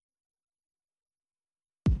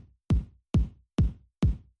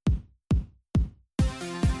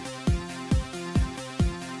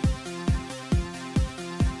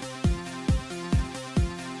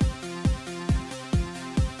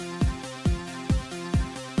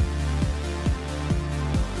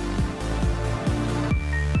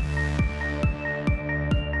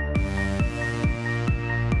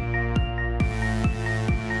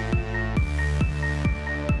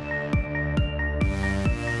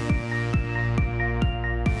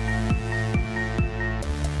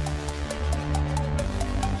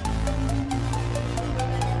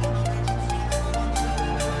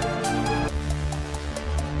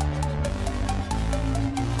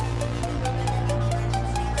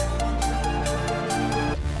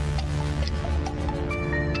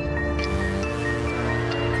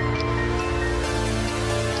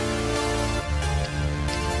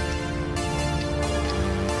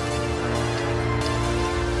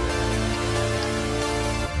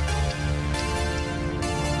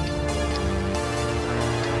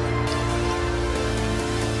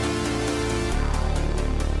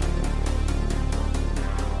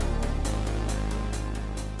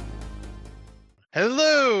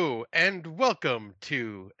Hello and welcome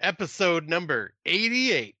to episode number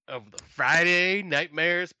 88 of the Friday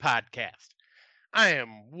Nightmares podcast. I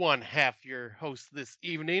am one half your host this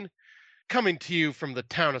evening, coming to you from the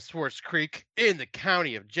town of Swartz Creek in the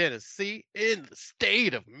county of Genesee, in the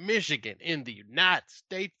state of Michigan, in the United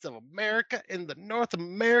States of America, in the North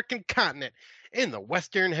American continent, in the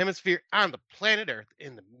Western Hemisphere, on the planet Earth,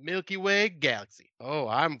 in the Milky Way galaxy. Oh,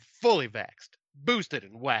 I'm fully vaxxed, boosted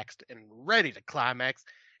and waxed, and ready to climax.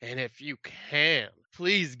 And if you can,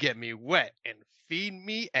 please get me wet and feed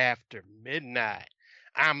me after midnight.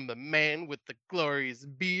 I'm the man with the glorious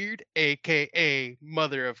beard, aka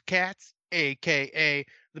Mother of Cats, aka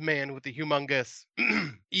the man with the humongous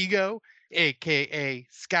ego, aka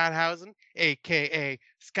Scotthausen, aka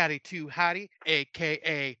Scotty Too Hottie,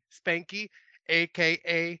 aka Spanky,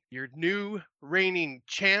 aka your new reigning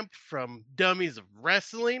champ from Dummies of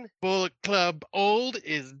Wrestling. Bullet Club Old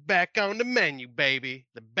is back on the menu, baby.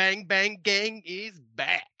 The Bang Bang Gang is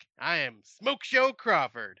back. I am Smoke Show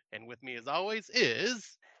Crawford, and with me as always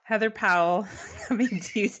is Heather Powell coming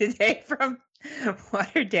to you today from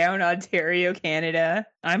Waterdown, Ontario, Canada.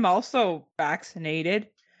 I'm also vaccinated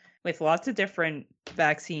with lots of different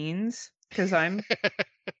vaccines because I'm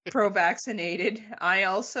pro-vaccinated. I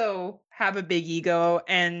also have a big ego,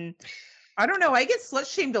 and I don't know, I get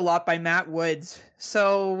slut-shamed a lot by Matt Woods.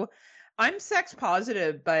 So I'm sex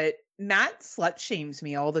positive, but Matt slut-shames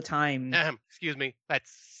me all the time. Excuse me,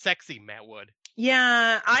 that's sexy Matt Wood.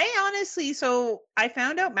 Yeah, I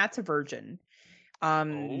found out Matt's a virgin.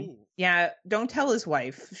 Yeah, don't tell his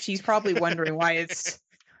wife. She's probably wondering why it's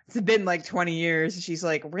been like 20 years. She's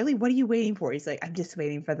like, really, what are you waiting for? He's like, I'm just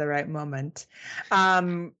waiting for the right moment.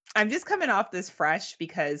 I'm just coming off this fresh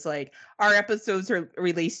because like our episodes are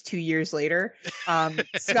released 2 years later.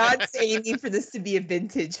 Scott's aiming for this to be a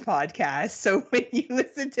vintage podcast. So when you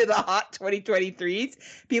listen to the hot 2023s,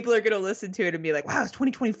 people are going to listen to it and be like, wow, it's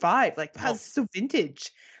 2025. Like, wow, this is so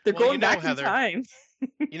vintage. They're going back in time.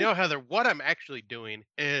 You know, Heather, what I'm actually doing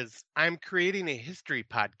is I'm creating a history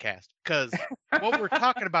podcast because what we're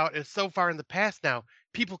talking about is so far in the past now.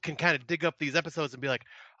 People can kind of dig up these episodes and be like,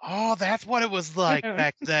 oh, that's what it was like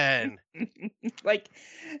back then. like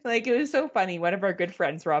it was so funny. One of our good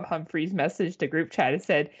friends, Rob Humphreys, messaged a group chat and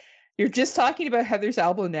said, you're just talking about Heather's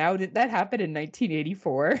album now. Didn't that happen in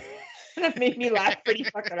 1984? That made me laugh pretty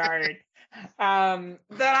fucking hard. That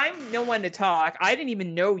I'm no one to talk. I didn't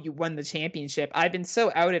even know you won the championship. I've been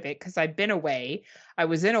so out of it because I've been away. I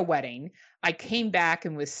was in a wedding. I came back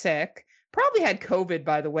and was sick. Probably had COVID,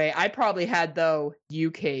 by the way. I probably had, though,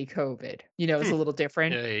 UK COVID. You know, it's a little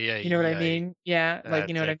different. Yeah. You know what I mean? Yeah, like,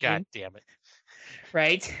 you know what I mean? God damn it.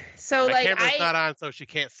 Right? So, My like, camera's not on, so she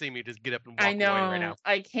can't see me just get up and walk away right now.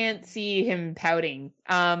 I can't see him pouting.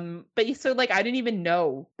 But so, like, I didn't even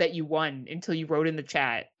know that you won until you wrote in the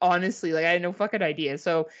chat. Honestly, like, I had no fucking idea.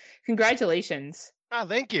 So, congratulations. Oh,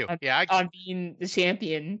 thank you. On being the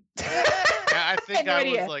champion. I think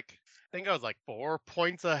I was like 4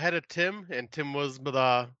 points ahead of Tim, and Tim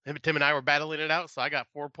and I were battling it out, so I got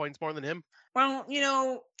 4 points more than him. Well, you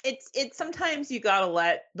know, it's sometimes you gotta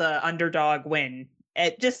let the underdog win,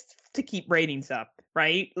 just to keep ratings up,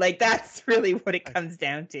 right? Like that's really what it comes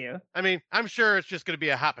down to. I mean, I'm sure it's just going to be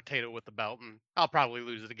a hot potato with the belt, and I'll probably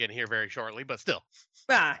lose it again here very shortly, but still.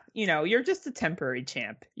 You know, you're just a temporary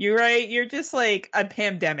champ. You're right. You're just like a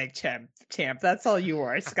pandemic champ. That's all you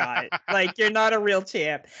are, Scott. Like you're not a real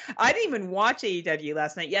champ. I didn't even watch AEW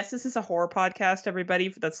last night. Yes, this is a horror podcast,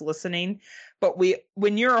 everybody that's listening. But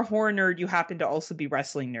when you're a horror nerd, you happen to also be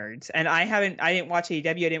wrestling nerds. And I didn't watch AEW.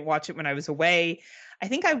 I didn't watch it when I was away. I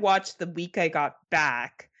think I watched the week I got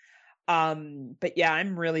back. But yeah,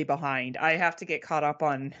 I'm really behind. I have to get caught up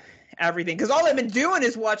on everything because all I've been doing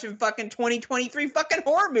is watching fucking 2023 fucking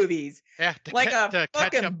horror movies. Yeah, like a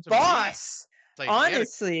fucking boss. Like,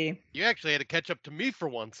 honestly, you actually had to catch up to me for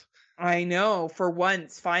once. I know. For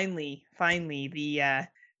once, finally,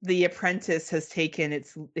 the Apprentice has taken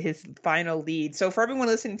his final lead. So for everyone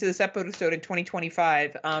listening to this episode in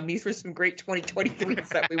 2025, these were some great 2023s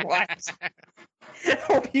that we watched.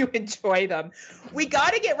 Hope you enjoy them. We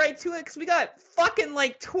got to get right to it because we got fucking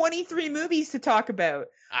like 23 movies to talk about.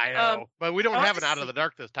 I know, but we don't have an Out of the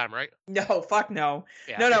Dark this time, right? No, fuck no.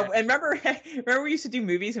 Yeah, no. And remember we used to do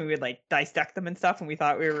movies and we would like dissect them and stuff and we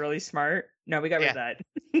thought we were really smart? No, we got rid of that.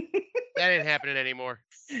 That ain't happening anymore.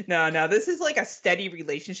 No. This is like a steady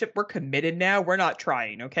relationship. We're committed now. We're not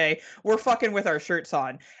trying, okay? We're fucking with our shirts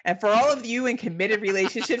on. And for all of you in committed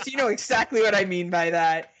relationships, you know exactly what I mean by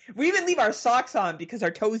that. We even leave our socks on because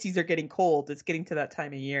our toesies are getting cold. It's getting to that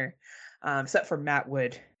time of year. Except for Matt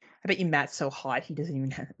Wood. I bet you Matt's so hot he doesn't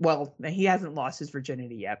even have, well, he hasn't lost his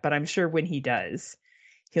virginity yet, but I'm sure when he does,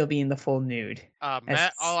 he'll be in the full nude.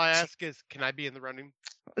 Matt, all I ask is, can I be in the running?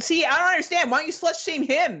 See, I don't understand. Why don't you slut shame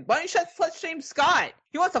him? Why don't you slut shame Scott?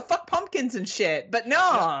 He wants to fuck pumpkins and shit, but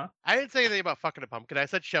no. I didn't say anything about fucking a pumpkin. I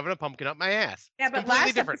said shoving a pumpkin up my ass. Yeah, but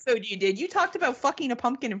last episode you did. You talked about fucking a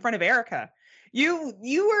pumpkin in front of Erica. You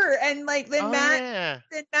were, and like then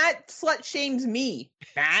Matt slut shames me.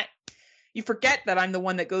 Matt, you forget that I'm the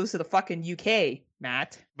one that goes to the fucking UK,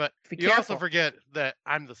 Matt. But you also forget that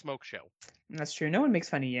I'm the smoke show. That's true. No one makes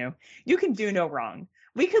fun of you. You can do no wrong.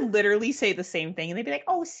 We could literally say the same thing, and they'd be like,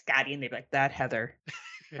 "Oh, Scotty," and they'd be like, "That Heather."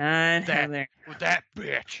 Heather. That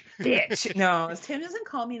bitch. Bitch. No, Tim doesn't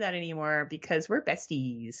call me that anymore because we're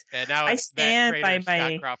besties. And now I stand by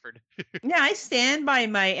my Scott Crawford. Yeah, I stand by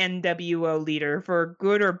my NWO leader for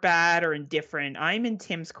good or bad or indifferent. I'm in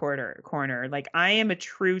Tim's corner. Like, I am a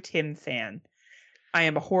true Tim fan. I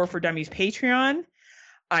am a Horror for Dummies Patreon.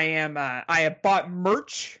 I have bought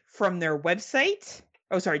merch from their website.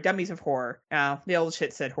 Oh, sorry, Dummies of Horror. The old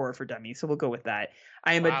shit said Horror for Dummies, so we'll go with that.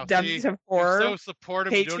 I am a Dummies of Horror. You're so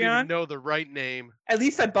supportive, you don't even know the right name. At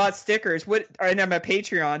least I bought stickers. And I'm a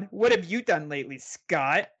Patreon. What have you done lately,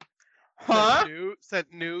 Scott? Huh?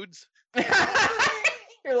 Sent nudes.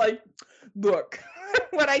 You're like, look,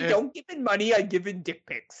 when I don't give in money, I give in dick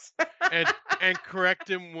pics. and correct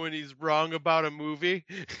him when he's wrong about a movie.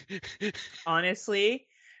 Honestly.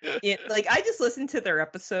 Like I just listened to their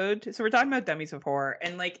episode, so we're talking about Dummies of Horror,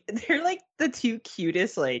 and like they're like the two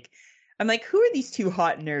cutest. Like I'm like, who are these two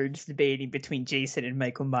hot nerds debating between Jason and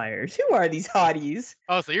Michael Myers? Who are these hotties?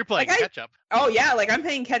 Oh, so you're playing catch up? Oh yeah, like I'm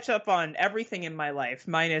playing catch up on everything in my life,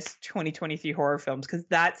 minus 2023 horror films, because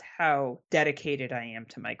that's how dedicated I am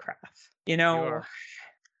to my craft. You know,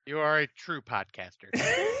 you are a true podcaster.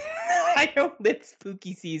 I don't live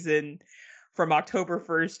spooky season from October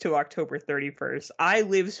 1st to October 31st. I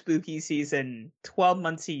live spooky season 12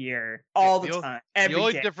 months a year, all the time. The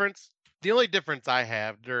only difference I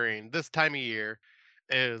have during this time of year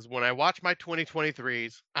is when I watch my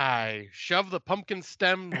 2023s, I shove the pumpkin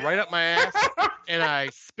stem right up my ass and I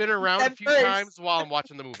spin around a few times while I'm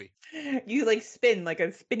watching the movie. You like spin like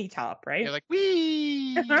a spinny top, right? You're like,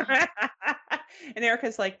 wee! And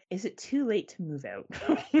Erica's like, is it too late to move out?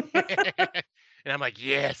 And I'm like,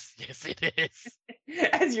 yes, it is.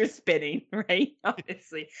 As you're spinning, right?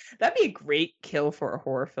 Obviously. That'd be a great kill for a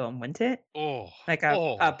horror film, wouldn't it? Oh. Like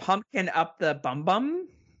a pumpkin up the bum.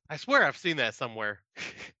 I swear I've seen that somewhere.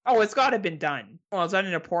 Oh, it's got to have been done. Well, is that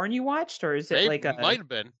in a porn you watched? Or is it like a... might have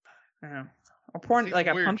been. A porn, like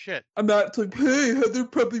a weird shit. I'm not like, hey, Heather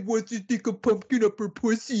probably wants to stick a pumpkin up her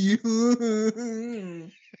pussy.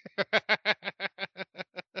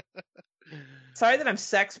 Sorry that I'm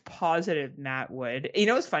sex positive, Matt Wood. You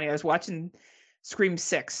know what's funny? I was watching Scream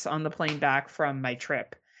 6 on the plane back from my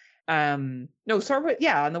trip. On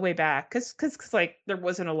the way back, because like there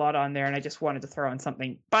wasn't a lot on there, and I just wanted to throw on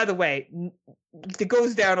something. By the way, it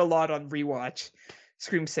goes down a lot on rewatch.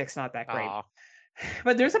 Scream 6, not that great. Aww.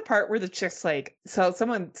 But there's a part where the chick's like, so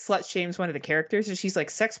someone slut shames one of the characters, and she's like,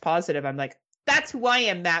 sex positive. I'm like, that's who I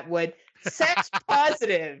am, Matt Wood. Sex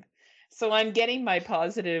positive. So I'm getting my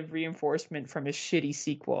positive reinforcement from a shitty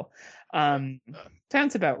sequel.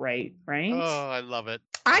 Sounds about right? Oh, I love it.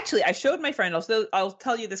 Actually, I showed my friend. I'll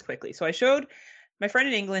tell you this quickly. So I showed my friend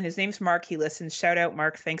in England. His name's Mark. He listens. Shout out,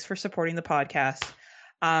 Mark. Thanks for supporting the podcast.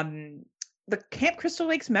 The Camp Crystal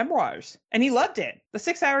Lakes memoirs, and he loved it. The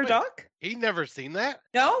 6-hour doc. He never seen that?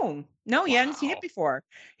 No, he hadn't seen it before.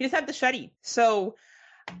 He just had the shutty. So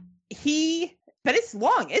but it's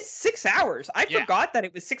long. It's 6 hours. I forgot that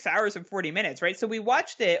it was 6 hours and 40 minutes, right? So we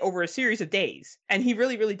watched it over a series of days, and he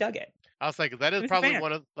really, really dug it. I was like, that is probably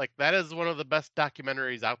one of the best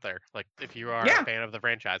documentaries out there. Like, if you are a fan of the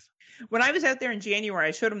franchise. When I was out there in January,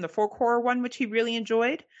 I showed him the folk horror one, which he really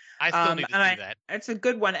enjoyed. I still need to see that. It's a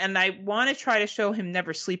good one, and I want to try to show him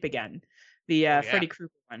Never Sleep Again, the Freddy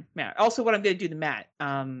Krueger one. Yeah. Also, what I'm going to do to Matt,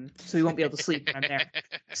 so he won't be able to sleep when I'm there.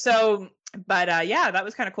 So, but that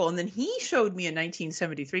was kind of cool. And then he showed me a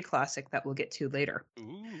 1973 classic that we'll get to later.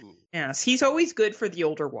 Ooh. Yes, he's always good for the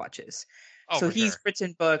older watches. Oh, so he's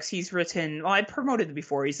written books. I promoted it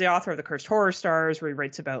before. He's the author of The Cursed Horror Stars, where he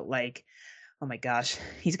writes about like, oh my gosh,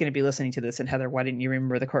 he's going to be listening to this. And Heather, why didn't you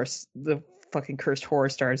remember the fucking Cursed Horror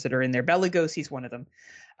Stars that are in there? Bela Lugosi's one of them.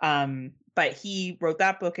 But he wrote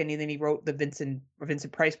that book, and then he wrote the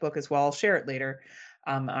Vincent Price book as well. I'll share it later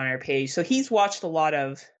on our page. So he's watched a lot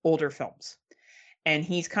of older films. And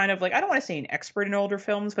he's kind of like, I don't want to say an expert in older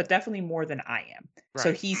films, but definitely more than I am. Right.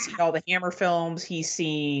 So he's seen all the Hammer films. He's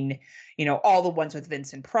seen, all the ones with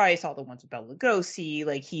Vincent Price, all the ones with Bela Lugosi.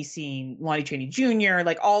 Like he's seen Lonnie Chaney Jr.,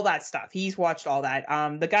 like all that stuff. He's watched all that.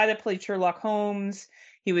 The guy that played Sherlock Holmes,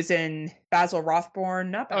 he was in Basil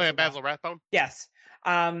Rathbone. Not Basil. Oh yeah, Basil Rathbone. Yes.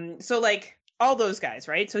 So like all those guys,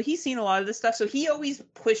 right? So he's seen a lot of this stuff. So he always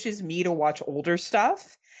pushes me to watch older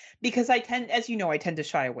stuff because I tend to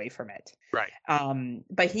shy away from it. Right.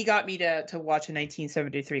 But he got me to watch a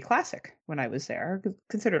 1973 classic when I was there,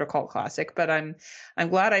 considered a cult classic. But I'm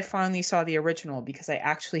glad I finally saw the original because I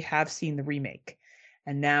actually have seen the remake,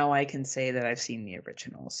 and now I can say that I've seen the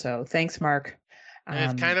original. So thanks, Mark.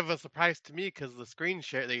 And it's kind of a surprise to me because the screen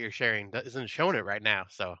share that you're sharing isn't showing it right now.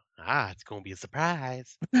 So it's going to be a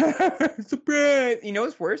surprise. Surprise! You know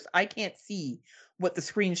what's worse? I can't see what the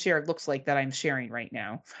screen share looks like that I'm sharing right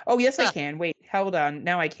now. Oh, yes, I can. Wait, hold on.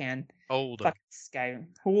 Now I can. Hold up. Sky.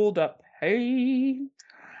 Hold up. Hey.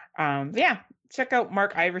 Yeah, check out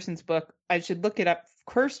Mark Iverson's book. I should look it up.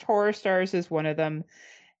 Cursed Horror Stars is one of them.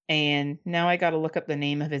 And now I got to look up the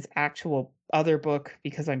name of his actual other book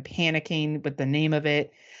because I'm panicking with the name of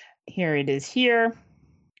it. Here it is here.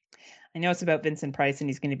 I know it's about Vincent Price and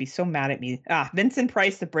he's going to be so mad at me. Vincent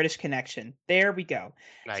Price, The British Connection. There we go.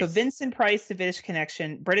 Nice. So Vincent Price, The British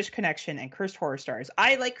Connection, and Cursed Horror Stars.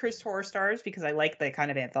 I like Cursed Horror Stars because I like the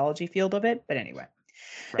kind of anthology field of it. But anyway,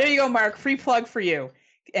 There you go, Mark. Free plug for you.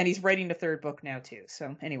 And he's writing the third book now too.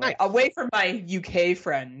 So anyway, nice. Away from my UK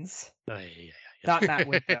friends. Not Matt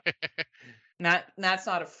Whitfield. Matt's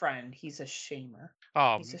not a friend. He's a shamer.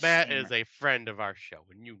 Oh, Matt is a friend of our show,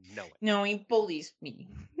 and you know it. No, he bullies me.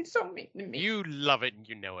 He's so mean to me. You love it, and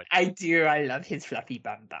you know it. I do. I love his fluffy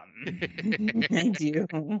bum bum. I do.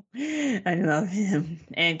 I love him.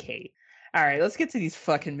 And Kate. All right, let's get to these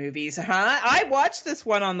fucking movies, huh? I watched this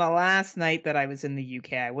one on the last night that I was in the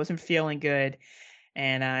UK. I wasn't feeling good,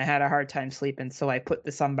 and I had a hard time sleeping, so I put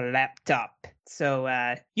this on my laptop.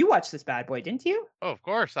 So you watched this bad boy, didn't you? Oh, of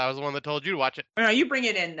course. I was the one that told you to watch it. No, you bring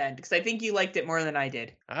it in then, because I think you liked it more than I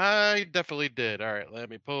did. I definitely did. All right, let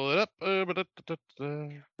me pull it up. Where did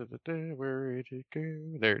it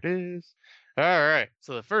go? There it is. All right.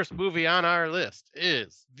 So the first movie on our list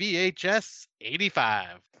is VHS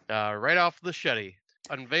 85. Right off the shutty.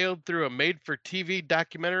 Unveiled through a made-for-TV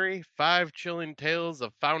documentary, 5 chilling tales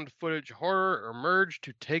of found-footage horror emerge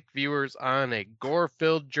to take viewers on a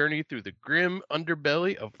gore-filled journey through the grim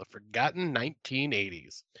underbelly of the forgotten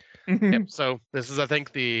 1980s. Yep, so this is, I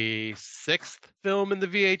think, the 6th film in the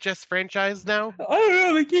VHS franchise now. I don't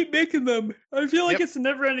know, they keep making them. I feel like it's a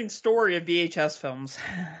never-ending story of VHS films.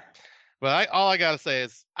 Well, all I gotta say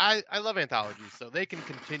is I love anthologies, so they can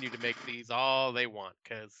continue to make these all they want,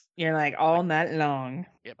 because you're like all night long.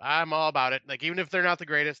 Yep, I'm all about it. Like, even if they're not the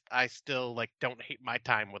greatest, I still don't hate my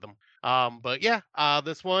time with them. But yeah,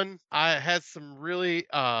 this one has some really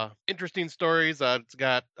interesting stories. It's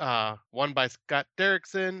got one by Scott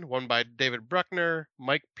Derrickson, one by David Bruckner,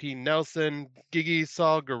 Mike P. Nelson, Gigi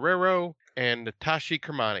Saul Guerrero, and Natasha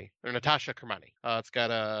Kermani. It's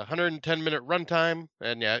got a 110-minute runtime,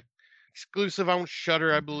 and yeah, exclusive on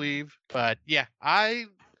Shudder, I believe. But yeah, I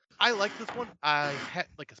like this one. I had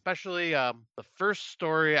especially the first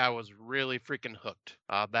story. I was really freaking hooked.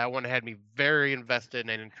 That one had me very invested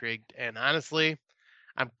and intrigued. And honestly,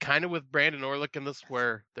 I'm kind of with Brandon Orlick in this,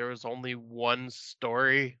 where there was only one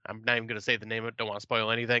story. I'm not even going to say the name of it. Don't want to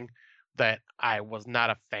spoil anything. That I was not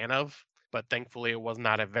a fan of. But thankfully, it was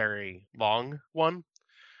not a very long one.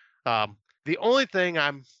 The only thing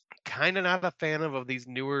I'm kind of not a fan of these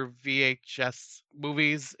newer VHS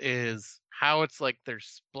movies is how it's they're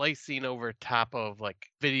splicing over top of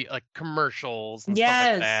video, commercials and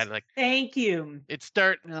stuff like that. Thank you.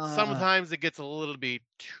 Sometimes it gets a little bit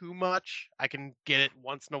too much. I can get it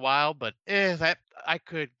once in a while, but that I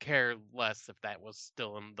could care less if that was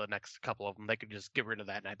still in the next couple of them. They could just get rid of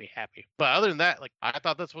that and I'd be happy. But other than that, I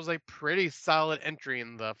thought this was a pretty solid entry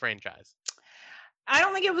in the franchise. I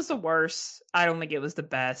don't think it was the worst. I don't think it was the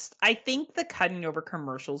best. I think the cutting over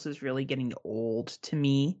commercials is really getting old to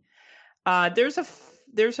me. There's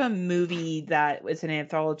a movie that is an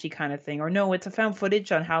anthology kind of thing, or no, it's a found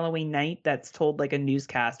footage on Halloween night that's told like a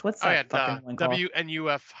newscast. What's that fucking one called?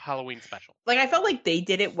 WNUF Halloween Special. I felt like they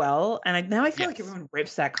did it well, and now I feel like everyone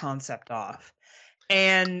rips that concept off.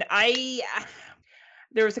 And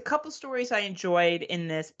there was a couple stories I enjoyed in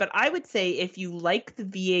this, but I would say if you like the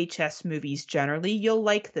VHS movies generally, you'll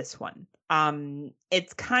like this one.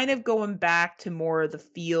 It's kind of going back to more of the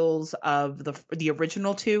feels of the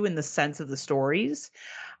original two in the sense of the stories.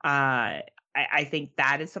 I think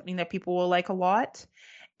that is something that people will like a lot.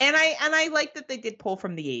 And I like that they did pull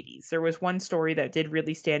from the 80s. There was one story that did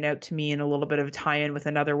really stand out to me and a little bit of a tie-in with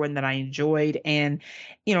another one that I enjoyed. And,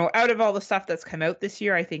 out of all the stuff that's come out this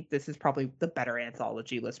year, I think this is probably the better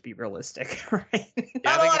anthology. Let's be realistic, right?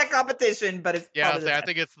 Not a lot of competition, but it's I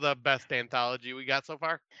think it's the best anthology we got so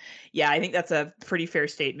far. Yeah, I think that's a pretty fair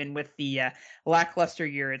statement with the lackluster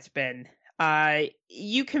year it's been.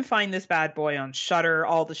 You can find this bad boy on Shudder,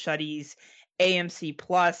 all the Shuddies, AMC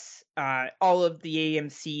Plus, all of the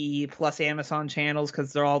AMC Plus Amazon channels,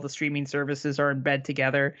 because they're all the streaming services are in bed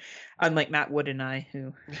together. Unlike Matt Wood and I,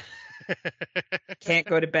 who can't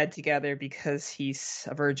go to bed together because he's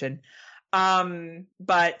a virgin.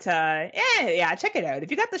 But check it out.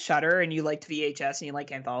 If you got the Shudder and you liked VHS and you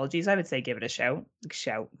like anthologies, I would say give it a shout.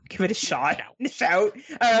 Give it a shot. Shout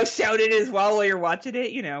it as well while you're watching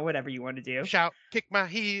it. Whatever you want to do. Shout, kick my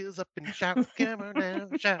heels up and shout, camera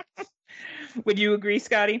down, shout. Would you agree,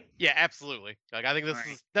 Scotty? Yeah, absolutely. I think this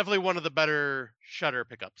is definitely one of the better Shudder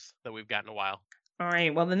pickups that we've got in a while. All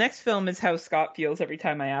right. Well, the next film is how Scott feels every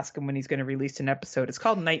time I ask him when he's going to release an episode. It's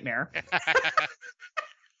called Nightmare.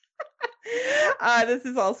 This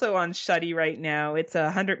is also on Shuddy right now. It's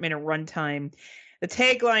a 100-minute runtime. The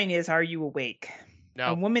tagline is, "Are you awake?" No.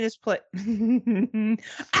 A woman is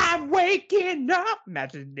I'm waking up.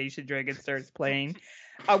 Imagination Dragon starts playing.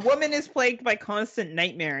 A woman is plagued by constant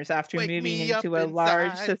nightmares after moving into a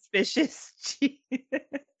large, suspicious.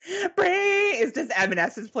 It's just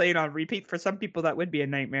Evanescence playing on repeat. For some people, that would be a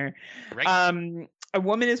nightmare. Right. A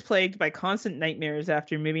woman is plagued by constant nightmares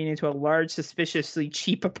after moving into a large, suspiciously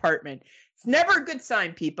cheap apartment. It's never a good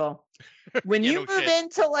sign, people. When you move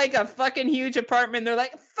into like a fucking huge apartment, they're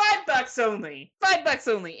like $5 only. $5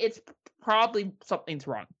 only. It's probably something's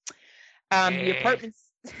wrong. The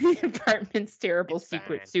apartment's terrible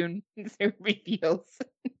secret soon reveals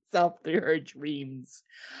itself through her dreams.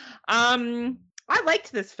 I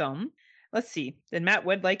liked this film. Let's see. Did Matt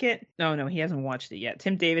Wood like it? No, he hasn't watched it yet.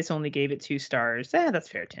 Tim Davis only gave it 2 stars. That's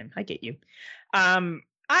fair, Tim. I get you.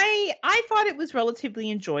 I thought it was relatively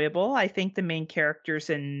enjoyable. I think the main characters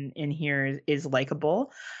in here is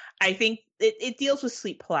likable. I think it deals with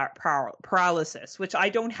sleep paralysis, which I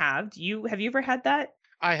don't have. Have you ever had that?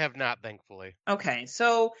 I have not, thankfully. Okay,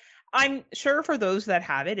 so I'm sure for those that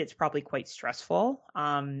have it, it's probably quite stressful.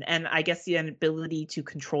 And I guess the inability to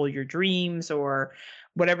control your dreams or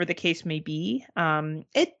whatever the case may be.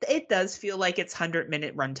 It does feel like it's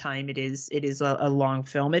 100-minute runtime. It is a long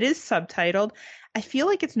film. It is subtitled. I feel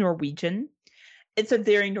like it's Norwegian. It's a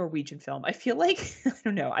very Norwegian film. I feel like, I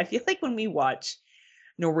don't know. I feel like when we watch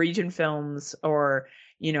Norwegian films or,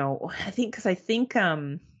 I think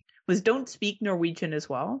was Don't Speak Norwegian as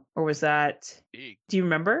well? Or was that, do you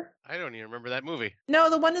remember? I don't even remember that movie. No,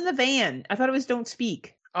 the one in the van. I thought it was Don't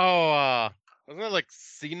Speak. Oh, wasn't it like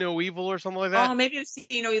See No Evil or something like that? Oh, maybe it's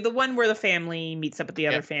the one where the family meets up with the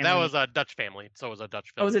other family. That was a Dutch family, so it was a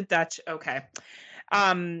Dutch film. Oh, was it Dutch? Okay.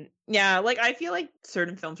 Yeah, like I feel like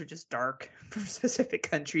certain films are just dark from specific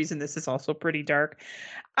countries, and this is also pretty dark.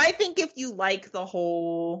 I think if you like the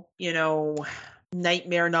whole,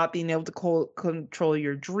 nightmare, not being able to control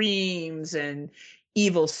your dreams and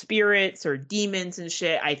evil spirits or demons and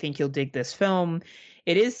shit, I think you'll dig this film.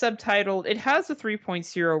 It is subtitled. It has a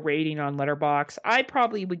 3.0 rating on Letterboxd. I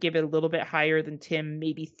probably would give it a little bit higher than Tim,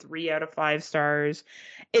 maybe 3 out of 5 stars.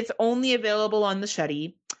 It's only available on the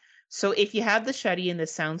Shuddy. So if you have the Shuddy and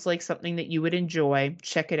this sounds like something that you would enjoy,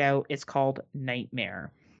 check it out. It's called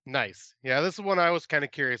Nightmare. Nice. Yeah, this is one I was kind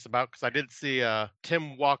of curious about because I did see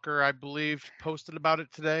Tim Walker, I believe, posted about it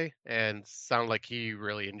today and sounded like he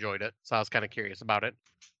really enjoyed it. So I was kind of curious about it.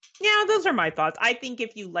 Yeah, those are my thoughts. I think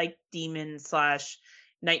if you like demon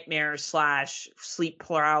 / nightmare / sleep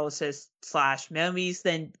paralysis / movies,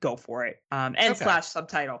 then go for it. And /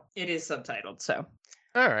 subtitle. It is subtitled, so.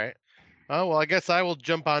 All right. Oh, well, I guess I will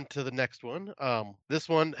jump on to the next one. This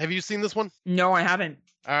one, have you seen this one? No, I haven't.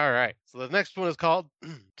 All right. So the next one is called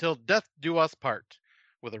Till Death Do Us Part.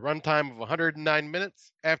 With a runtime of 109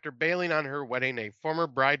 minutes, after bailing on her wedding, a former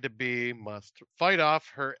bride-to-be must fight off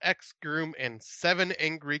her ex-groom and 7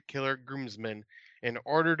 angry killer groomsmen in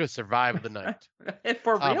order to survive the night.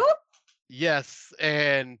 For real? Yes,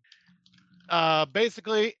 and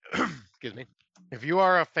basically, excuse me, if you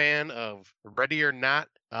are a fan of Ready or Not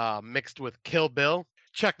mixed with Kill Bill,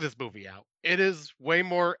 check this movie out. It is way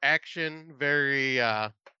more action, very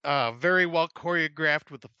well choreographed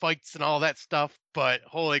with the fights and all that stuff, but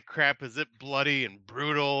holy crap, is it bloody and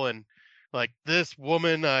brutal. And like this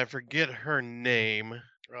woman, I forget her name.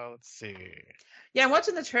 Let's see. Yeah, I'm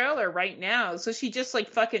watching the trailer right now. So she just like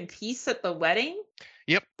fucking peace at the wedding?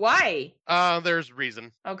 Yep. Why? There's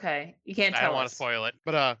reason. Okay, you can't I tell don't want us. to spoil it,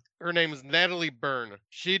 but her name is Natalie Byrne.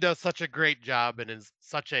 She does such a great job and is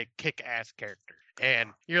such a kick-ass character. And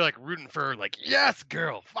you're like rooting for her, like, yes,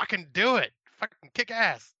 girl, fucking do it, fucking kick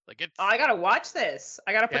ass. Like it's. Oh, I gotta watch this.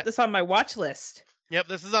 I gotta put this on my watch list. Yep,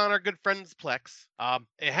 this is on our good friend's Plex.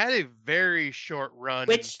 It had a very short run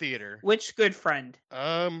in theater. Which good friend?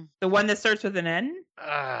 The one that starts with an N?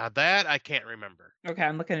 That I can't remember. Okay,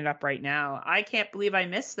 I'm looking it up right now. I can't believe I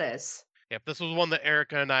missed this. Yep, this was one that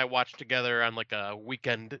Erica and I watched together on like a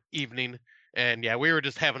weekend evening. And yeah, we were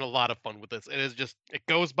just having a lot of fun with this. It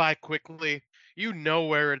goes by quickly. You know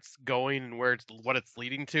where it's going and what it's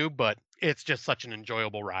leading to, but it's just such an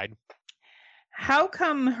enjoyable ride. How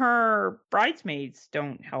come her bridesmaids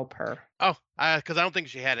don't help her? Oh, because I don't think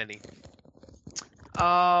she had any.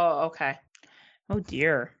 Oh, okay. Oh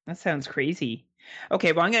dear, that sounds crazy.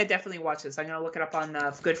 Okay, well, I'm gonna definitely watch this. I'm gonna look it up on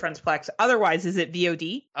Good Friends Plex. Otherwise, is it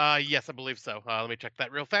VOD? Yes, I believe so. Let me check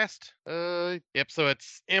that real fast. Yep. So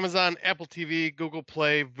it's Amazon, Apple TV, Google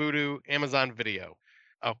Play, Vudu, Amazon Video.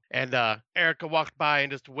 Oh, and Erica walked by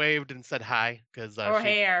and just waved and said hi because.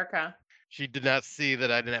 Hey, Erica. She did not see that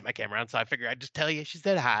I didn't have my camera on, so I figured I'd just tell you she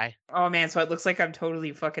said hi. Oh man, so it looks like I'm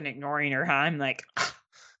totally fucking ignoring her, huh? I'm like,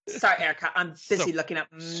 sorry, Erica, I'm busy looking up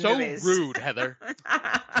movies. So rude, Heather.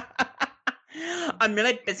 I'm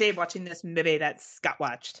really busy watching this movie that Scott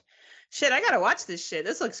watched. Shit, I gotta watch this shit.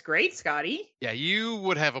 This looks great, Scotty. Yeah, you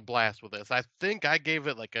would have a blast with this. I think I gave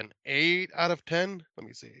it like an 8 out of 10. Let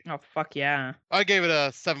me see. Oh, fuck yeah. I gave it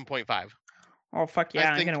a 7.5. Oh, fuck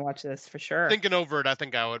yeah, I'm gonna watch this for sure. Thinking over it, I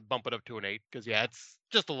think I would bump it up to an 8 because, yeah, it's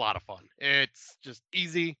just a lot of fun. It's just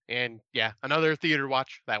easy and, yeah, another theater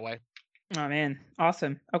watch that way. Oh, man.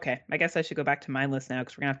 Awesome. Okay, I guess I should go back to my list now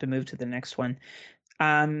because we're gonna have to move to the next one.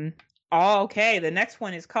 Okay, the next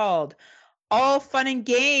one is called All Fun and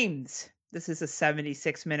Games. This is a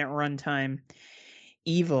 76-minute runtime.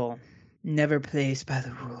 Evil never plays by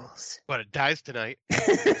the rules. But it dies tonight.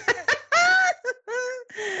 Does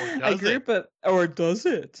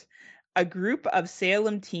it? A group of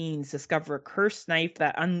Salem teens discover a cursed knife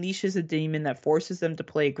that unleashes a demon that forces them to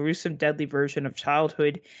play a gruesome, deadly version of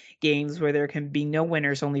childhood games where there can be no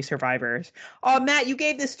winners, only survivors. Oh, Matt, you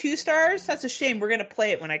gave this 2 stars? That's a shame. We're going to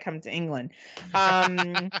play it when I come to England.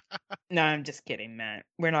 No, I'm just kidding, Matt.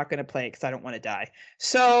 We're not going to play it because I don't want to die.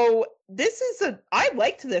 So I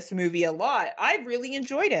liked this movie a lot. I really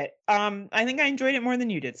enjoyed it. I think I enjoyed it more than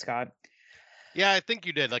you did, Scott. Yeah, I think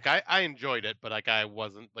you did. Like I enjoyed it, but like I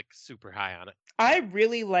wasn't like super high on it. I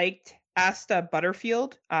really liked Asta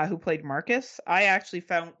Butterfield, who played Marcus. I actually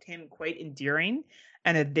found him quite endearing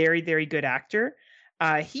and a very, very good actor.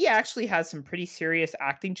 He actually has some pretty serious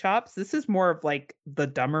acting chops. This is more of like the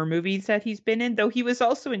dumber movies that he's been in, though he was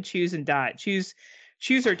also in Choose and Die. Choose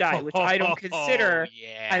or Die, which I don't consider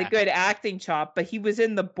a good acting chop, but he was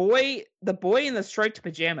in The Boy in the Striped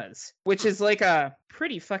Pajamas, which is like a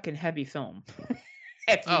pretty fucking heavy film.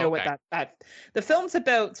 If you know what that the film's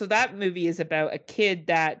about. So that movie is about a kid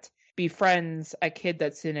that befriends a kid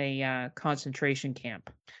that's in a concentration camp.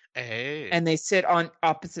 Hey. And they sit on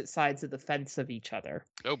opposite sides of the fence of each other.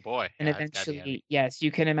 Oh boy. And eventually, yes, you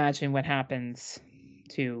can imagine what happens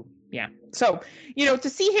to So, to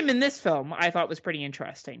see him in this film, I thought was pretty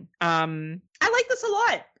interesting. I like this a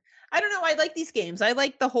lot. I don't know. I like these games. I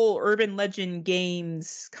like the whole urban legend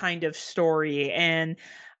games kind of story. And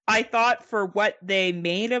I thought for what they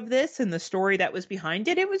made of this and the story that was behind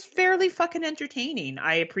it, it was fairly fucking entertaining.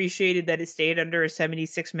 I appreciated that it stayed under a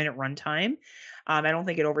 76-minute runtime. I don't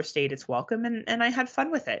think it overstayed its welcome, and I had fun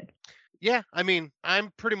with it. Yeah, I mean,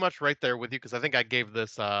 I'm pretty much right there with you because I think I gave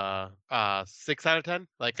this 6 out of 10.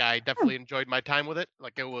 Like, I definitely enjoyed my time with it.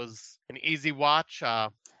 Like, it was an easy watch.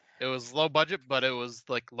 It was low budget, but it was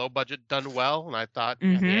like low budget done well. And I thought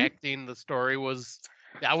the acting, the story was.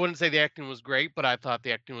 I wouldn't say the acting was great, but I thought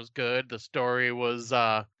the acting was good. The story was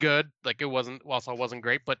good. Like, it wasn't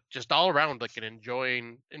great, but just all around like an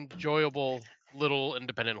enjoyable little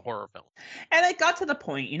independent horror film. And it got to the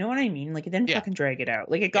point, you know what I mean? Like, it didn't fucking drag it out.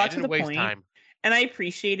 Like, it got to the point. Time. And I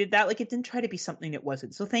appreciated that. Like, it didn't try to be something it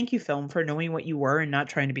wasn't. So thank you, film, for knowing what you were and not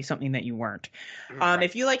trying to be something that you weren't. Right.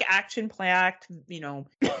 If you like action play-act,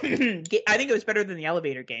 I think it was better than the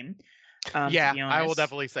Elevator Game. I will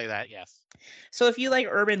definitely say that, yes. So if you like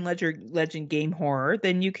urban legend game horror,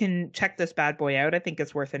 then you can check this bad boy out. I think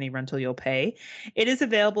it's worth any rental you'll pay. It is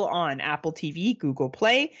available on Apple TV, Google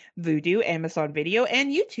Play, Vudu, Amazon Video, and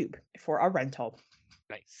YouTube for a rental.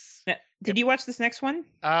 Nice. Now, did you watch this next one?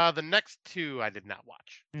 The next 2 I did not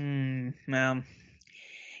watch. Well,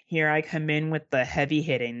 here I come in with the heavy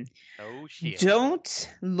hitting. Oh, shit. Don't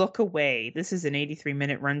Look Away. This is an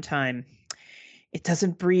 83-minute runtime. It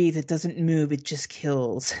doesn't breathe. It doesn't move. It just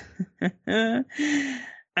kills.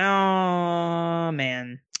 Oh,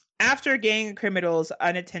 man. After a gang of criminals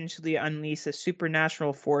unintentionally unleash a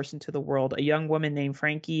supernatural force into the world, a young woman named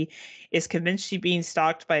Frankie is convinced she's being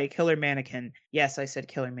stalked by a killer mannequin. Yes, I said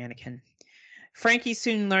killer mannequin. Frankie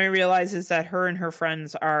soon realizes that her and her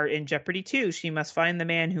friends are in jeopardy too. She must find the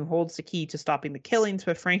man who holds the key to stopping the killings,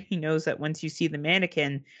 but Frankie knows that once you see the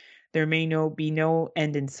mannequin, there may be no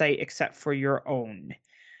end in sight except for your own.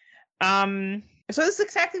 So this is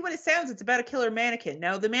exactly what it sounds. It's about a killer mannequin.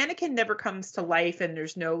 Now, the mannequin never comes to life, and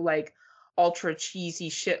there's no like ultra cheesy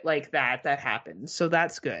shit like that happens. So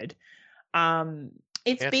that's good. It's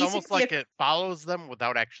basically almost like it follows them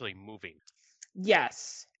without actually moving.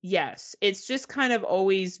 Yes. It's just kind of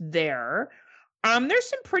always there. There's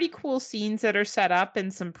some pretty cool scenes that are set up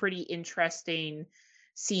and some pretty interesting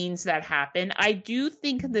scenes that happen. I do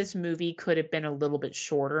think this movie could have been a little bit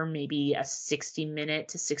shorter. Maybe a 60-minute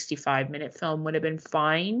to 65-minute film would have been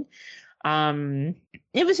fine.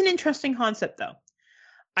 It was an interesting concept, though.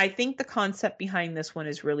 I think the concept behind this one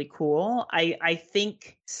is really cool. I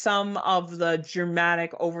think some of the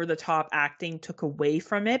dramatic, over-the-top acting took away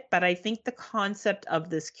from it, but I think the concept of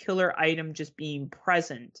this killer item just being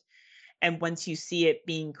present and once you see it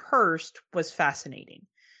being cursed was fascinating.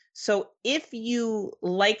 So if you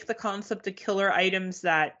like the concept of killer items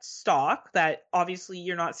that stalk, that obviously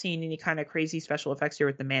you're not seeing any kind of crazy special effects here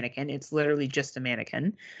with the mannequin, it's literally just a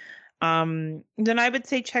mannequin, then I would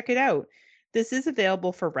say check it out. This is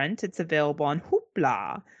available for rent. It's available on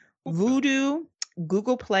Hoopla, Vudu,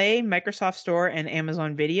 Google Play, Microsoft Store, and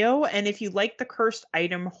Amazon Video. And if you like the cursed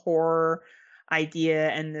item horror idea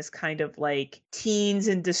and this kind of like teens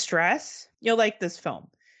in distress, you'll like this film.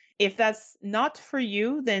 If that's not for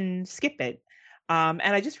you, then skip it. And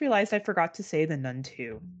I just realized I forgot to say The Nun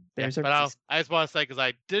 2. I just want to say, because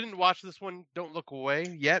I didn't watch this one, Don't Look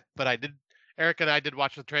Away yet, but I did. Erica and I did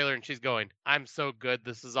watch the trailer, and she's going, "I'm so good.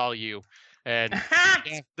 This is all you." And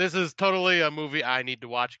this is totally a movie I need to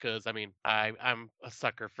watch because, I mean, I'm a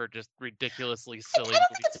sucker for just ridiculously silly movies. I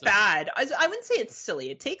don't think it's bad. I wouldn't say it's silly.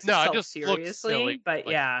 It takes itself seriously, but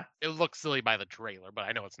like, yeah. It looks silly by the trailer, but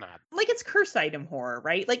I know it's not. Like, it's cursed item horror,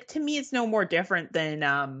 right? Like, to me, it's no more different than,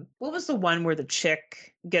 what was the one where the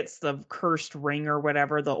chick gets the cursed ring or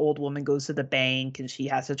whatever? The old woman goes to the bank and she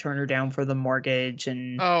has to turn her down for the mortgage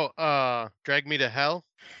and... Drag Me to Hell?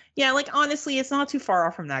 Yeah, like, honestly, it's not too far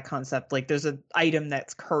off from that concept. Like, there's an item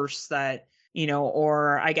that's cursed that, you know,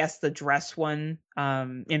 or I guess the dress one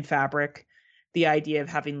in Fabric, the idea of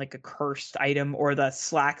having, like, a cursed item, or the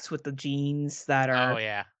slacks with the jeans that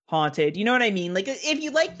are haunted. You know what I mean? Like, if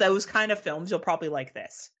you like those kind of films, you'll probably like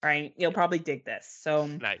this, right? You'll probably dig this. So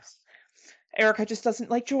nice. Erica just doesn't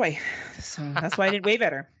like joy, so that's why I did way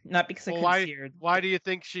better. Not because I couldn't see her. Why do you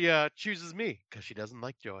think she chooses me? Because she doesn't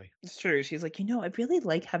like joy. It's true. She's like, I really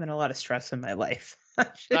like having a lot of stress in my life.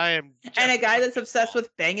 I am, and a guy that's obsessed with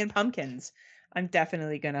banging pumpkins. I'm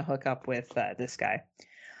definitely gonna hook up with this guy.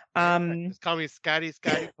 Just call me Scotty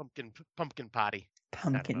Pumpkin Potty.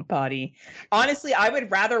 Pumpkin Potty. Honestly, I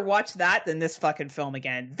would rather watch that than this fucking film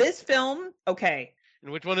again. This film, okay.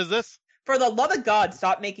 And which one is this? For the love of God,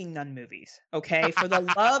 stop making nun movies, okay? For the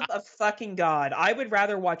love of fucking God, I would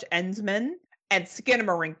rather watch Ensman and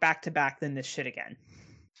Skinamarink back to back than this shit again.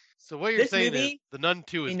 So what you're saying is The Nun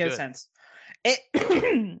 2 is no good. Sense.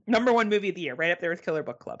 It number 1 movie of the year, right up there with Killer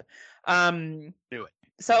Book Club. Knew it.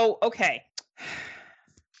 So okay.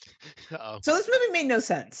 Uh-oh. So this movie made no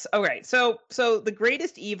sense. Okay, so the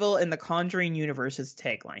greatest evil in the Conjuring universe is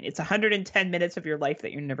tagline. It's 110 minutes of your life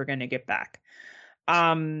that you're never going to get back.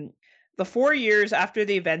 The 4 years after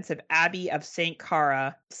the events of Abbey of St.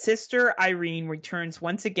 Cara, Sister Irene returns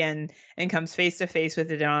once again and comes face to face with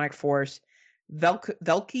the demonic force,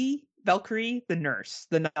 Valkyrie, the nurse,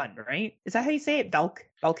 the nun, right? Is that how you say it? Valkyrie?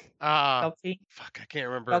 Fuck, I can't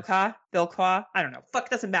remember. Velka? I don't know. Fuck,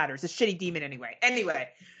 doesn't matter. It's a shitty demon anyway. Anyway,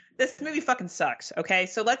 this movie fucking sucks. Okay,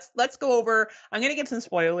 so let's go over. I'm gonna give some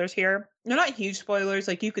spoilers here. They're not huge spoilers.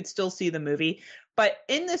 Like, you could still see the movie. But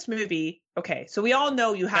in this movie, okay, so we all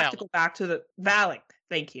know you have to go back to the Valak.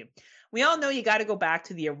 Thank you. We all know you got to go back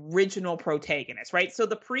to the original protagonist, right? So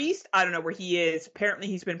the priest, I don't know where he is. Apparently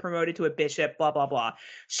he's been promoted to a bishop, blah, blah, blah.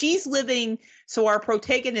 She's living, so our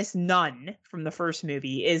protagonist nun from the first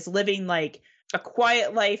movie is living like a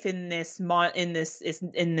quiet life in this I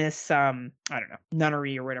don't know,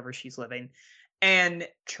 nunnery or whatever she's living. and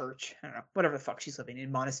church, I don't know, whatever the fuck she's living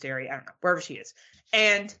in, monastery, I don't know, wherever she is.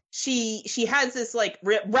 And she has this like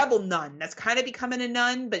rebel nun that's kind of becoming a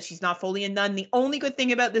nun, but she's not fully a nun. The only good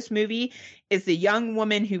thing about this movie is the young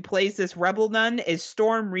woman who plays this rebel nun is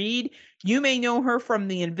Storm Reed. You may know her from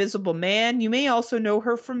The Invisible Man. You may also know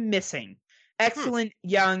her from Missing. Excellent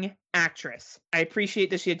young actress. I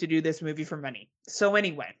appreciate that she had to do this movie for money. So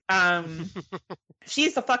anyway,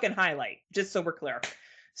 she's the fucking highlight, just so we're clear.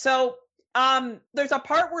 So there's a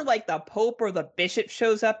part where like the Pope or the bishop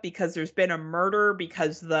shows up because there's been a murder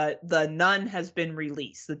because the nun has been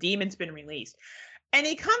released. The demon's been released. And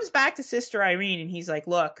he comes back to Sister Irene and he's like,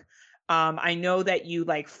 look, I know that you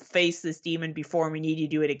like faced this demon before and we need you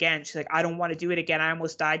to do it again. She's like, I don't want to do it again. I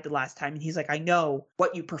almost died the last time. And he's like, I know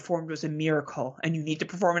what you performed was a miracle and you need to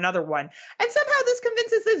perform another one. And somehow this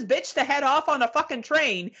convinces this bitch to head off on a fucking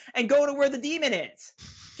train and go to where the demon is.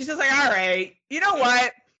 She's just like, all right, you know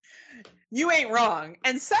what? You ain't wrong.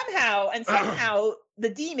 And somehow the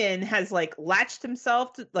demon has like latched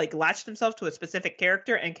himself to a specific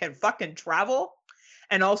character and can fucking travel.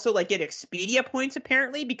 And also like get Expedia points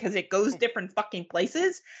apparently because it goes different fucking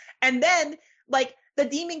places. And then like the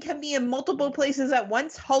demon can be in multiple places at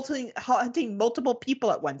once, haunting multiple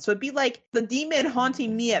people at once. So it'd be like the demon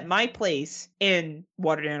haunting me at my place in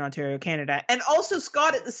Waterdown, Ontario, Canada, and also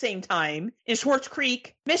Scott at the same time in Schwartz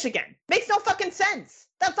Creek, Michigan. Makes no fucking sense.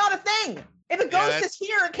 That's not a thing. If a ghost is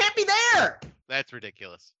here, it can't be there. That's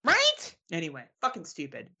ridiculous. Right? Anyway, fucking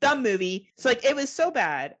stupid. Dumb movie. So, like, it was so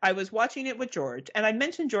bad. I was watching it with George, and I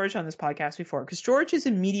mentioned George on this podcast before, because George is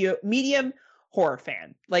a medium horror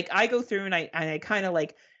fan. Like, I go through and I kind of,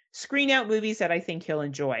 like, screen out movies that I think he'll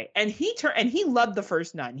enjoy. And he loved The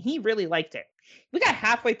First Nun. He really liked it. We got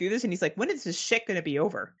halfway through this, and he's like, when is this shit going to be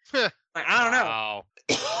over? Like, I don't know. Wow.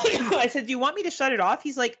 I said, do you want me to shut it off?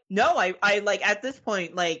 He's like, no, I like at this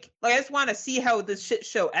point, like I just want to see how this shit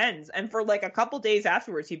show ends. And for like a couple days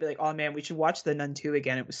afterwards, he'd be like, oh man, we should watch The Nun 2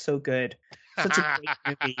 again. It was so good. Such a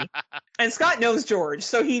great movie. And Scott knows George,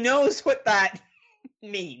 so he knows what that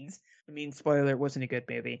means. I mean, spoiler, it wasn't a good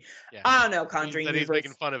movie. Yeah. I don't know, Conjuring Universe. He's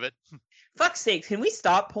making fun of it. Fuck's sake, can we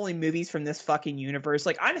stop pulling movies from this fucking universe?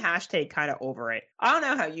 Like, I'm hashtag kind of over it. I don't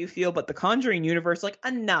know how you feel, but the Conjuring universe, like,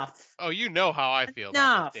 enough. Oh, you know how I feel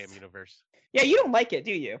about this damn universe. Yeah, you don't like it,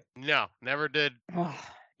 do you? No, never did.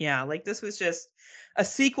 Yeah, like, this was just a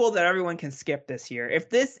sequel that everyone can skip this year.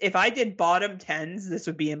 If I did bottom 10s, this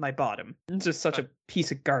would be in my bottom. It's just such a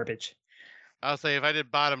piece of garbage. I'll say if I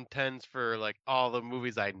did bottom 10s for, like, all the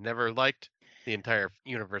movies I never liked, the entire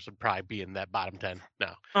universe would probably be in that bottom 10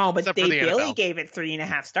 now. Oh, but Dave Bailey gave it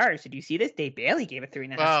 3.5 stars. Did you see this? Dave Bailey gave it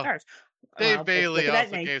 3.5 stars. Dave Bailey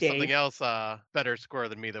also gave something else better score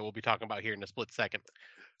than me that we'll be talking about here in a split second.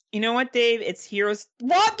 You know what, Dave? It's Heroes.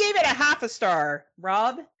 Rob gave it a 0.5 star.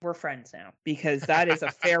 Rob, we're friends now because that is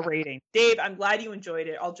a fair rating. Dave, I'm glad you enjoyed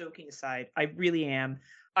it. All joking aside, I really am.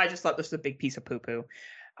 I just thought this was a big piece of poo-poo.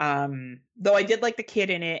 Though I did like the kid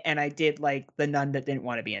in it, and I did like the nun that didn't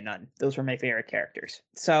want to be a nun. Those were my favorite characters.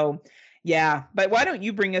 So, yeah. But why don't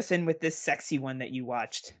you bring us in with this sexy one that you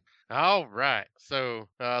watched? All right. So,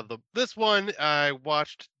 this one I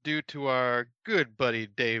watched due to our good buddy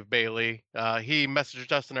Dave Bailey. He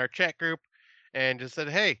messaged us in our chat group and just said,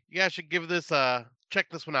 "Hey, you guys should give this check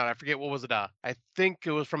this one out." I forget what was it. I think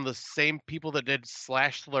it was from the same people that did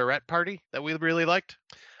Slash Lorette Party that we really liked.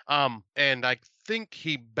 And I think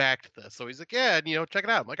he backed this. So he's like, yeah, check it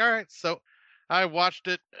out. I'm like, all right. So I watched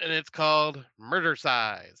it, and it's called Murder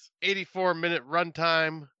Size. 84-minute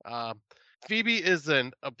runtime. Phoebe is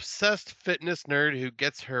an obsessed fitness nerd who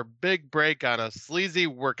gets her big break on a sleazy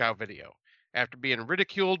workout video. After being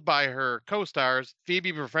ridiculed by her co-stars,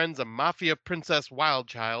 Phoebe befriends a mafia princess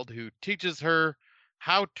Wildchild who teaches her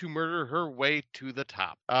how to murder her way to the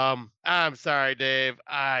top. I'm sorry, Dave.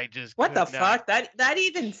 I just what the fuck? That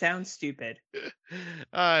even sounds stupid.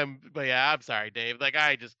 But yeah, I'm sorry, Dave. Like,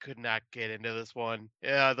 I just could not get into this one.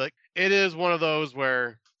 Yeah, like it is one of those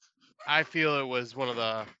where I feel it was one of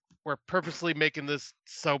the we're purposely making this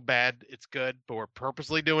so bad it's good, but we're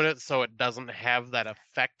purposely doing it so it doesn't have that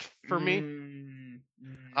effect for me.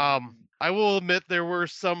 I will admit there were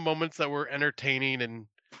some moments that were entertaining and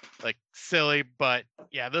like silly, but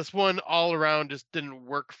yeah, this one all around just didn't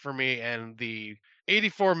work for me, and the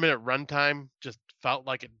 84-minute runtime just felt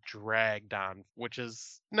like it dragged on, which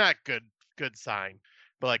is not good sign.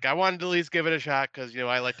 But like, I wanted to at least give it a shot because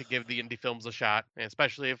I like to give the indie films a shot, and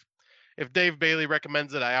especially if Dave Bailey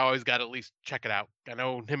recommends it, I always got to at least check it out. I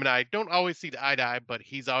know him and I don't always see eye to eye, but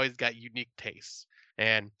he's always got unique tastes,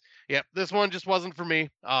 and yeah, this one just wasn't for me.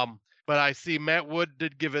 But I see Matt Wood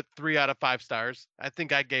did give it 3 out of 5 stars. I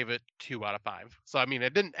think I gave it 2 out of 5. So, I mean, I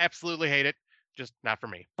didn't absolutely hate it. just not for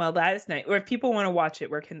me. Well, that is nice. Or if people want to watch it,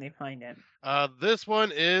 where can they find it? This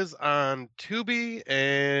one is on Tubi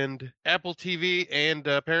and Apple TV and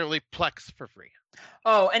apparently Plex for free.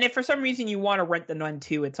 Oh, and if for some reason you want to rent The Nun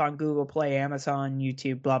too, it's on Google Play, Amazon,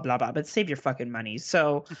 YouTube, blah blah blah. But save your fucking money.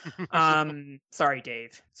 So, sorry,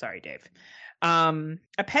 Dave.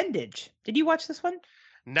 Appendage. Did you watch this one?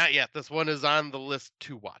 Not yet. This one is on the list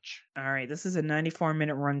to watch. All right, this is a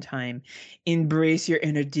 94-minute runtime. Embrace your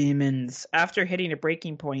inner demons. After hitting a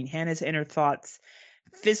breaking point, Hannah's inner thoughts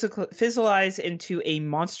fizzleize into a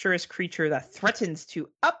monstrous creature that threatens to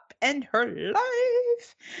upend her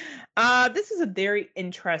life. This is a very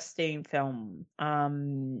interesting film.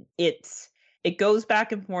 It goes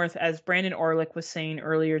back and forth, as Brandon Orlick was saying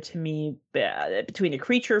earlier to me, between a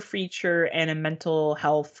creature feature and a mental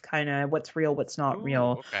health kind of what's real, what's not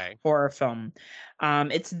real horror film.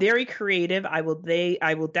 It's very creative. I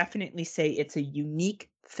will definitely say it's a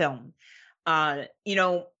unique film. You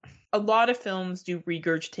know, a lot of films do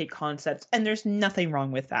regurgitate concepts, and there's nothing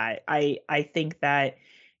wrong with that. I think that,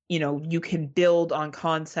 you know, you can build on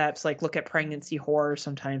concepts. Like, look at pregnancy horror.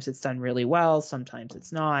 Sometimes it's done really well, sometimes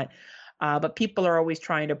it's not. But people are always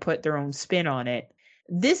trying to put their own spin on it.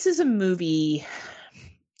 This is a movie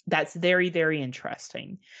that's very, very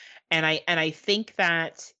interesting. And I think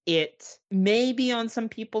that it may be on some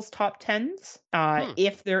people's top tens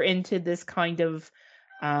if they're into this kind of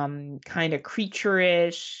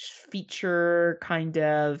creature-ish feature kind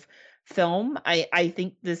of film. I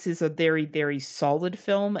think this is a very, very solid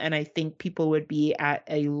film, and I think people would be at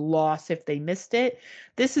a loss if they missed it.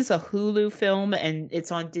 This is a Hulu film, and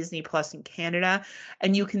it's on Disney Plus in Canada,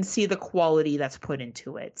 and you can see the quality that's put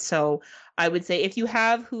into it. So I would say if you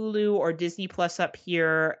have Hulu or Disney Plus up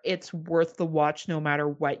here, it's worth the watch no matter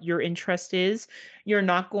what your interest is. You're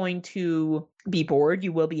not going to be bored.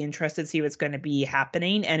 You will be interested to see what's going to be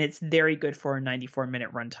happening, and it's very good for a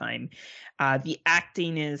 94-minute runtime. The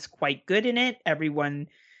acting is quite good in it. Everyone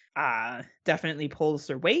definitely pulls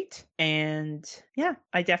their weight, and yeah,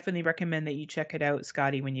 I definitely recommend that you check it out,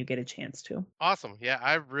 Scotty, when you get a chance to. Awesome. Yeah,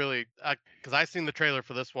 I really, because I seen the trailer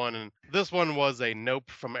for this one, and this one was a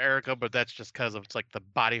nope from Erica, but that's just because of it's like the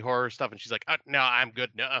body horror stuff, and she's like, no, I'm good.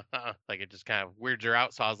 No, like it just kind of weirds her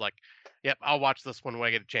out. So I was like, yep, I'll watch this one when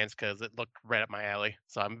I get a chance because it looked right up my alley.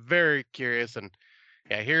 So I'm very curious, and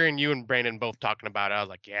yeah, hearing you and Brandon both talking about it, I was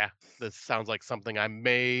like, yeah, this sounds like something I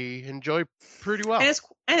may enjoy pretty well.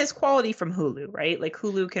 And it's quality from Hulu, right? Like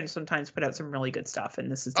Hulu can sometimes put out some really good stuff,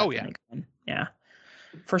 and this is definitely good. Yeah,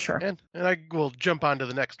 for sure. And I will jump on to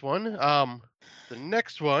the next one. The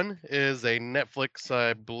next one is a Netflix,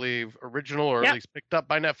 I believe, original, or at least picked up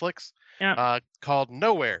by Netflix, called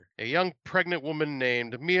Nowhere. A young pregnant woman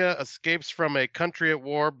named Mia escapes from a country at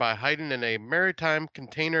war by hiding in a maritime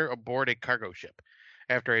container aboard a cargo ship.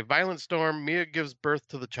 After a violent storm, Mia gives birth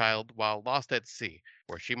to the child while lost at sea,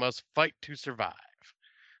 where she must fight to survive.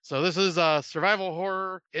 So this is a survival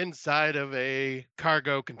horror inside of a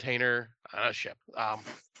cargo container on a ship.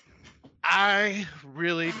 I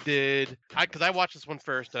really did, because I watched this one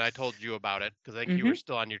first and I told you about it, because I think you were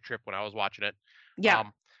still on your trip when I was watching it. Yeah.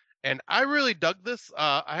 And I really dug this.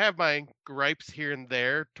 I have my gripes here and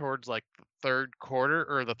there towards like the third quarter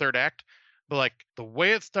or the third act. But like the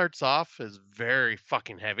way it starts off is very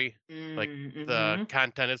fucking heavy. Like the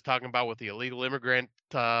content is talking about with the illegal immigrant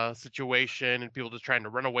situation and people just trying to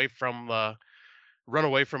run away from a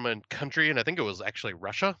country, and I think it was actually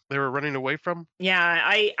Russia they were running away from. Yeah,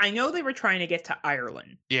 I know they were trying to get to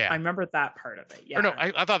Ireland. Yeah, I remember that part of it. Yeah. Or no,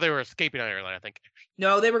 I thought they were escaping Ireland. I think.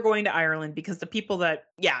 No, they were going to Ireland because the people that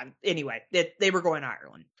anyway, they were going to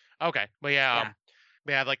Ireland. Okay, but yeah.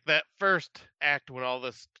 Yeah, like that first act when all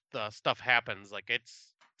this stuff happens, like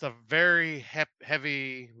it's a very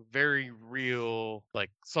heavy, very real, like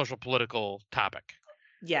social political topic.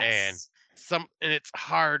 Yes. And it's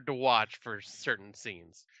hard to watch for certain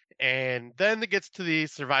scenes. And then it gets to the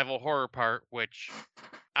survival horror part, which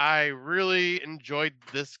I really enjoyed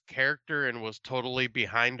this character and was totally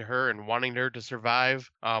behind her and wanting her to survive.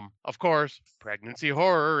 Of course, pregnancy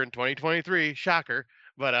horror in 2023, shocker,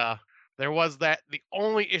 but there was that. The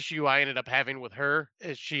only issue I ended up having with her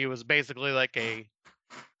is she was basically like a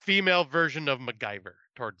female version of MacGyver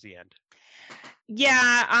towards the end. Yeah,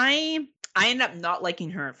 I ended up not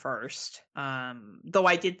liking her at first, though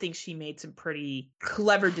I did think she made some pretty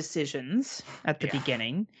clever decisions at the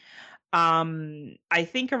beginning. I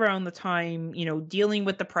think around the time, dealing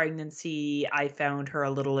with the pregnancy, I found her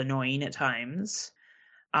a little annoying at times.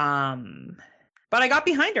 But I got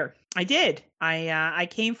behind her. I did. I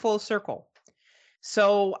came full circle.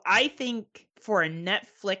 So I think for a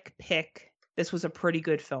Netflix pick, this was a pretty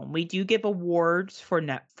good film. We do give awards for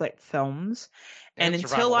Netflix films, and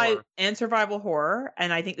survival horror,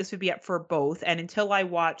 and I think this would be up for both. And until I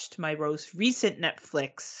watched my most recent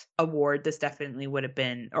Netflix award, this definitely would have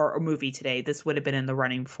been, or movie today, this would have been in the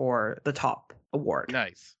running for the top award.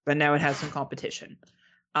 Nice. But now it has some competition.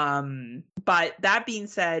 But that being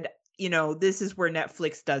said, this is where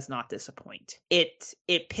Netflix does not disappoint. It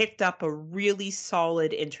picked up a really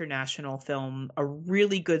solid international film, a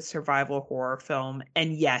really good survival horror film,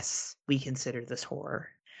 and yes, we consider this horror.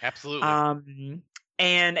 Absolutely.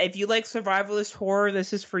 And if you like survivalist horror,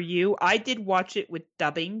 this is for you. I did watch it with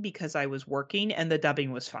dubbing because I was working, and the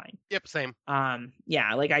dubbing was fine. Yep, same.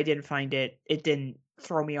 Yeah, like I didn't find it didn't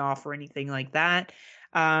throw me off or anything like that.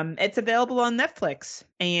 It's available on Netflix,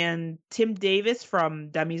 and Tim Davis from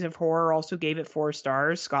Dummies of Horror also gave it 4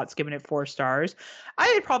 stars. Scott's given it 4 stars.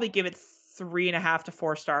 I'd probably give it 3.5 to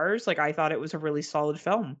 4 stars. Like, I thought it was a really solid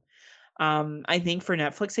film. I think for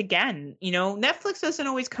Netflix, again, Netflix doesn't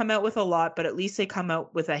always come out with a lot, but at least they come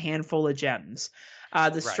out with a handful of gems.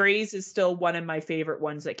 Strays is still one of my favorite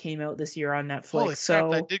ones that came out this year on Netflix. Holy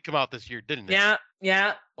crap, that did come out this year, didn't it?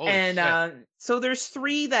 Yeah. Holy and so there's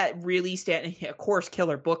 3 that really stand. Of course,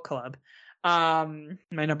 Killer Book Club, my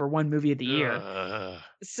number 1 movie of the year.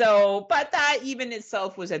 So, but that even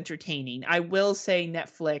itself was entertaining. I will say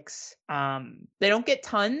Netflix, they don't get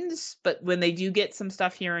tons, but when they do get some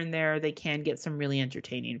stuff here and there, they can get some really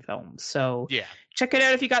entertaining films. So yeah, check it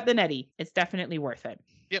out if you got the Netty. It's definitely worth it.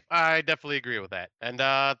 Yep, I definitely agree with that. And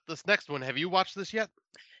this next one, have you watched this yet?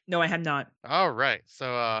 No, I have not. All right.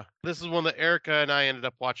 So this is one that Erica and I ended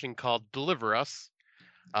up watching called Deliver Us.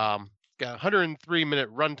 Got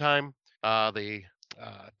 103-minute runtime. The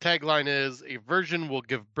tagline is a virgin will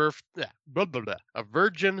give birth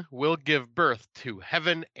to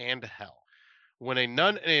heaven and hell. When a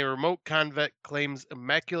nun in a remote convent claims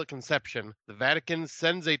immaculate conception, the Vatican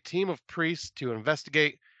sends a team of priests to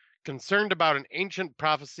investigate, concerned about an ancient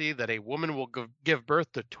prophecy that a woman will give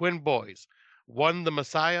birth to twin boys, one the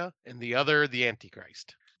Messiah and the other the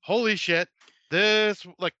Antichrist. Holy shit. This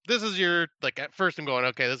is your, at first I'm going,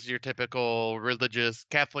 okay, this is your typical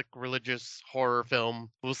Catholic religious horror film.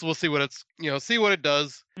 We'll see what it's, see what it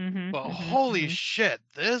does. But holy shit,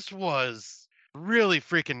 this was really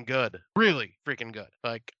freaking good. Really freaking good.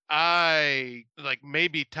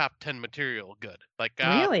 Maybe top 10 material good.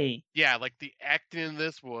 Really? Yeah, the acting in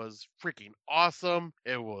this was freaking awesome.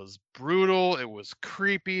 It was brutal. It was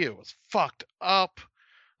creepy. It was fucked up.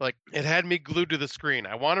 It had me glued to the screen.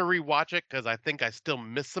 I want to rewatch it because I think I still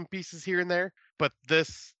missed some pieces here and there. But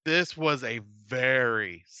this was a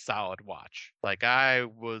very solid watch. I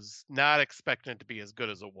was not expecting it to be as good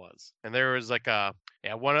as it was. And there was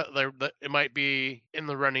it might be in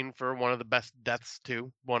the running for one of the best deaths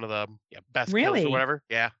too. One of the best kills or whatever.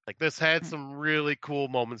 Yeah, this had some really cool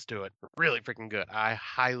moments to it. Really freaking good. I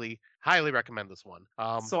highly recommend this one.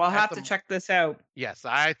 So I'll have to check this out. Yes,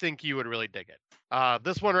 I think you would really dig it.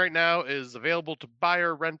 This one right now is available to buy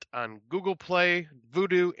or rent on Google Play,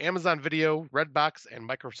 Vudu, Amazon Video, Redbox, and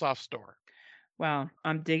Microsoft Store. Wow,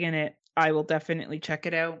 I'm digging it. I will definitely check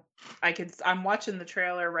it out. I'm watching the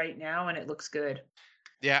trailer right now, and it looks good.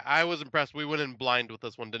 Yeah, I was impressed. We went in blind with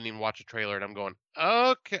this one, didn't even watch a trailer, and I'm going,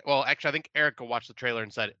 okay. Well, actually, I think Erica watched the trailer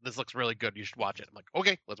and said, this looks really good. You should watch it. I'm like,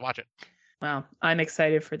 okay, let's watch it. Wow, I'm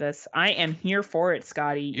excited for this. I am here for it,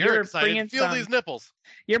 Scotty. You're excited. Feel these nipples.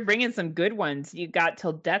 You're bringing some good ones. You got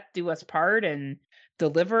Till Death Do Us Part and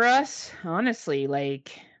Deliver Us. Honestly,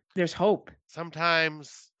 there's hope.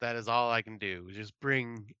 Sometimes that is all I can do. Just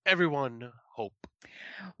bring everyone hope.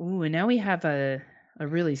 Ooh, and now we have a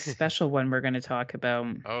really special one we're going to talk about.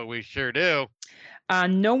 Oh, we sure do.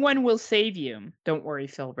 No One Will Save You. Don't worry,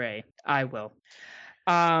 Phil Ray. I will.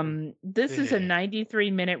 This is a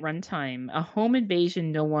 93-minute runtime, a home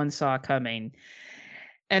invasion no one saw coming,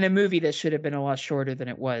 and a movie that should have been a lot shorter than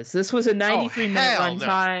it was. This was a 93-minute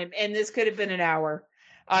runtime, and this could have been an hour.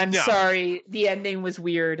 I'm sorry, the ending was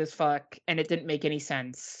weird as fuck, and it didn't make any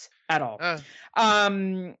sense at all.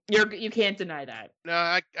 You can't deny that. No,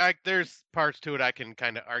 I there's parts to it I can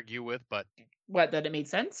kind of argue with, but what, that it made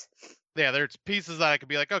sense? Yeah, there's pieces that I could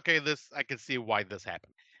be like, okay, I can see why this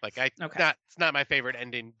happened. It's not my favorite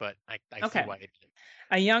ending, but I see why it did.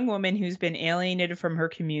 A young woman who's been alienated from her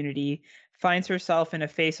community finds herself in a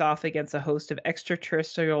face-off against a host of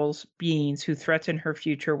extraterrestrial beings who threaten her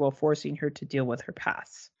future while forcing her to deal with her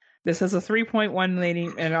past. This has a 3.1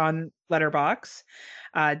 rating on Letterboxd.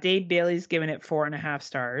 Dave Bailey's given it 4.5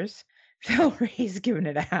 stars. Phil Ray's given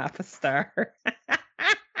it a 0.5 star.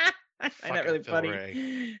 I find that really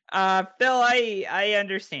funny. Phil, I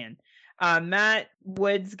understand. Matt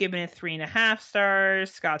Wood's giving it 3.5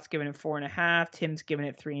 stars. Scott's giving it 4.5. Tim's giving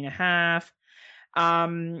it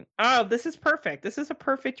 3.5. Oh, this is perfect. This is a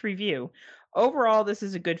perfect review. Overall, this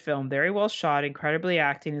is a good film. Very well shot, incredibly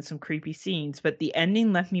acting, and some creepy scenes, but the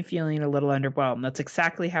ending left me feeling a little underwhelmed. That's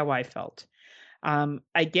exactly how I felt.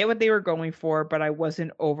 I get what they were going for, but I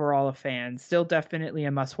wasn't overall a fan. Still definitely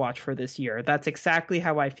a must watch for this year. That's exactly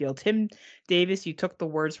how I feel. Tim Davis, you took the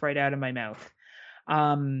words right out of my mouth.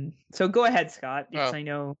 So go ahead, Scott, because I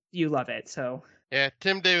know you love it. So yeah,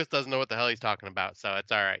 Tim Davis doesn't know what the hell he's talking about, so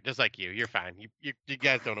it's all right. Just like you're fine. You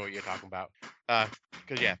guys don't know what you're talking about.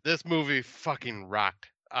 Because yeah, this movie fucking rocked.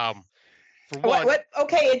 For one, what?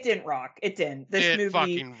 Okay, it didn't rock. It didn't. This movie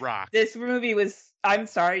fucking rocked. This movie was. I'm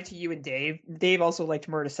sorry to you and Dave. Dave also liked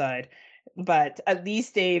Murdercide, but at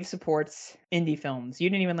least Dave supports indie films. You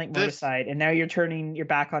didn't even like Murdercide, and now you're turning your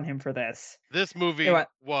back on him for this. This movie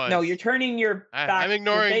was. No, you're turning your back. I'm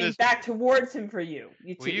ignoring this. Back towards him for you.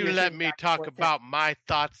 Will you let me talk about my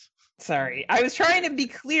thoughts? Sorry, I was trying to be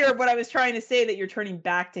clear of what I was trying to say. That you're turning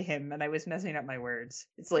back to him, and I was messing up my words.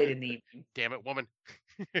 It's late in the evening. Damn it, woman.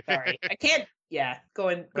 Sorry, I can't. Yeah, go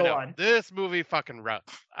on. This movie fucking rough.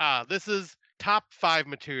 This is top 5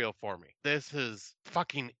 material for me. This is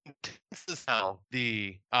fucking intense as hell.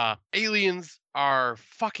 The aliens are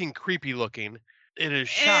fucking creepy looking. It is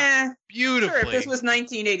shot beautifully. Sure, if this was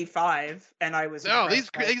 1985 and I was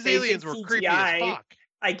these aliens were creepy as fuck.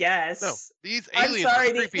 I guess. No, these aliens. I'm sorry,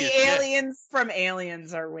 were creepy the aliens from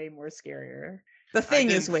Aliens are way more scarier. The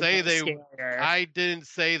Thing is way more scarier. I didn't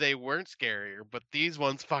say they weren't scarier, but these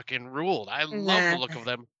ones fucking ruled. I love the look of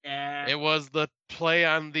them. It was the play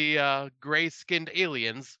on the gray-skinned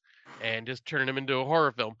aliens and just turning them into a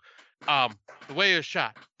horror film. The way it was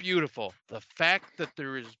shot, beautiful. The fact that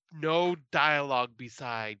there is no dialogue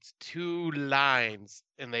besides 2 lines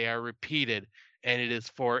and they are repeated and it is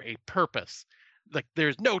for a purpose. Like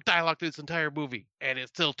there's no dialogue through this entire movie and it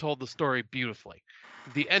still told the story beautifully.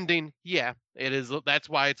 The ending, yeah, it is. That's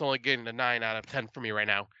why it's only getting a 9 out of 10 for me right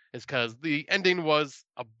now, is because the ending was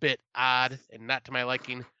a bit odd and not to my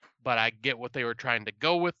liking, but I get what they were trying to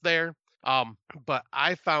go with there. But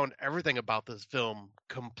I found everything about this film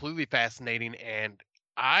completely fascinating, and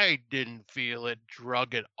I didn't feel it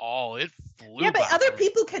drug at all. It flew. Yeah, but other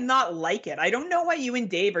people cannot like it. I don't know why you and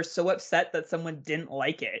Dave are so upset that someone didn't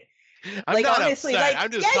like it. I'm not honestly, upset. I'm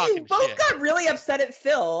just talking you both shit. got really upset at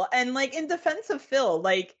Phil, and like in defense of Phil,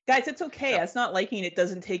 like guys, it's okay. Us not liking it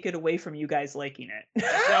doesn't take it away from you guys liking it.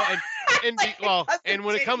 Well, and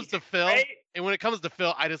when it comes to Phil, right?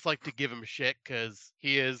 I just like to give him shit because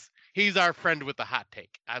he's our friend with the hot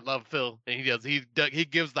take. I love Phil, and he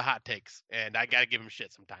gives the hot takes, and I gotta give him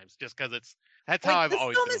shit sometimes just because that's how I've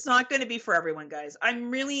always been. This film is not going to be for everyone, guys.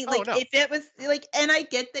 I'm really if it was like, and I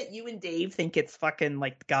get that you and Dave think it's fucking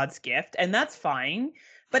like God's gift, and that's fine,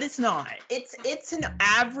 but it's not. It's an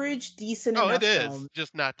average, decent enough it is film,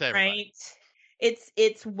 just not to everybody. Right?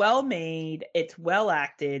 It's well made, it's well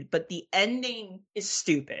acted, but the ending is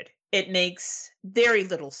stupid. It makes very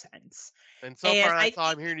little sense. And so far, that's all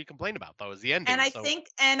I'm hearing you complain about, though, is the ending. And I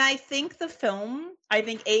think the film,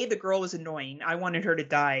 the girl was annoying. I wanted her to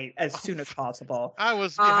die as soon as possible. I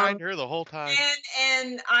was behind her the whole time.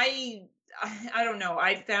 And I don't know.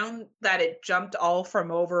 I found that it jumped all from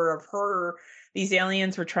over of her. These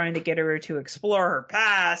aliens were trying to get her to explore her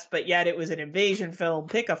past, but yet it was an invasion film.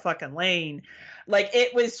 Pick a fucking lane. Like,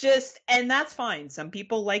 it was just, and that's fine. Some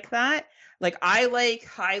people like that. Like, I like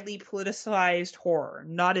highly politicized horror.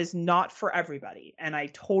 Not for everybody. And I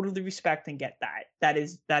totally respect and get that.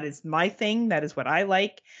 That is my thing. That is what I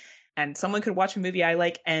like. And someone could watch a movie I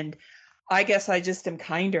like. And I guess I just am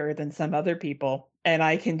kinder than some other people. And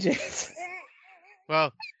I can just...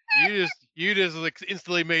 Well, you just like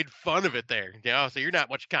instantly made fun of it there. So you're not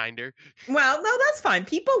much kinder. Well, no, that's fine.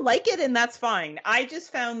 People like it and that's fine. I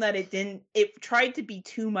just found that it tried to be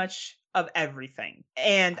too much of everything.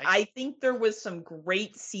 And I think there was some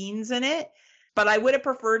great scenes in it, but I would have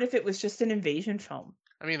preferred if it was just an invasion film.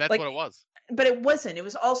 I mean, that's what it was. But it wasn't. It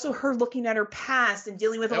was also her looking at her past and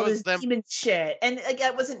dealing with all this demon shit. And like,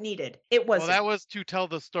 that wasn't needed. It wasn't. Well, that was to tell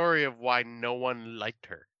the story of why no one liked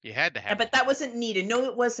her. You had to have but that wasn't needed. No,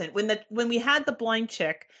 it wasn't. When we had the blind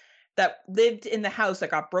chick that lived in the house that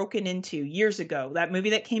got broken into years ago, that movie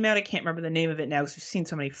that came out, I can't remember the name of it now because we've seen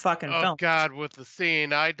so many fucking films. Oh, God, with the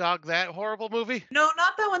seeing eye dog, that horrible movie? No,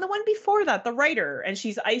 not that one. The one before that, the writer. And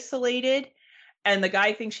she's isolated, and the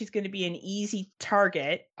guy thinks she's going to be an easy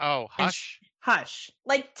target. Oh, Hush? Hush.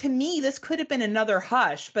 Like, to me, this could have been another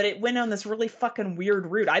Hush, but it went on this really fucking weird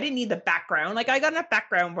route. I didn't need the background. Like, I got enough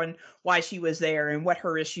background on why she was there and what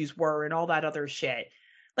her issues were and all that other shit.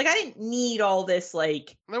 Like, I didn't need all this,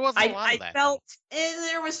 like, There wasn't a lot of that. I felt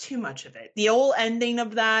there was too much of it. The whole ending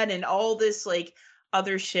of that and all this, like,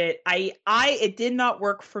 other shit. It did not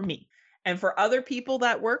work for me. And for other people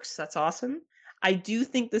that works, that's awesome. I do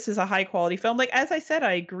think this is a high quality film. Like, as I said,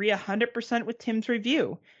 I agree 100% with Tim's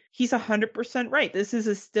review. He's 100% right. This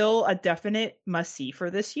is still a definite must see for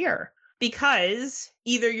this year. Because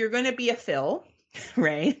either you're going to be a Phil,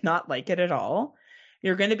 right? Not like it at all.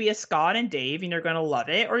 You're going to be a Scott and Dave and you're going to love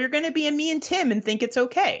it, or you're going to be a me and Tim and think it's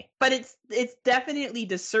okay. But it's definitely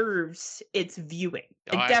deserves its viewing.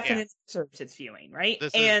 It definitely deserves its viewing, right?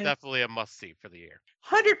 This is definitely a must see for the year.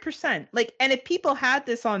 100%. Like, and if people had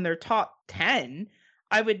this on their top 10,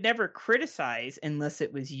 I would never criticize unless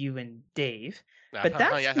it was you and Dave. But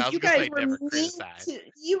that's because you guys were mean because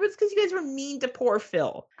you guys were mean to poor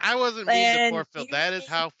Phil. I wasn't mean to poor Phil. That is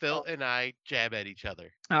how Phil and I jab at each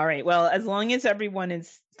other. All right. Well, as long as everyone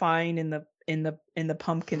is fine in the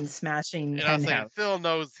pumpkin smashing penthouse. Phil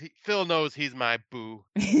knows he's my boo.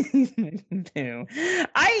 Boo.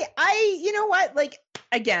 I you know what? Like,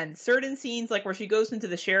 again, certain scenes like where she goes into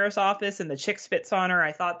the sheriff's office and the chick spits on her,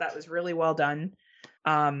 I thought that was really well done.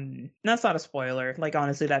 That's not a spoiler. Like,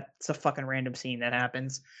 honestly, that's a fucking random scene that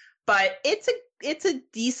happens. But it's a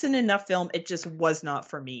decent enough film. It just was not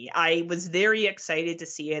for me. I was very excited to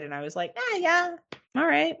see it and I was like, yeah, all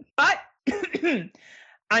right. But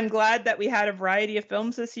I'm glad that we had a variety of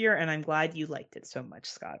films this year, and I'm glad you liked it so much,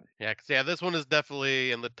 Scott. Yeah, because this one is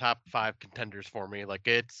definitely in the top 5 contenders for me. Like,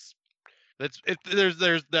 there's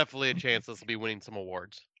definitely a chance this will be winning some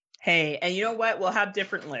awards. Hey, and you know what? We'll have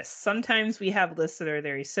different lists. Sometimes we have lists that are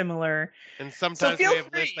very similar. And sometimes we have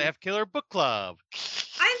lists that have Killer Book Club.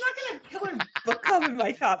 I'm not going to have Killer Book Club in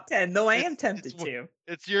my top 10, though I am tempted to.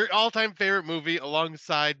 It's your all-time favorite movie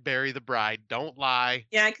alongside Bury the Bride. Don't lie.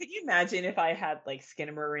 Yeah, could you imagine if I had, like,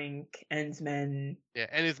 Skinamarink, Ensmen,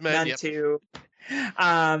 Ensmen, yep. 2.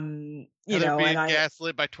 You know, being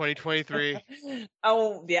gaslit by 2023.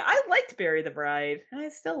 Oh yeah, I liked Bury the Bride. I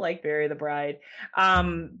still like Bury the Bride.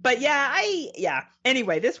 But yeah.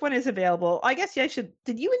 Anyway, this one is available. I guess I should.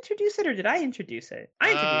 Did you introduce it or did I introduce it?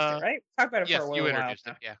 I introduced it, right? Talk about it for a while. Yes, you introduced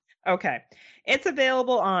it. Yeah. Okay, it's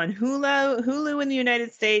available on Hulu in the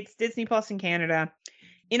United States, Disney Plus in Canada.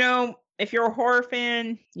 You know, if you're a horror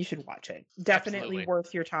fan, you should watch it. Definitely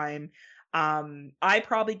worth your time. I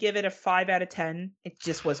probably give it a 5 out of 10. It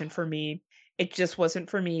just wasn't for me.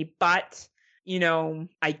 But, you know,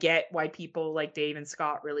 I get why people like Dave and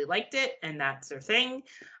Scott really liked it, and that's their thing.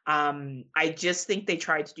 I just think they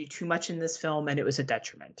tried to do too much in this film, and it was a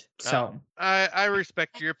detriment. So I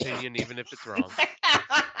respect your opinion, even if it's wrong.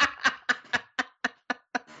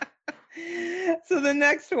 So the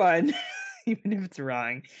next one, even if it's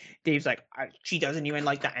wrong, Dave's like, she doesn't even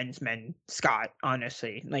like the Ensmen, Scott,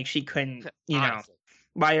 honestly. Like, she couldn't, you know,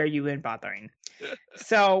 why are you even bothering?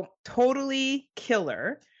 So, Totally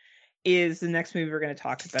Killer is the next movie we're going to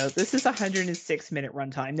talk about. This is a 106-minute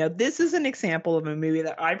runtime. Now, this is an example of a movie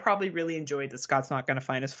that I probably really enjoyed that Scott's not going to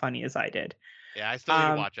find as funny as I did. Yeah, I still need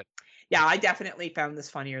to watch it. Yeah, I definitely found this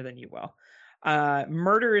funnier than you will.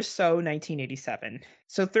 Murder Is So, 1987.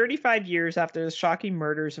 So 35 years after the shocking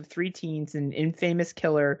murders of 3 teens, an infamous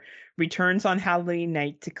killer returns on Halloween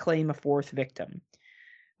night to claim a 4th victim.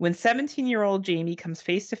 When 17-year-old Jamie comes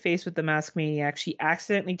face to face with the masked maniac, she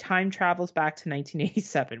accidentally time travels back to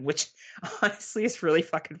 1987, which honestly is really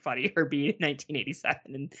fucking funny, her being in 1987.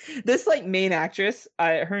 And this, like, main actress,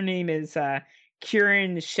 her name is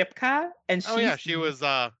Kieran Shipka, and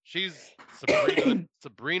she's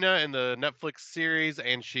Sabrina in the Netflix series,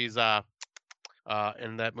 and she's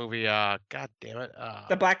in that movie, god damn it,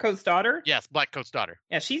 The Black Coat's Daughter. Yes, Black Coat's Daughter.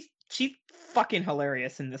 Yeah, she's fucking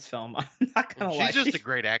hilarious in this film. I'm not gonna lie, she's just a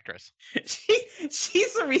great actress.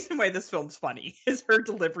 She's the reason why this film's funny, is her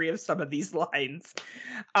delivery of some of these lines.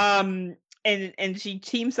 And she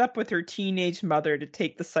teams up with her teenage mother to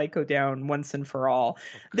take the psycho down once and for all.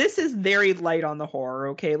 Okay. This is very light on the horror,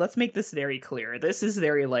 okay? Let's make this very clear. This is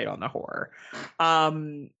very light on the horror.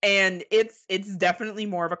 And it's definitely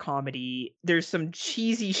more of a comedy. There's some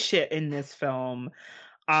cheesy shit in this film.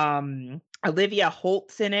 Olivia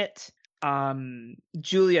Holt's in it.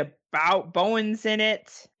 Julia Bowen's in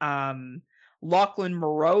it. Lachlan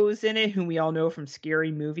Moreau's in it, whom we all know from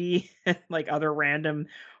Scary Movie, like other random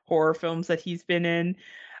horror films that he's been in.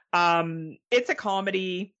 It's a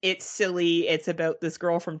comedy. It's silly. It's about this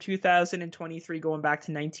girl from 2023 going back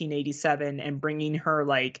to 1987 and bringing her,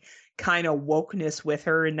 like, kind of wokeness with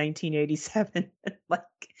her in 1987. Like,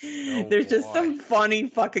 there's just some funny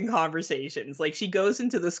fucking conversations. Like, she goes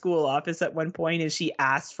into the school office at one point and she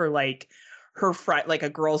asks for, like, her friend, like a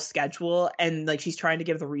girl's schedule, and like she's trying to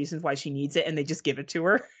give the reasons why she needs it, and they just give it to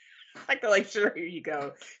her. Like they're like, sure, here you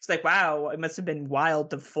go. It's like, wow, it must have been wild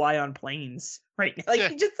to fly on planes right now. Like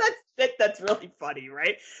Yeah. just that's really funny,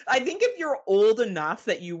 right? I think if you're old enough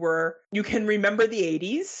that you can remember the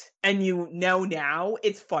 80s and you know now,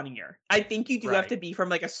 it's funnier. I think you do have to be from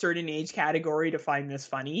like a certain age category to find this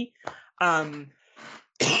funny. That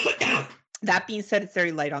being said, it's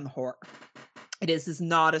very light on the horror. It is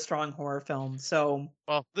not a strong horror film. So,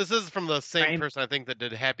 well, this is from the same person I think that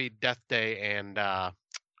did Happy Death Day and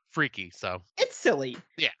Freaky. So it's silly.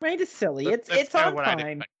 Yeah, right. It's silly. It's on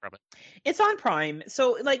Prime. It's on Prime.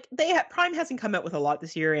 So like Prime hasn't come out with a lot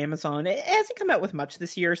this year. Amazon it hasn't come out with much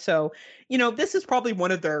this year. So this is probably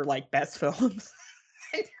one of their like best films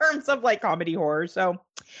in terms of like comedy horror. So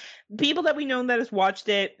people that we know that has watched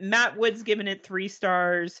it, Matt Wood's given it 3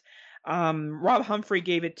 stars. Rob Humphrey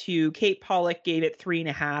gave it 2. Kate Pollock gave it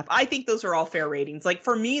 3.5. I think those are all fair ratings. Like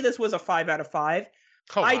for me, this was a 5 out of 5.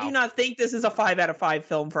 Oh, wow. I do not think this is a 5 out of 5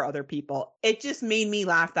 film for other people. It just made me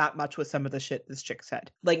laugh that much with some of the shit this chick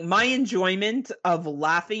said. Like my enjoyment of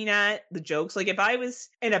laughing at the jokes. Like if I was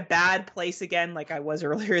in a bad place again, like I was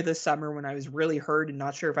earlier this summer when I was really hurt and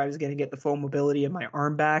not sure if I was going to get the full mobility of my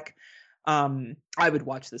arm back, I would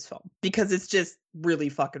watch this film because it's just really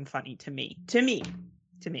fucking funny to me.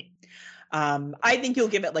 I think you'll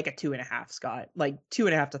give it like a 2.5, Scott, like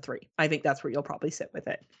 2.5 to 3. I think that's where you'll probably sit with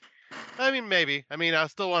it. I mean, maybe. I mean, I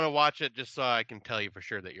still want to watch it just so I can tell you for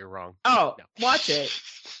sure that you're wrong. Oh, no. Watch it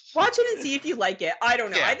and see if you like it. I don't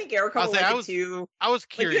know. Yeah. I think Erica will like it too. I was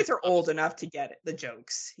curious. Like, you guys are old enough to get it, the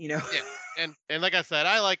jokes, Yeah. And like I said,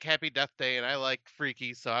 I like Happy Death Day and I like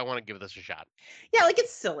Freaky, so I want to give this a shot. Yeah, like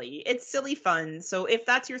it's silly. It's silly fun. So if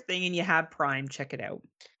that's your thing and you have Prime, check it out.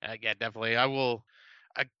 Yeah, definitely. I will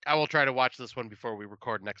try to watch this one before we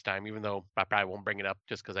record next time, even though I probably won't bring it up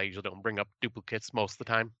just because I usually don't bring up duplicates most of the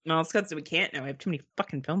time. No, it's because we can't now. I have too many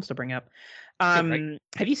fucking films to bring up. Right.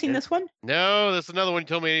 Have you seen this one? No, this is another one you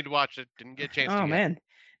told me I need to watch it. Didn't get a chance to. Oh, man.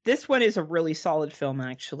 This one is a really solid film,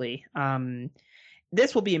 actually.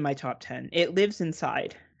 This will be in my top 10. It Lives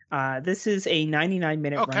Inside. This is a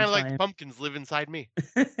 99-minute runtime. Oh, kind of like pumpkins live inside me.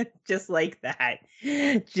 Just like that.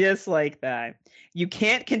 Just like that. You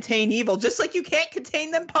can't contain evil, just like you can't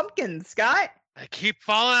contain them pumpkins, Scott. I keep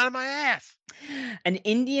falling out of my ass. An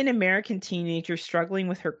Indian American teenager struggling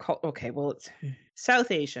with her it's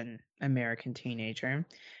South Asian American teenager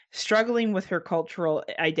struggling with her cultural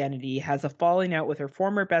identity has a falling out with her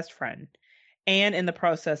former best friend. And in the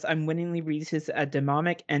process, unwittingly reaches a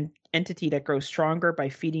demonic entity that grows stronger by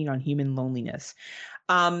feeding on human loneliness.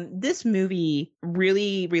 This movie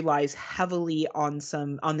really relies heavily on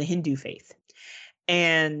the Hindu faith,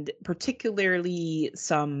 and particularly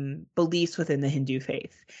some beliefs within the Hindu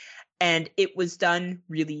faith. And it was done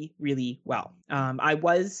really, really well. I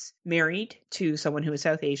was married to someone who was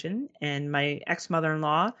South Asian, and my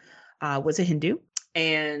ex-mother-in-law was a Hindu,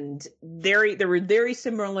 and there were very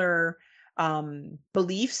similar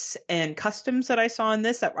beliefs and customs that I saw in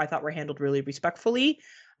this that I thought were handled really respectfully.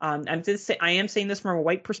 I am saying this from a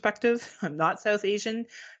white perspective. I'm not South Asian.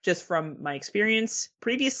 Just from my experience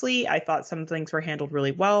previously, I thought some things were handled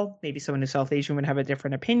really well. Maybe someone who's South Asian would have a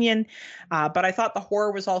different opinion. But I thought the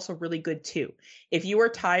horror was also really good too. If you are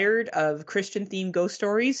tired of Christian-themed ghost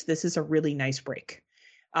stories, this is a really nice break.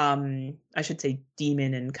 I should say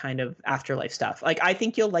demon and kind of afterlife stuff. Like, I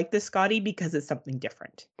think you'll like this, Scotty, because it's something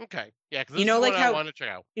different. Okay. Yeah, because like how I want to check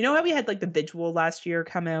out. You know how we had like The Vigil last year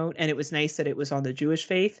come out, and it was nice that it was on the Jewish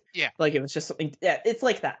faith? Yeah. Like, it was just something, it's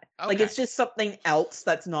like that. Okay. Like, it's just something else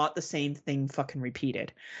that's not the same thing fucking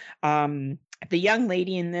repeated. The young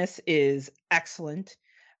lady in this is excellent.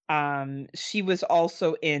 She was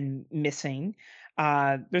also in Missing.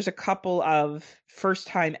 There's a couple of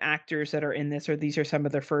first-time actors that are in this, or these are some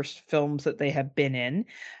of their first films that they have been in.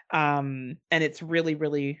 And it's really,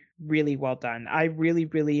 really, really well done. I really,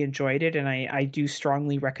 really enjoyed it, and I do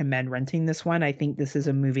strongly recommend renting this one. I think this is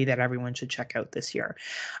a movie that everyone should check out this year.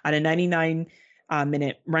 On a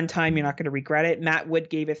 99-minute runtime, you're not going to regret it. Matt Wood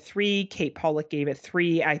gave it 3. Kate Pollock gave it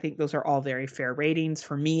 3. I think those are all very fair ratings.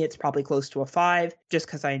 For me, it's probably close to a 5, just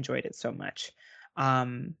because I enjoyed it so much.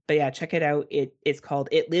 But yeah, check it out. It's called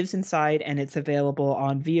It Lives Inside, and it's available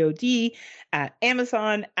on VOD at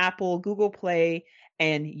Amazon, Apple, Google Play,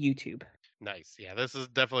 and YouTube. Nice. Yeah, this is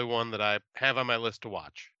definitely one that I have on my list to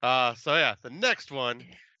watch. So yeah, the next one,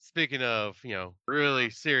 speaking of, really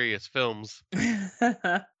serious films,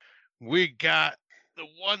 we got the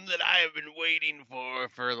one that I have been waiting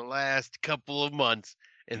for the last couple of months,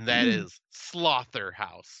 and that is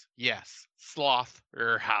Slaughterhouse. Yes,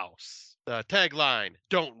 Slaughterhouse. The tagline,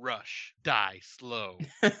 "Don't rush, die slow."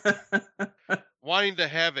 Wanting to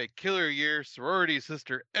have a killer year, sorority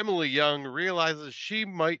sister Emily Young realizes she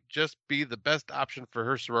might just be the best option for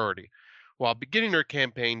her sorority. While beginning her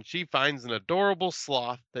campaign, she finds an adorable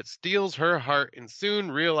sloth that steals her heart and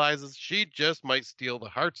soon realizes she just might steal the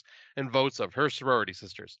hearts and votes of her sorority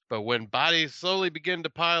sisters. But when bodies slowly begin to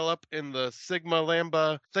pile up in the Sigma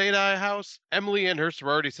Lambda Theta house, Emily and her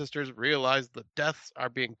sorority sisters realize the deaths are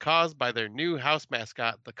being caused by their new house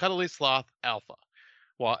mascot, the cuddly sloth Alpha.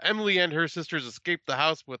 While Emily and her sisters escape the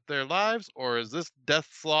house with their lives, or is this death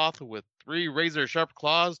sloth with 3 razor-sharp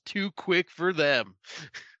claws too quick for them?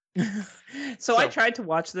 So I tried to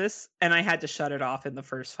watch this and I had to shut it off in the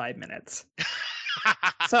first 5 minutes.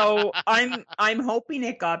 So I'm hoping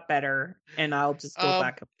it got better and I'll just go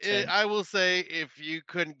back up to I will say if you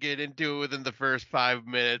couldn't get into it within the first 5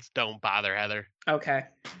 minutes, don't bother, Heather. Okay.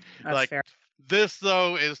 That's fair. This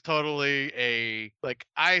though is totally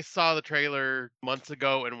I saw the trailer months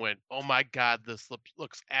ago and went, "Oh my god, this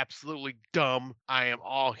looks absolutely dumb. I am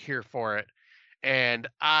all here for it." And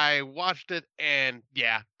I watched it and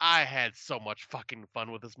yeah, I had so much fucking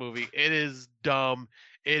fun with this movie. It is dumb.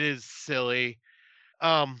 It is silly.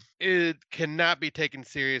 It cannot be taken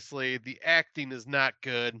seriously. The acting is not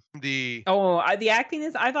good. The acting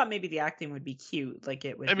is, I thought maybe the acting would be cute. Like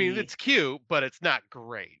it would mean, it's cute, but it's not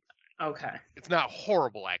great. Okay. It's not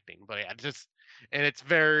horrible acting, but yeah, and it's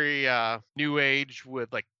very new age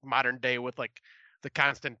with like modern day with like the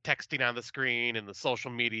constant texting on the screen and the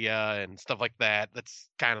social media and stuff like that. That's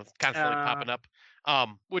kind of constantly popping up,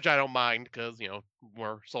 which I don't mind because,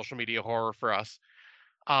 more social media horror for us.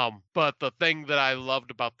 But the thing that I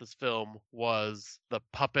loved about this film was the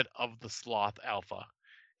puppet of the sloth Alpha.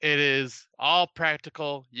 It is all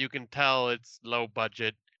practical. You can tell it's low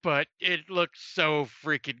budget, but it looks so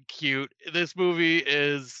freaking cute. This movie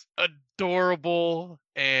is adorable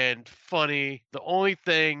and funny. The only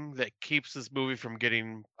thing that keeps this movie from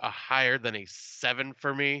getting a higher than a 7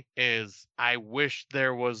 for me is I wish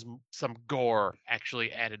there was some gore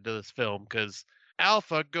actually added to this film, because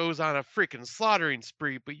Alpha goes on a freaking slaughtering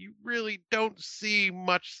spree, but you really don't see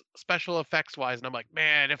much special effects wise. And I'm like,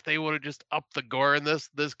 man, if they would have just upped the gore in this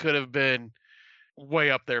could have been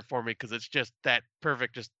way up there for me, because it's just that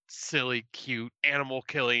perfect, just silly, cute animal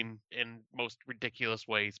killing in most ridiculous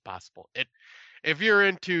ways possible. If you're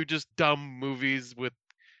into just dumb movies with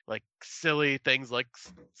like silly things like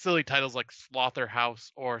silly titles like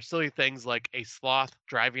Slaughterhouse, or silly things like a sloth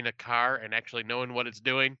driving a car and actually knowing what it's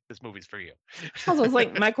doing, this movie's for you. Also, it's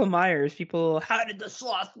like Michael Myers. People, how did the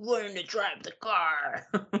sloth learn to drive the car?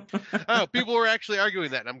 Oh, people were actually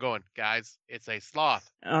arguing that, and I'm going, guys, it's a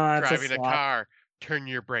sloth driving a car. Turn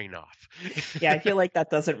your brain off. Yeah, I feel like that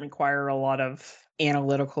doesn't require a lot of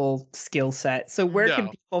analytical skill set. So where can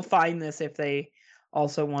people find this if they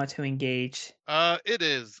also want to engage? It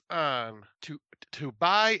is to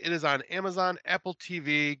buy. It is on Amazon, Apple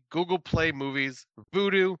TV, Google Play Movies,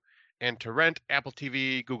 Vudu, and to rent, Apple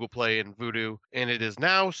TV, Google Play, and Vudu. And it is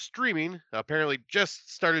now streaming. Apparently,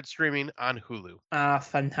 just started streaming on Hulu.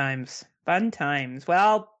 Fun times. Fun times.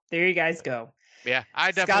 Well, there you guys go. Yeah,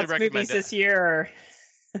 I definitely recommend movies this year are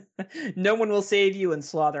No One Will Save You and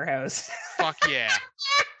Slaughterhouse. Fuck yeah.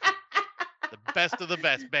 The best of the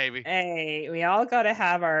best, baby. Hey, we all got to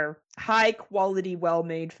have our high quality, well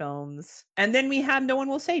made films. And then we have No One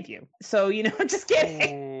Will Save You. So, I'm just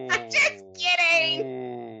kidding. I'm just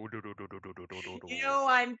kidding.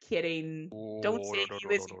 I'm kidding.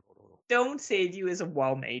 Don't Save You is a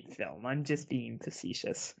well-made film. I'm just being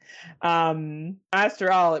facetious.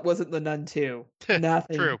 After all, it wasn't The Nun 2.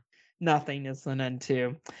 Nothing. True. Nothing is The Nun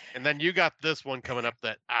 2. And then you got this one coming up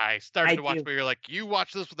that I started to watch, but you're like, you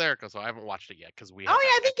watch this with Erica, so I haven't watched it yet because we. Oh yeah,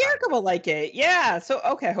 I think Erica will like it. Yeah. So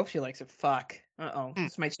okay, I hope she likes it. Fuck.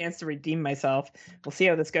 It's my chance to redeem myself. We'll see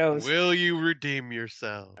how this goes. Will you redeem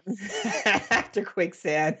yourself? After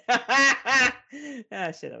Quicksand. Shit,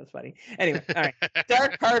 that was funny. Anyway, all right.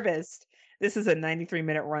 Dark Harvest. This is a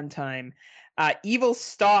 93-minute runtime. Evil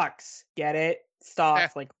Stalks. Get it?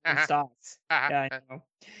 Stalks, like stalks. Yeah, I know.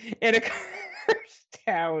 In a cursed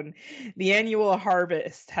town, the annual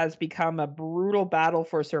harvest has become a brutal battle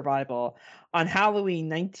for survival. On Halloween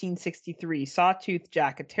 1963, Sawtooth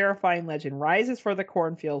Jack, a terrifying legend, rises for the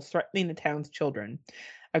cornfields, threatening the town's children.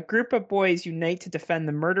 A group of boys unite to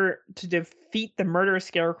defeat the murderous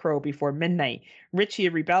scarecrow before midnight. Richie,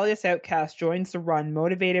 a rebellious outcast, joins the run,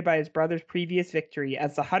 motivated by his brother's previous victory.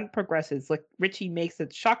 As the hunt progresses, Richie makes a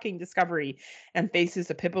shocking discovery and faces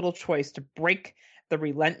a pivotal choice to break the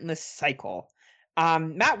relentless cycle.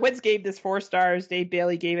 Matt Woods gave this 4 stars. Dave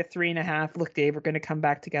Bailey gave it 3.5. Look, Dave, we're going to come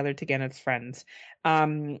back together again as friends.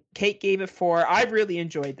 Kate gave it 4. I really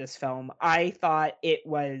enjoyed this film. I thought it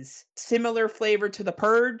was similar flavor to The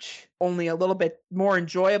Purge, only a little bit more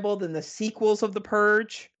enjoyable than the sequels of The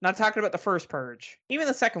Purge. Not talking about the first Purge. Even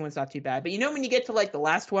the second one's not too bad. But you know when you get to like the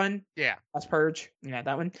last one? Yeah. Last Purge? Yeah,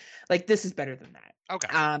 that one. Like this is better than that. Okay.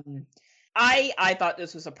 I thought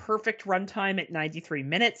this was a perfect runtime at 93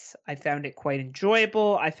 minutes. I found it quite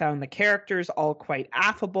enjoyable. I found the characters all quite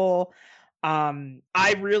affable.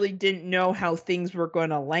 I really didn't know how things were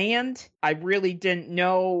going to land. I really didn't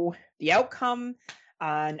know the outcome,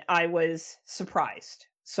 and I was surprised.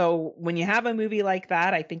 So when you have a movie like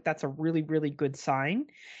that, I think that's a really, really good sign.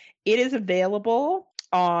 It is available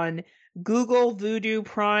on Google, Vudu,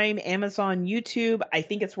 Prime, Amazon, YouTube. I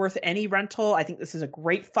think it's worth any rental. I think this is a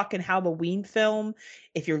great fucking Halloween film.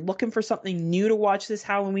 If you're looking for something new to watch this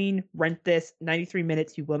Halloween, rent this. 93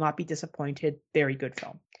 minutes. You will not be disappointed. Very good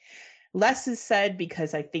film. Less is said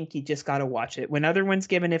because I think you just got to watch it. When other ones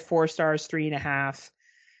giving it 4 stars, 3.5,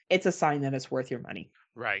 it's a sign that it's worth your money.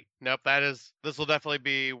 Right. Nope. This will definitely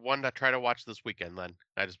be one to try to watch this weekend then.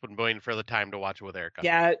 I just been waiting for the time to watch it with Erica.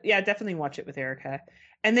 Yeah, definitely watch it with Erica.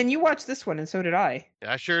 And then you watched this one, and so did I.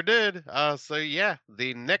 I sure did. So yeah,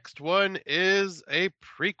 the next one is a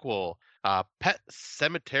prequel. Pet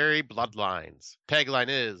Sematary Bloodlines. Tagline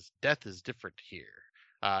is "Death is different here."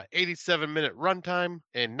 87-minute runtime.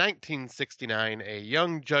 In 1969, a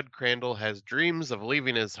young Judd Crandall has dreams of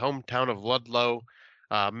leaving his hometown of Ludlow,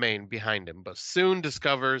 Maine behind him, but soon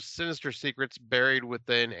discovers sinister secrets buried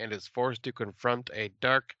within and is forced to confront a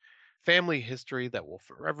dark family history that will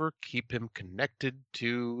forever keep him connected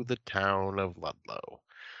to the town of Ludlow.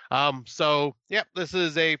 So, yeah,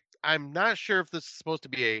 I'm not sure if this is supposed to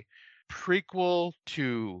be a prequel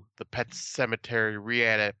to the Pet Sematary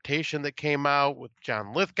readaptation that came out with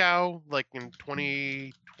John Lithgow, like in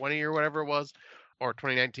 2020 or whatever it was, or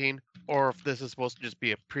 2019, or if this is supposed to just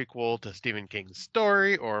be a prequel to Stephen King's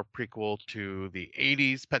story or a prequel to the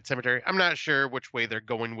 80s Pet Sematary. I'm not sure which way they're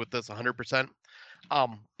going with this 100%.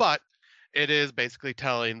 But it is basically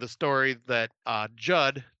telling the story that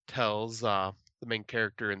Judd tells the main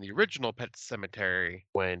character in the original Pet Sematary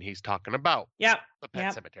when he's talking about the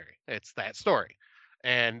Pet Sematary. It's that story.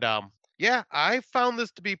 And yeah, I found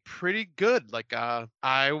this to be pretty good. Like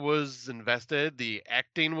I was invested. The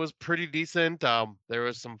acting was pretty decent. There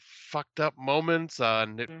was some fucked up moments,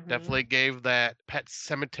 and it definitely gave that Pet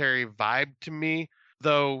Sematary vibe to me.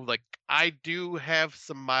 Though, like, I do have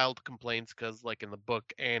some mild complaints because, like, in the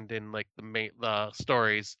book and in like the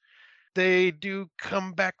stories, they do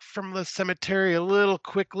come back from the cemetery a little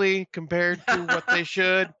quickly compared to what they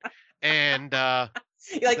should. And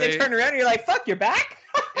they turn around and you're like, "Fuck, you're back."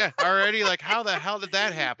 Yeah, already. Like, how the hell did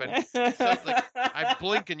that happen? So, like, I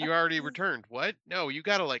blink and you already returned. What? No, you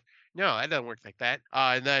gotta no, that doesn't work like that.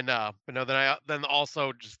 And then, but no, then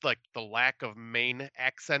also just like the lack of Maine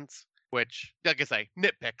accents. Which, like I say,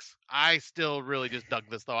 nitpicks. I still really just dug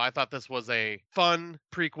this, though. I thought this was a fun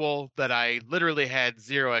prequel that I literally had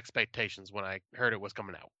zero expectations when I heard it was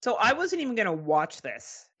coming out. So I wasn't even going to watch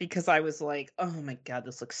this because I was like, oh my God,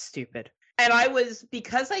 this looks stupid. And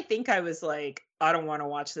because I think I was like, I don't want to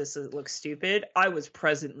watch this. It looks stupid. I was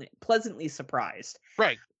pleasantly surprised.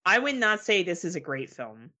 Right. I would not say this is a great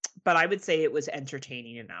film, but I would say it was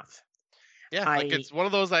entertaining enough. Yeah, it's one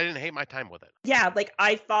of those I didn't hate my time with it. Yeah, like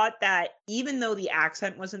I thought that even though the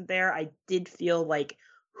accent wasn't there, I did feel like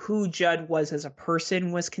who Judd was as a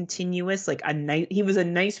person was continuous. Like he was a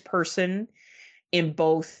nice person in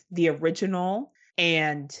both the original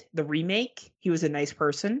and the remake. He was a nice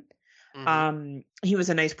person. Mm-hmm. He was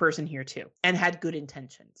a nice person here too, and had good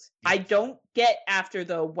intentions. Yes. I don't get after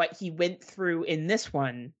what he went through in this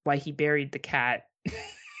one, why he buried the cat.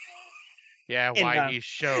 Yeah, why he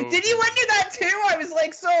showed. Did you wonder that too? I was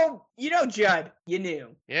like, so, Judd, you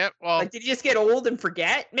knew. Yep, well. Like, did he just get old and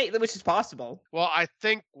forget? Which is possible. Well, I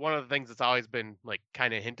think one of the things that's always been, like,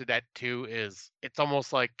 kind of hinted at too is it's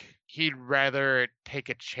almost like he'd rather take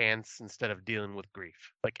a chance instead of dealing with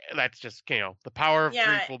grief. Like, that's just, the power of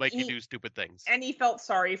grief will make you do stupid things. And he felt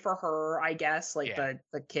sorry for her, I guess, like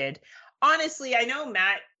the kid. Honestly, I know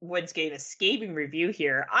Matt Woods gave a scathing review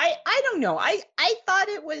here. I don't know. I thought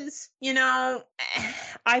it was,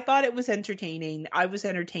 I thought it was entertaining. I was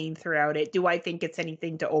entertained throughout it. Do I think it's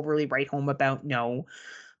anything to overly write home about? No.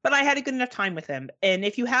 But I had a good enough time with him. And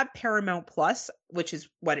if you have Paramount Plus, which is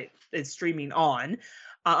what it is streaming on,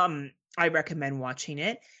 I recommend watching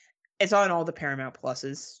it. It's on all the Paramount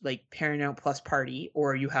Pluses, like Paramount Plus Party,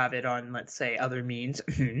 or you have it on, let's say, other means.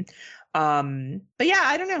 But yeah,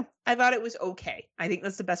 I don't know. I thought it was okay. I think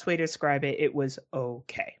that's the best way to describe it. It was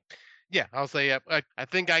okay. Yeah, I'll say yeah. I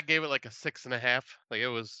think I gave it like a 6.5. Like it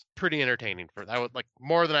was pretty entertaining for that was like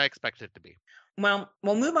more than I expected it to be. Well,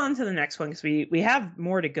 we'll move on to the next one because we have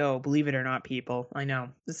more to go. Believe it or not, people. I know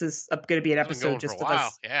this is going to be an It's been episode going for just a of while.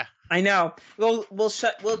 us. Yeah. I know.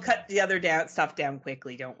 We'll cut the other stuff down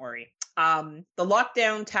quickly. Don't worry. The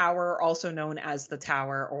Lockdown Tower, also known as the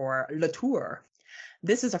Tower or Le Tour.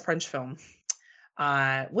 This is a French film.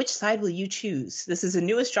 Which side will you choose? This is the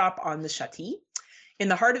newest drop on the Château. In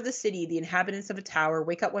the heart of the city, the inhabitants of a tower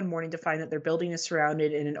wake up one morning to find that their building is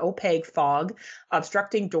surrounded in an opaque fog,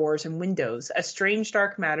 obstructing doors and windows, a strange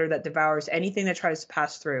dark matter that devours anything that tries to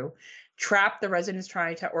pass through. Trapped, the residents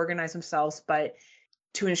try to organize themselves, but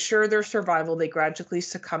to ensure their survival, they gradually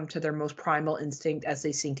succumb to their most primal instinct as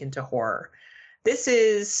they sink into horror. This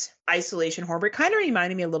is isolation horror. It kind of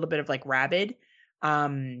reminded me a little bit of like Rabid.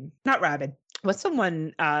 Not Rabid. What's the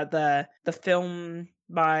one? The film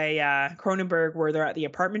by Cronenberg where they're at the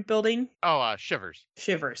apartment building. Oh, Shivers.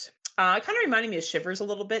 Shivers. It kind of reminded me of Shivers a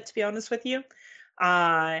little bit, to be honest with you.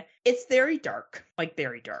 It's very dark, like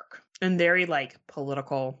very dark, and very like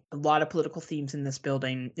political. A lot of political themes in this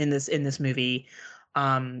building, in this movie.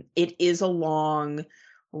 It is a long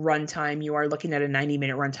runtime. You are looking at a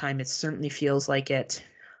 90-minute runtime. It certainly feels like it.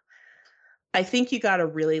 I think you got to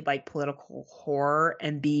really like political horror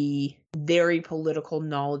and be very political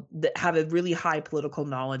knowledge, have a really high political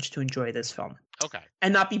knowledge to enjoy this film. Okay.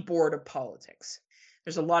 And not be bored of politics.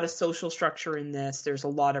 There's a lot of social structure in this. There's a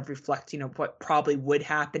lot of reflecting of what probably would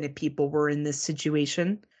happen if people were in this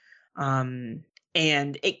situation. And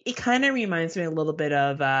it kind of reminds me a little bit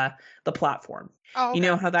of The Platform. Oh, okay. You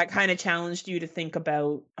know how that kind of challenged you to think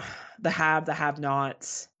about the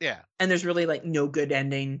have-nots. Yeah. And there's really like no good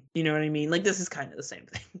ending. You know what I mean? Like this is kind of the same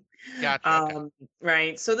thing. Gotcha. Okay.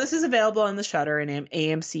 Right. So this is available on the Shudder and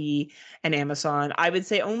AMC and Amazon. I would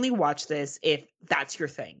say only watch this if that's your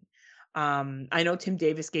thing. I know Tim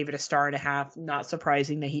Davis gave it a 1.5. Not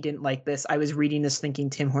surprising that he didn't like this. I was reading this thinking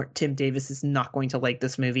Tim Davis is not going to like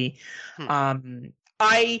this movie.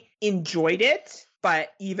 I enjoyed it,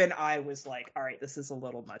 but even I was like, all right, this is a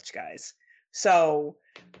little much, guys. So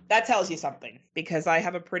that tells you something because I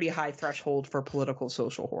have a pretty high threshold for political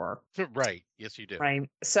social horror. Right. Yes, you do. Right.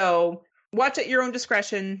 So watch at your own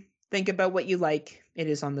discretion. Think about what you like. It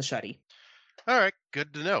is on the Shuddy. All right.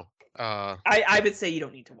 Good to know. I would say you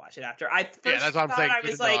don't need to watch it after. That's what I'm saying. I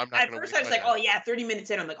was like, at first I was like, oh yeah, 30 minutes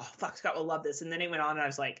in, I'm like, oh fuck, Scott will love this, and then it went on, and I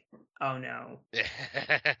was like, oh no,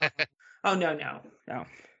 oh no.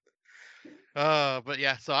 But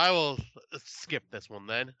yeah, so I will skip this one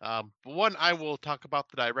then. One I will talk about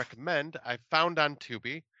that I recommend. I found on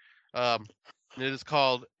Tubi. It is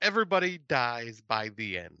called Everybody Dies by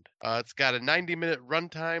the End. It's got a 90-minute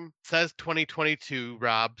runtime. It says 2022,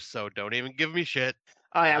 Rob, so don't even give me shit.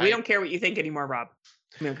 Oh yeah, we don't care what you think anymore, Rob.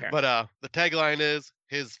 We don't care. But the tagline is,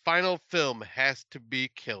 his final film has to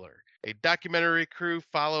be killer. A documentary crew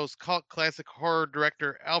follows cult classic horror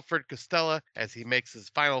director Alfred Costello as he makes his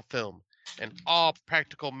final film, an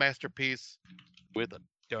all-practical masterpiece with a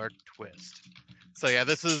dark twist. So yeah,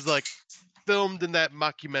 this is like filmed in that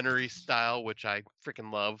mockumentary style, which I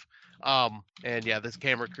freaking love. And yeah, this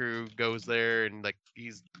camera crew goes there and like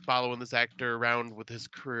he's following this actor around with his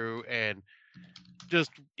crew and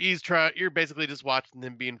you're basically just watching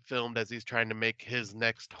him being filmed as he's trying to make his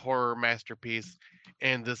next horror masterpiece,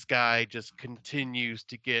 and this guy just continues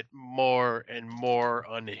to get more and more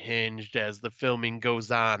unhinged as the filming goes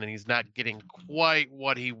on, and he's not getting quite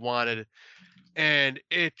what he wanted, and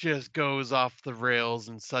it just goes off the rails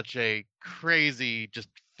in such a crazy, just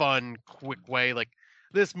fun, quick way. Like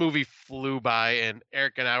this movie flew by, and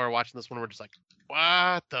Eric and I were watching this one, we're just like,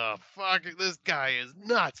 what the fuck? This guy is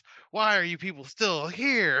nuts. Why are you people still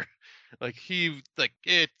here? Like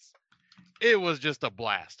it was just a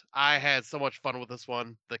blast. I had so much fun with this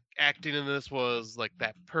one. The acting in this was like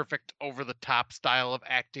that perfect over the top style of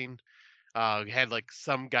acting. Had like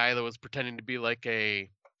some guy that was pretending to be like a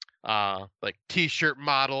like t-shirt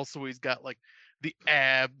model, so he's got like the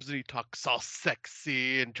abs and he talks all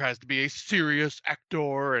sexy and tries to be a serious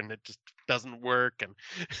actor, and it just doesn't work. And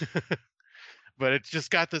but it's just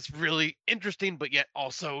got this really interesting but yet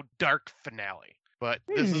also dark finale. But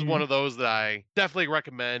this is one of those that I definitely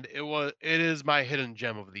recommend. It is my hidden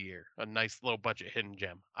gem of the year. A nice low budget hidden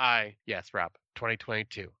gem. Yes, Rob,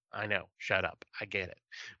 2022. I know. Shut up. I get it.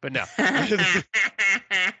 But no.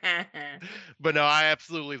 But no, I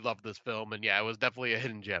absolutely love this film, and yeah, it was definitely a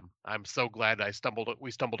hidden gem. I'm so glad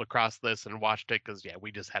we stumbled across this and watched it because yeah,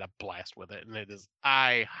 we just had a blast with it, and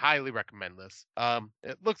I highly recommend this.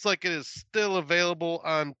 It looks like it is still available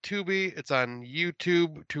on Tubi. It's on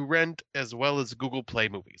YouTube to rent as well as Google Play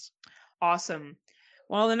Movies. Awesome.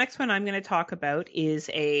 Well, the next one I'm going to talk about is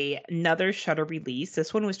another Shudder release.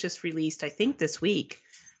 This one was just released, I think, this week,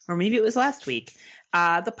 or maybe it was last week.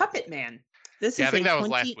 The Puppet Man. I think that was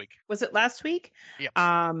last week. Was it last week?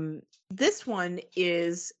 Yeah. This one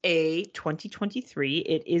is a 2023.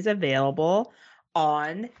 It is available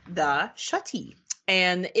on the Shutty.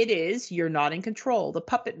 And it is You're Not in Control. The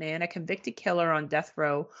Puppet Man, a convicted killer on death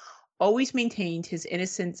row, always maintained his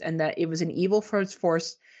innocence and that it was an evil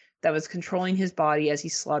force that was controlling his body as he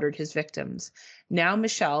slaughtered his victims. Now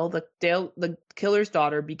Michelle, the killer's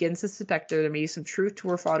daughter, begins to suspect there may be some truth to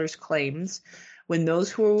her father's claims when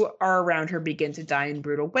those who are around her begin to die in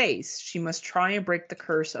brutal ways. She must try and break the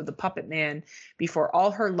curse of the Puppet Man before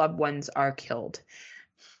all her loved ones are killed.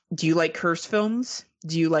 Do you like curse films?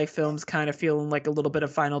 Do you like films kind of feeling like a little bit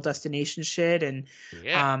of Final Destination shit and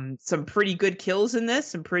some pretty good kills in this,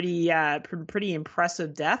 some pretty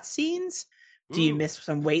impressive death scenes? Do you miss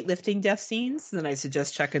some weightlifting death scenes? Then I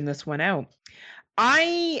suggest checking this one out.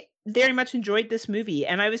 I very much enjoyed this movie,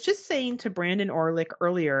 and I was just saying to Brandon Orlick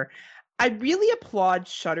earlier, I really applaud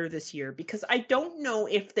Shudder this year because I don't know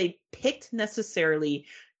if they picked necessarily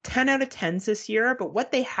 10 out of 10s this year, but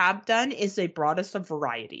what they have done is they brought us a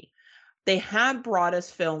variety. They have brought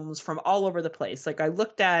us films from all over the place. Like I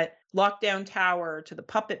looked at Lockdown Tower to The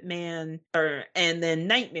Puppet Man and then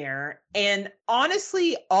Nightmare. And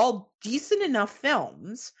honestly, all decent enough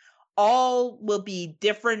films. All will be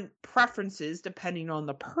different preferences depending on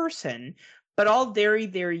the person, but all very,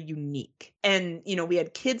 very unique. And, you know, we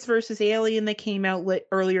had Kids versus Alien that came out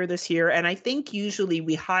earlier this year. And I think usually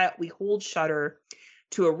we hold Shudder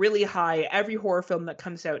to a really high. Every horror film that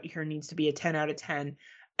comes out here needs to be a 10 out of 10.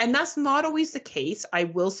 And that's not always the case. I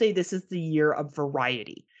will say this is the year of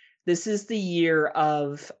variety. This is the year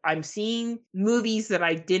of I'm seeing movies that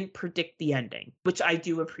I didn't predict the ending, which I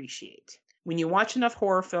do appreciate. When you watch enough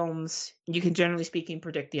horror films, you can generally speaking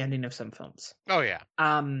predict the ending of some films. Oh yeah.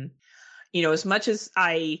 You know, as much as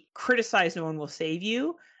I criticize No One Will Save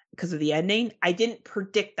You because of the ending, I didn't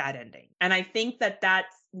predict that ending. And I think that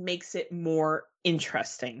makes it more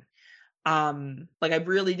interesting. Like I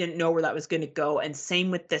really didn't know where that was going to go. And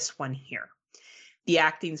same with this one here. The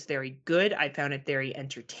acting's very good. I found it very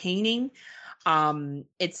entertaining. Matt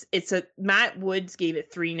Woods gave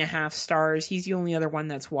it 3.5 stars. He's the only other one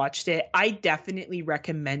that's watched it. I definitely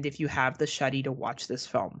recommend if you have the Shuddy to watch this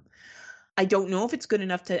film. I don't know if it's good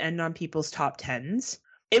enough to end on people's top 10s.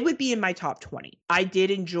 It would be in my top 20. I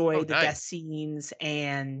did enjoy the death scenes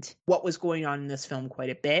and what was going on in this film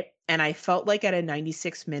quite a bit. And I felt like at a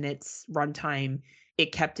 96 minutes runtime,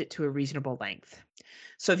 it kept it to a reasonable length.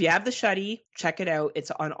 So if you have the Shuddy, check it out.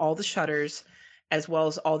 It's on all the Shudders as well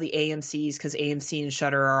as all the AMCs because AMC and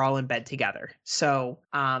Shudder are all in bed together. So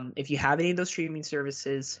if you have any of those streaming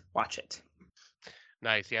services, watch it.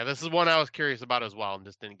 Nice. Yeah, this is one I was curious about as well and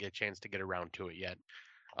just didn't get a chance to get around to it yet.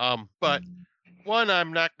 But one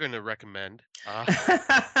I'm not going to recommend.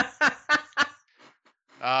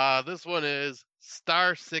 This one is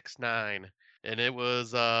Star 69, and it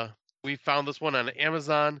was we found this one on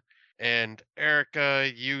Amazon, and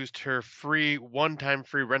Erica used her one-time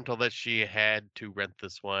free rental that she had to rent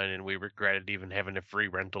this one, and we regretted even having a free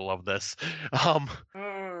rental of this.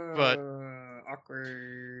 But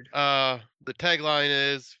awkward. The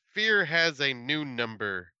tagline is Fear has a new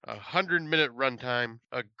number, 100-minute runtime.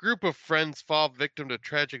 A group of friends fall victim to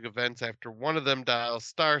tragic events after one of them dials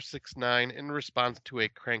star 69 in response to a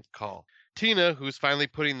crank call. Tina, who's finally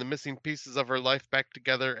putting the missing pieces of her life back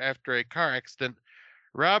together after a car accident,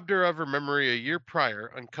 robbed her of her memory a year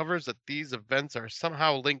prior, uncovers that these events are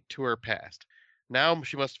somehow linked to her past. Now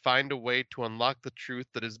she must find a way to unlock the truth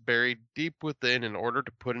that is buried deep within in order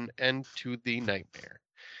to put an end to the nightmare.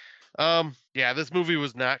 Yeah, this movie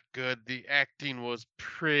was not good. The acting was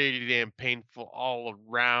pretty damn painful all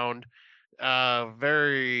around.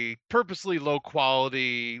 Very purposely low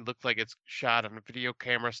quality. Looked like it's shot on a video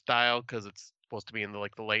camera style because it's supposed to be in the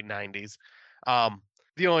late 90s.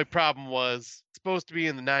 The only problem was it's supposed to be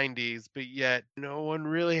in the 90s, but yet no one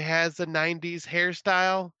really has a 90s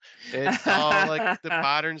hairstyle. It's all like the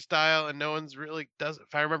modern style, and no one's really does.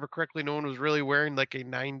 If I remember correctly, no one was really wearing like a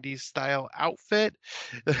 90s style outfit.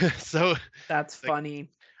 So that's funny.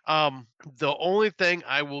 The only thing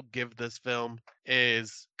I will give this film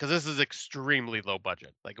is because this is extremely low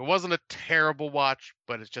budget. Like it wasn't a terrible watch,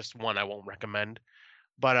 but it's just one I won't recommend.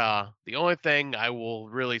 But the only thing I will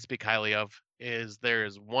really speak highly of is there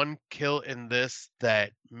is one kill in this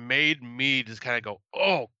that made me just kind of go,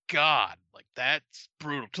 "Oh God!" Like that's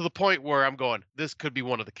brutal to the point where I'm going, "This could be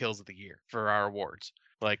one of the kills of the year for our awards."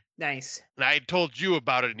 Like, Nice. and I had told you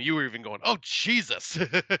about it, and you were even going, "Oh Jesus!"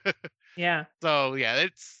 Yeah. So yeah,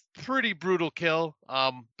 it's pretty brutal kill.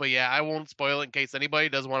 But yeah, I won't spoil it in case anybody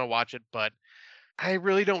does want to watch it. But I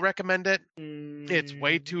really don't recommend it. It's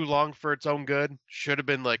way Mm. too long for its own good. Should have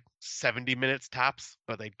been like 70 minutes tops,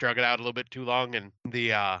 but they drug it out a little bit too long, and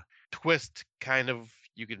the twist kind of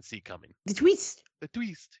you can see coming. The twist. The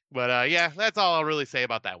twist. But yeah, that's all I'll really say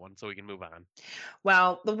about that one, so we can move on.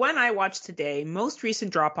 Well, the one I watched today, most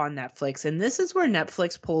recent drop on Netflix, and this is where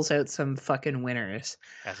Netflix pulls out some fucking winners.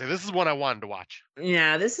 Yeah, so this is one I wanted to watch.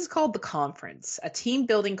 Yeah, this is called The Conference, a team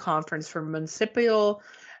building conference for municipal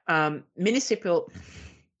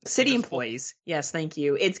city employees. Yes, thank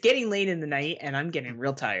you. It's getting late in the night and I'm getting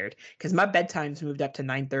real tired because my bedtime's moved up to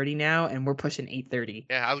 9:30 now and we're pushing 8:30.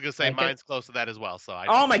 Yeah, I was gonna say Like mine's close to that as well. So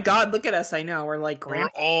oh my God, look at us. I know. We're like we're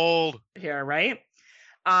old here, right?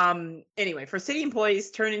 Anyway, for city employees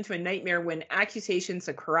turn into a nightmare when accusations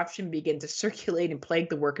of corruption begin to circulate and plague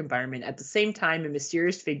the work environment. At the same time, a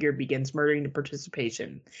mysterious figure begins murdering the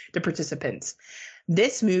participants.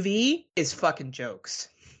 This movie is fucking jokes.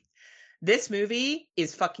 This movie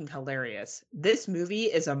is fucking hilarious. This movie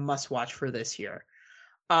is a must watch for this year.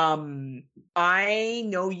 I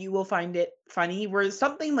know you will find it funny. Where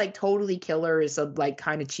something like Totally Killer is a like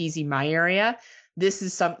kind of cheesy my area. This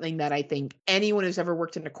is something that I think anyone who's ever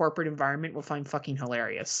worked in a corporate environment will find fucking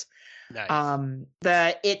hilarious. Nice.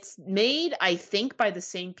 It's made, I think, by the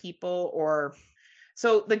same people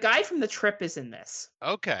so the guy from The Trip is in this.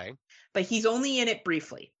 Okay. But he's only in it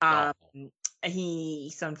briefly. Oh.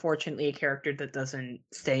 He's unfortunately a character that doesn't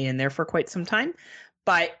stay in there for quite some time.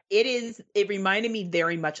 But it reminded me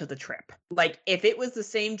very much of The Trip. Like if it was the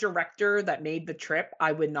same director that made The Trip,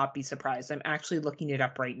 I would not be surprised. I'm actually looking it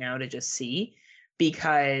up right now to just see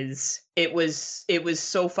because it was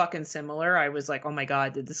so fucking similar. I was like, oh my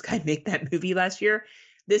God, did this guy make that movie last year?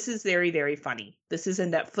 This is very, very funny. This is a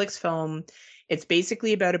Netflix film. It's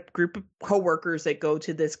basically about a group of coworkers that go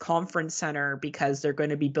to this conference center because they're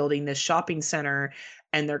going to be building this shopping center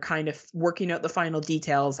and they're kind of working out the final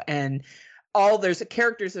details. And there's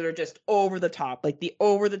characters that are just over the top, like the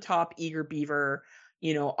over the top eager beaver,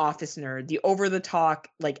 office nerd, the over the top,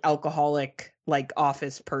 like alcoholic, like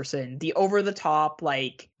office person, the over the top,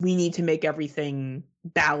 like we need to make everything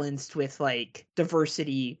balanced with like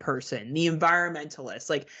diversity person, the environmentalist,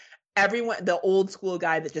 like everyone, the old school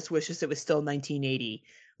guy that just wishes it was still 1980.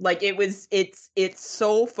 Like it's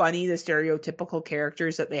so funny, the stereotypical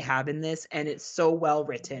characters that they have in this, and it's so well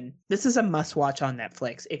written. This is a must watch on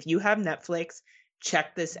Netflix. If you have Netflix,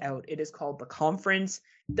 check this out. It is called The Conference.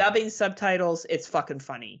 Dubbing subtitles. It's fucking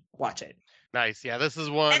funny. Watch it. Nice. Yeah, this is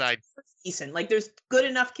one decent. Like there's good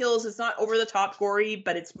enough kills. It's not over the top gory,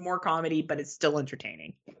 but it's more comedy, but it's still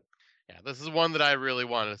entertaining. Yeah, this is one that I really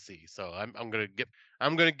want to see. So I'm gonna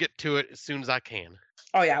get to it as soon as I can.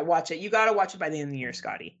 Oh yeah, watch it. You got to watch it by the end of the year,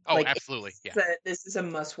 Scotty. Oh, absolutely. Yeah. This is a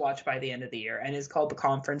must watch by the end of the year, and it's called The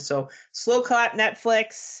Conference. So slow clap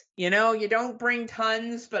Netflix. You don't bring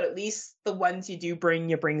tons, but at least the ones you do bring,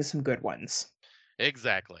 you bring some good ones.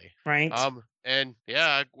 Exactly. Right. And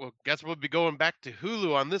yeah, well, guess we'll be going back to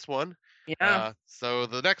Hulu on this one. Yeah. So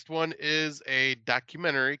the next one is a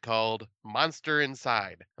documentary called Monster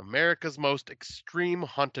Inside: America's Most Extreme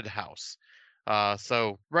Haunted House.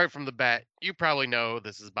 So right from the bat, you probably know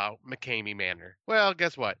this is about McKamey Manor. Well,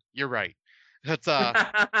 guess what? You're right. That's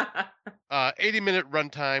 80-minute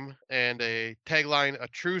runtime and a tagline, a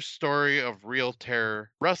true story of real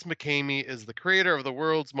terror. Russ McKamey is the creator of the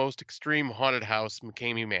world's most extreme haunted house,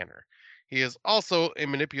 McKamey Manor. He is also a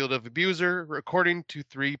manipulative abuser, according to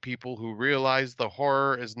 3 people who realize the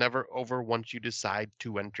horror is never over once you decide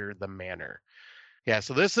to enter the manor. Yeah,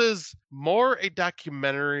 so this is more a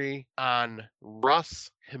documentary on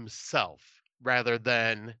Russ himself rather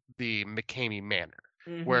than the McKamey Manor,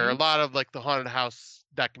 where a lot of like the haunted house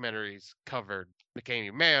documentaries covered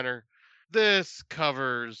McKamey Manor. This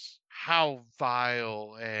covers how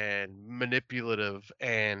vile and manipulative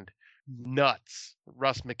and nuts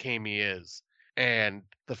Russ McKamey is, and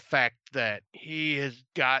the fact that he has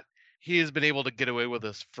been able to get away with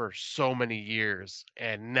this for so many years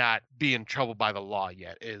and not be in trouble by the law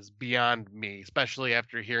yet is beyond me, especially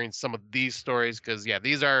after hearing some of these stories. Because, yeah,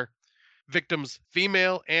 these are victims,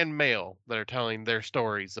 female and male, that are telling their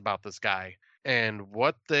stories about this guy. And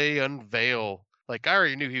what they unveil, like, I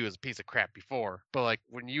already knew he was a piece of crap before, but like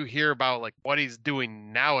when you hear about like what he's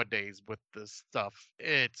doing nowadays with this stuff,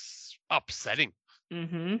 it's upsetting.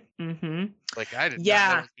 Like, I did not know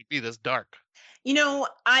Yeah. it could be this dark. You know,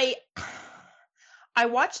 I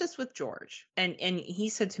watched this with George, and he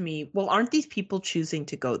said to me, "Well, aren't these people choosing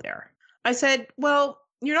to go there?" I said, "Well,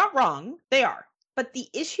 you're not wrong. They are. But the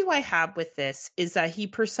issue I have with this is that he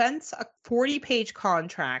presents a 40-page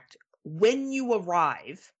contract when you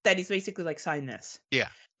arrive that he's basically like, sign this." Yeah.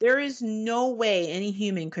 There is no way any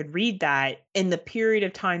human could read that in the period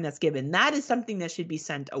of time that's given. That is something that should be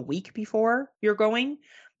sent a week before you're going,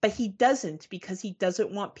 but he doesn't, because he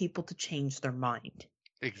doesn't want people to change their mind.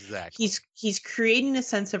 Exactly. He's creating a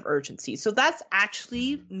sense of urgency. So that's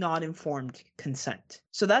actually not informed consent.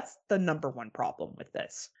 So that's the number one problem with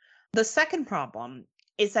this. The second problem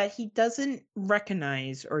is that he doesn't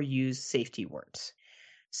recognize or use safety words.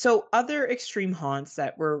 So other extreme haunts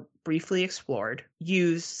that were briefly explored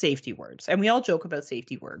use safety words. And we all joke about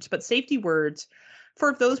safety words, but safety words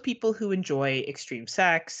for those people who enjoy extreme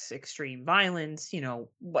sex, extreme violence,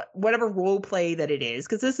 whatever role play that it is,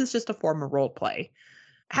 because this is just a form of role play,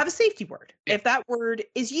 have a safety word. Yeah. If that word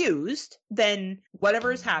is used, then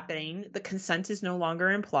whatever is happening, the consent is no longer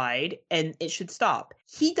implied and it should stop.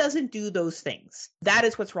 He doesn't do those things. That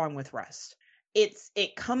is what's wrong with Rust.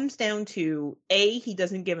 It comes down to, A, he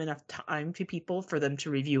doesn't give enough time to people for them to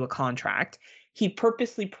review a contract. He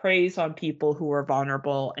purposely preys on people who are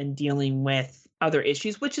vulnerable and dealing with other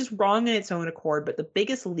issues, which is wrong in its own accord. But the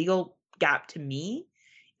biggest legal gap to me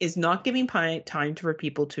is not giving time for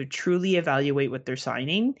people to truly evaluate what they're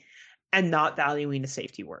signing and not valuing a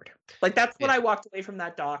safety word. Like, that's what I walked away from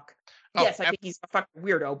that doc. Yes, I think he's a fucking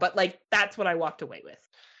weirdo, but like, that's what I walked away with.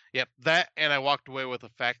 Yep, that, and I walked away with the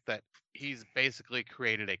fact that he's basically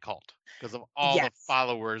created a cult because of all the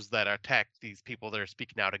followers that attack these people that are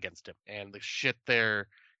speaking out against him and the shit there,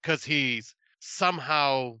 because he's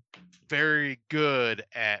somehow very good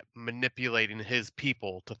at manipulating his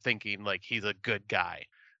people to thinking like he's a good guy.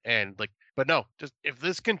 And like, but no, just if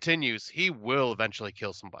this continues, he will eventually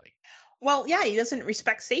kill somebody. Well, yeah, he doesn't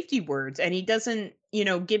respect safety words, and he doesn't,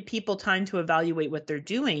 give people time to evaluate what they're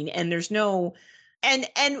doing. And there's no, and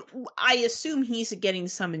I assume he's getting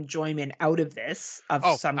some enjoyment out of this. And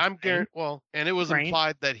it was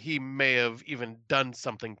implied that he may have even done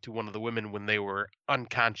something to one of the women when they were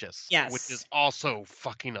unconscious. Yes, which is also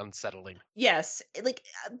fucking unsettling. Yes, like,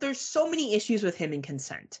 there's so many issues with him and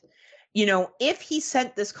consent. If he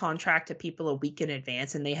sent this contract to people a week in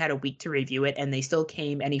advance and they had a week to review it and they still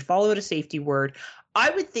came and he followed a safety word, I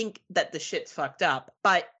would think that the shit's fucked up.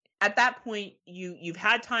 But at that point, you've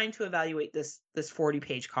had time to evaluate this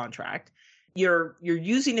 40-page contract. You're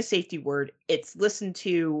using a safety word. It's listened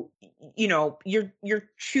to. You're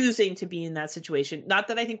choosing to be in that situation. Not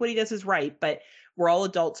that I think what he does is right, but we're all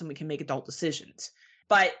adults and we can make adult decisions.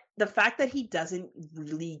 But the fact that he doesn't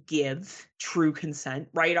really give true consent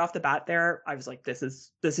right off the bat there, I was like, this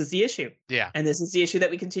is the issue. Yeah. And this is the issue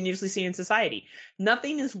that we continuously see in society.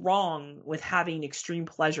 Nothing is wrong with having extreme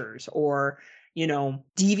pleasures or,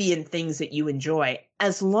 deviant things that you enjoy,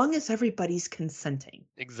 as long as everybody's consenting.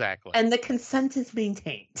 Exactly. And the consent is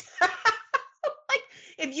maintained. Like,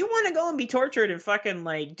 if you want to go and be tortured and fucking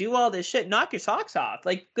like do all this shit, knock your socks off.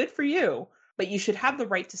 Like, good for you. But you should have the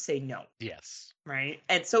right to say no. Yes. Right.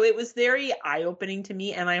 And so it was very eye-opening to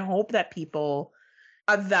me. And I hope that people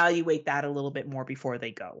evaluate that a little bit more before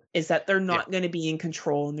they go, is that they're not going to be in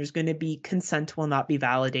control and there's going to be consent will not be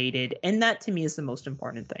validated. And that to me is the most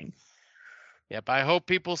important thing. Yep. I hope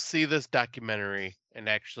people see this documentary and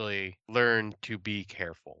actually learn to be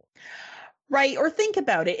careful. Right. Or think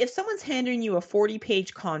about it. If someone's handing you a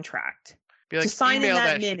 40-page contract, be like, to sign in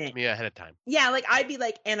that minute. Shit to me ahead of time. Yeah, like I'd be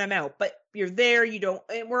like, and I'm out. But you're there, you don't.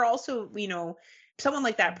 And we're also, someone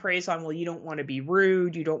like that preys on, well, you don't want to be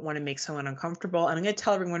rude, you don't want to make someone uncomfortable. And I'm going to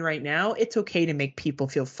tell everyone right now, it's okay to make people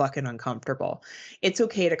feel fucking uncomfortable. It's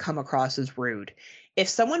okay to come across as rude. If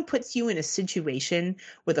someone puts you in a situation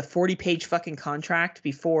with a 40-page fucking contract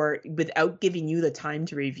without giving you the time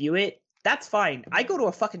to review it, that's fine. I go to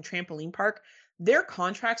a fucking trampoline park. Their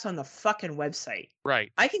contract's on the fucking website.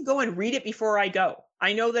 Right. I can go and read it before I go.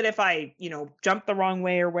 I know that if I, jump the wrong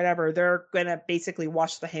way or whatever, they're going to basically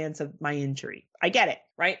wash the hands of my injury. I get it,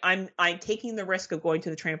 right? I'm taking the risk of going to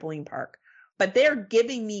the trampoline park, but they're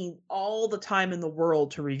giving me all the time in the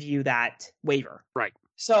world to review that waiver. Right.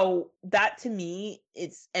 So that to me,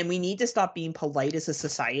 and we need to stop being polite as a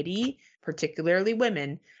society, particularly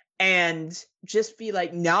women, and just be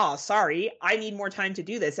like, nah, sorry, I need more time to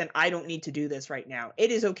do this and I don't need to do this right now.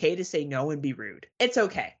 It is okay to say no and be rude. It's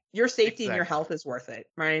okay. Your safety and your health is worth it,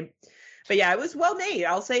 right? But yeah, it was well made.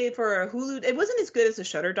 I'll say for Hulu, it wasn't as good as the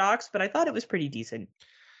Shudder docs, but I thought it was pretty decent.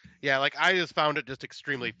 Yeah, like I just found it just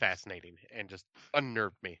extremely fascinating and just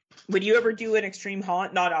unnerved me. Would you ever do an extreme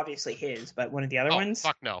haunt? Not obviously his, but one of the other ones?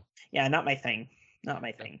 Fuck no. Yeah, not my thing. Not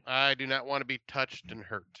my thing. I do not want to be touched and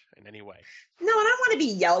hurt in any way. No, and I don't want to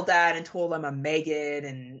be yelled at and told I'm a maggot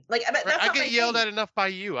and like. But that's I get yelled at enough by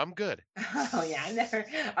you. I'm good. Oh yeah,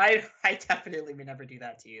 I definitely would never do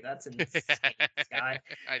that to you. That's insane, Scott.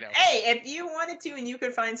 I know. Hey, if you wanted to and you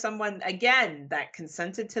could find someone again that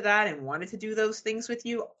consented to that and wanted to do those things with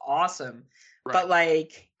you, awesome. Right. But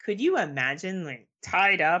like, could you imagine like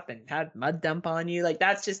tied up and had mud dump on you? Like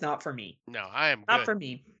that's just not for me. No, I am not good. for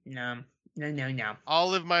me. No. I'll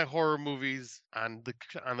live my horror movies on the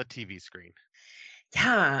TV screen.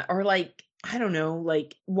 Yeah, or like I don't know,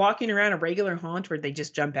 like walking around a regular haunt where they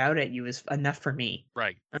just jump out at you is enough for me.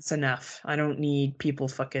 Right. That's enough. I don't need people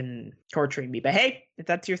fucking torturing me. But hey, if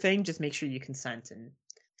that's your thing, just make sure you consent and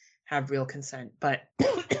have real consent. But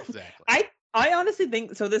exactly. I honestly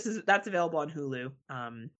think so. That's available on Hulu.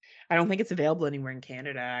 I don't think it's available anywhere in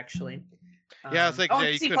Canada actually. Yeah, it's like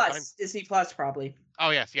Disney Plus. Disney Plus probably. Oh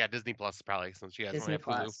yes, yeah, Disney Plus probably since you guys Disney don't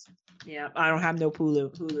have Plus. Hulu. Yeah, I don't have no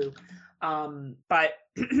Hulu. But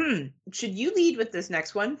should you lead with this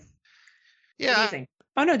next one? Yeah. What do you think?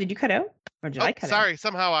 Oh no, did you cut out? Or did I cut out? Sorry,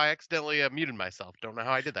 somehow I accidentally muted myself. Don't know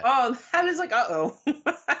how I did that. Oh, I was like, uh-oh.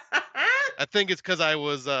 I think it's because I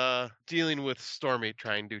was dealing with Stormy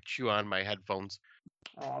trying to chew on my headphones.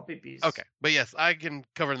 Oh, babies. Okay, but yes, I can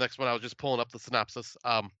cover the next one. I was just pulling up the synopsis.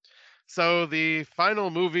 So the final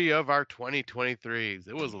movie of our 2023s.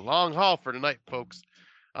 It was a long haul for tonight, folks.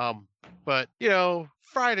 But you know,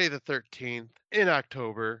 Friday the 13th in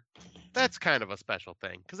October, that's kind of a special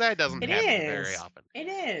thing because that doesn't happen very often. It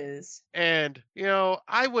is. And you know,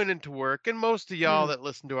 I went into work, and most of y'all that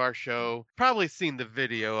listen to our show probably seen the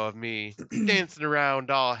video of me dancing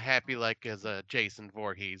around all happy like as a Jason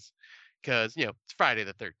Voorhees. Because, you know, it's Friday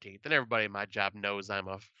the 13th, and everybody in my job knows I'm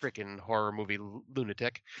a freaking horror movie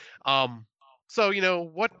lunatic. So, you know,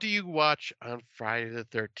 what do you watch on Friday the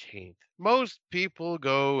 13th? Most people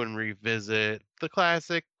go and revisit the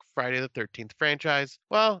classic Friday the 13th franchise.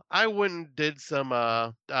 Well, I went and did some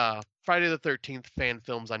Friday the 13th fan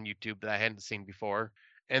films on YouTube that I hadn't seen before.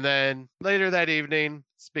 And then later that evening,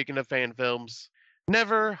 speaking of fan films,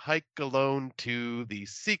 Never Hike Alone 2, the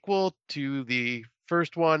sequel to the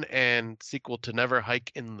first one and sequel to Never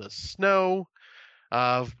Hike in the Snow,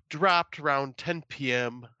 dropped around 10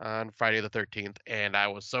 p.m. on Friday the 13th, and I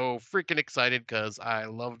was so freaking excited because I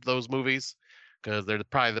loved those movies because they're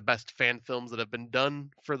probably the best fan films that have been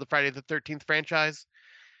done for the Friday the 13th franchise.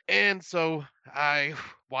 And so I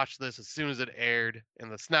watched this as soon as it aired, and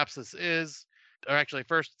the synopsis is, or actually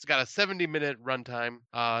first it's got a 70-minute runtime,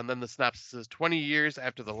 and then the synopsis is 20 years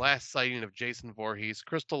after the last sighting of Jason Voorhees,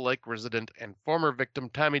 Crystal Lake resident and former victim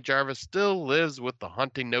Tommy Jarvis still lives with the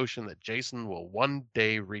haunting notion that Jason will one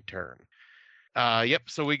day return. Yep,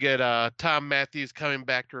 so we get Tom Matthews coming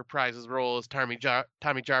back to reprise his role as Tommy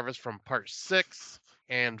Jarvis from Part 6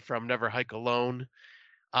 and from Never Hike Alone.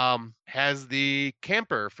 Has the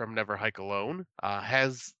camper from Never Hike Alone,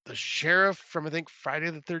 has the sheriff from I think Friday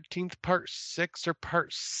the 13th Part 6 or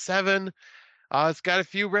Part 7. It's got a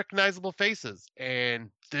few recognizable faces,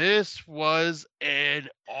 and this was an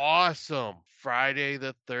awesome Friday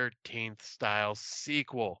the 13th style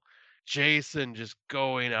sequel. Jason just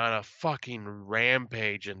going on a fucking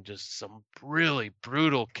rampage and just some really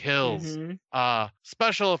brutal kills.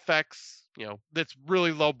 Special effects, you know, that's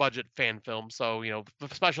really low budget fan film, so you know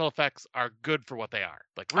the special effects are good for what they are.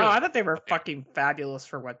 Like, really, I thought they were fucking fabulous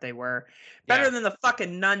for what they were. Better than the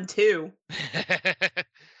fucking Nun 2.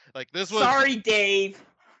 Like this was. Sorry, Dave.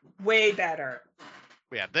 Way better.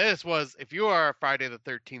 Yeah, this was. If you are a Friday the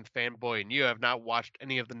 13th fanboy and you have not watched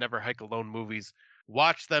any of the Never Hike Alone movies,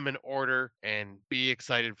 watch them in order and be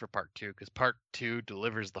excited for Part 2 because Part 2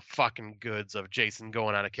 delivers the fucking goods of Jason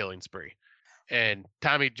going on a killing spree. And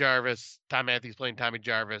Tom Matthews playing Tommy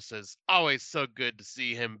Jarvis is always so good to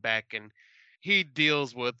see him back. And he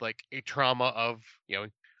deals with like a trauma of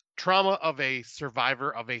a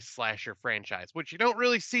survivor of a slasher franchise, which you don't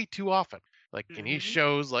really see too often. Like, and he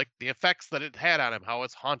shows like the effects that it had on him, how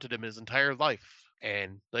it's haunted him his entire life.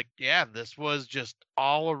 And like, yeah, this was just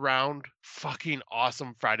all around fucking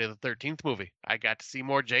awesome Friday the 13th movie. I got to see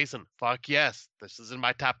more Jason. Fuck yes. This is in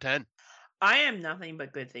my top 10. I have nothing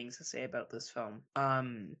but good things to say about this film.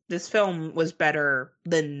 This film was better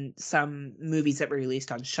than some movies that were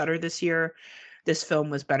released on Shudder this year. This film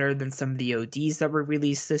was better than some of the ODs that were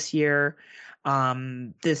released this year.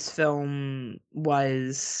 This film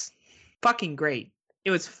was fucking great.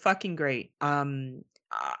 It was fucking great.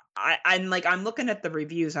 I'm looking at the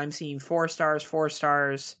reviews. I'm seeing 4 stars, 4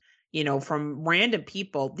 stars. From random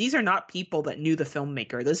people. These are not people that knew the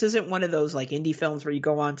filmmaker. This isn't one of those like indie films where you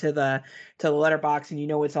go on to the letterbox and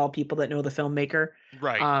it's all people that know the filmmaker.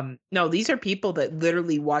 Right. No, these are people that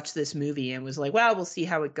literally watched this movie and was like, well, we'll see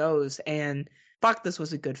how it goes. And fuck, this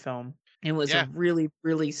was a good film. It was a really,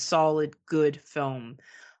 really solid, good film.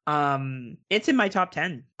 It's in my top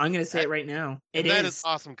 10. I'm gonna say it right now. That is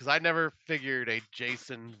awesome because I never figured a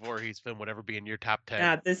Jason Voorhees film would ever be in your top 10.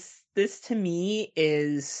 Yeah, this to me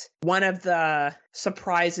is one of the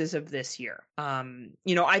surprises of this year.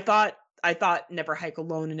 I thought Never Hike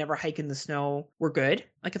Alone and Never Hike in the Snow were good.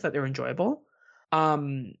 Like I thought they were enjoyable.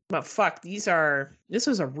 But fuck, this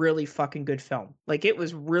was a really fucking good film. Like it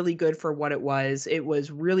was really good for what it was. It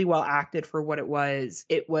was really well acted for what it was.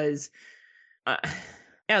 It was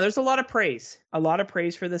yeah, there's a lot of praise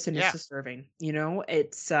for this, and it's deserving.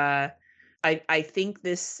 It's I think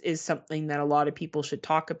this is something that a lot of people should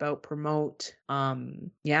talk about, promote.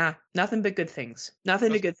 Nothing but good things.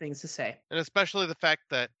 Nothing but good things to say. And especially the fact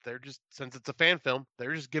that since it's a fan film,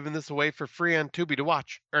 they're just giving this away for free on Tubi to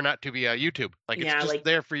watch, or not Tubi, YouTube. Like it's just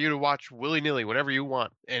there for you to watch willy nilly whenever you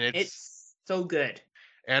want, and it's so good.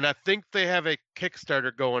 And I think they have a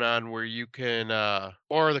Kickstarter going on where you can,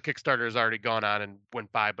 or the Kickstarter has already gone on and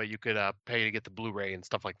went by, but you could pay to get the Blu-ray and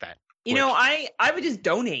stuff like that. I would just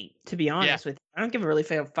donate, to be honest with you. I don't give a really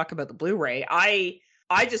fuck about the Blu-ray. I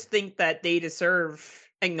just think that they deserve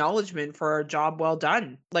acknowledgement for a job well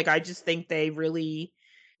done. Like, I just think they really,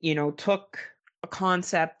 took a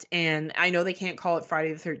concept, and I know they can't call it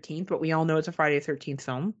Friday the 13th, but we all know it's a Friday the 13th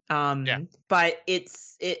film. But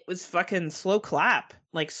it was fucking slow clap.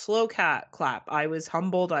 I was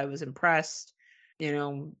humbled. I was impressed.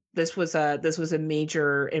 This was a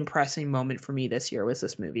major impressing moment for me this year was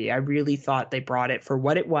this movie. I really thought they brought it for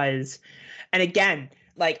what it was. And again,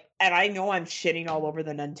 and I know I'm shitting all over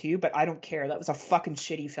The Nun 2, but I don't care. That was a fucking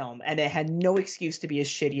shitty film, and it had no excuse to be as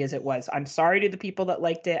shitty as it was. I'm sorry to the people that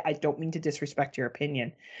liked it. I don't mean to disrespect your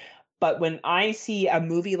opinion. But when I see a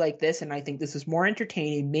movie like this, and I think this is more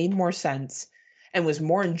entertaining, made more sense, and was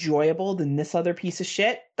more enjoyable than this other piece of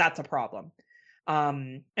shit, that's a problem.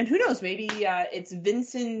 And who knows, maybe it's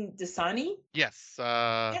Vincent DeSanti? Yes,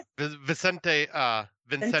 Vicente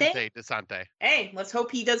DeSanti. Hey, let's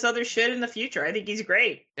hope he does other shit in the future. I think he's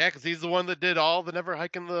great. Yeah, because he's the one that did all the Never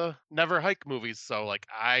Hike movies. So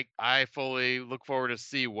I fully look forward to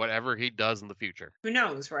see whatever he does in the future. Who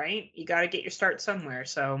knows, right? You got to get your start somewhere.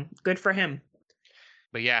 So good for him.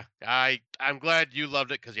 But yeah, I'm glad you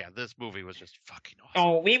loved it because this movie was just fucking awesome.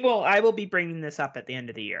 Oh, I will be bringing this up at the end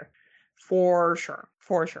of the year. For sure.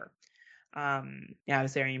 I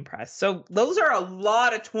was very impressed. So those are a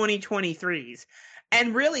lot of 2023s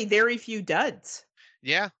and really very few duds.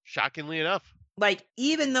 Yeah, shockingly enough.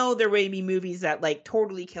 Even though there may be movies that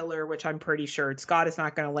Totally Killer, which I'm pretty sure Scott is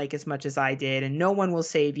not going to like as much as I did, and No One Will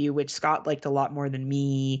Save You, which Scott liked a lot more than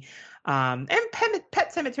me, and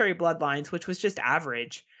Pet Sematary Bloodlines, which was just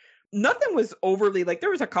average. Nothing was overly there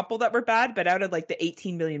was a couple that were bad, but out of the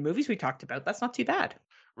 18 million movies we talked about, that's not too bad.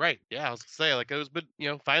 Right. Yeah, I was gonna say it was, but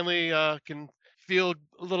finally can feel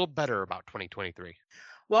a little better about 2023.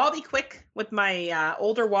 Well, I'll be quick with my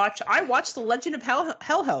older watch. I watched The Legend of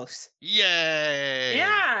Hell House. Yay!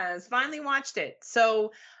 Yeah, finally watched it.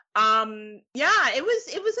 So, it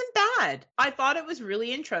wasn't bad. I thought it was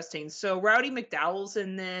really interesting. So Rowdy McDowell's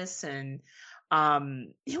in this, and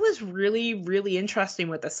it was really, really interesting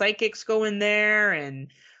with the psychics going there, and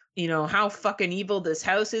how fucking evil this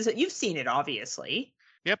house is. You've seen it, obviously.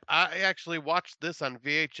 Yep, I actually watched this on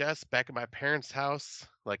VHS back at my parents' house,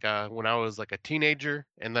 when I was a teenager,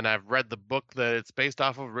 and then I've read the book that it's based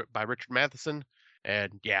off of by Richard Matheson,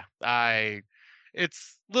 and it's a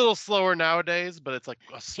little slower nowadays, but it's a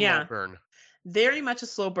slow burn. Very much a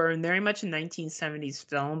slow burn, very much a 1970s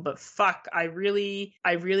film, but fuck, I really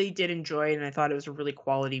did enjoy it, and I thought it was a really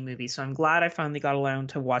quality movie, so I'm glad I finally got around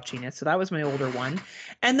to watching it. So that was my older one.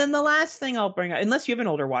 And then the last thing I'll bring up, unless you have an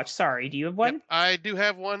older watch, sorry, do you have one? Yep, I do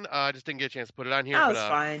have one. I just didn't get a chance to put it on here. Oh, that's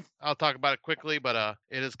fine. I'll talk about it quickly, but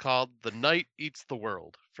it is called The Night Eats the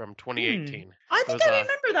World from 2018. I think I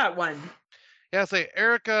remember that one. Yeah,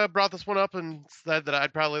 Erica brought this one up and said that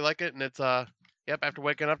I'd probably like it, and it's after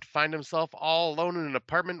waking up to find himself all alone in an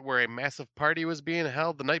apartment where a massive party was being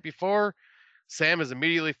held the night before, Sam is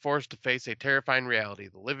immediately forced to face a terrifying reality.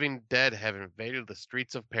 The living dead have invaded the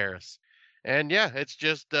streets of Paris. And it's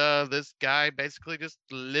just this guy basically just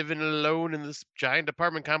living alone in this giant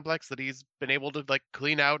apartment complex that he's been able to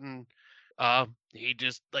clean out, and he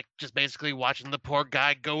just basically watching the poor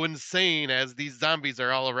guy go insane as these zombies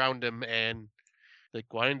are all around him, and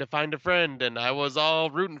like wanting to find a friend, and I was all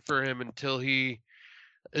rooting for him until he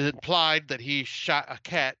implied that he shot a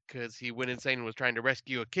cat because he went insane and was trying to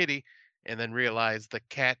rescue a kitty, and then realized the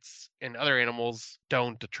cats and other animals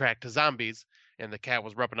don't attract to zombies, and the cat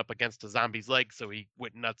was rubbing up against a zombie's leg, so he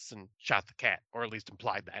went nuts and shot the cat, or at least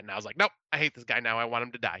implied that. And I was like, nope, I hate this guy now. I want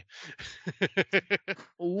him to die.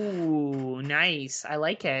 Ooh, nice. I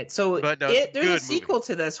like it. So But no, there's a sequel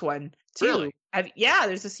to this one too. Really? Yeah,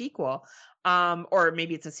 there's a sequel. Or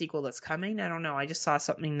maybe it's a sequel that's coming. I don't know. I just saw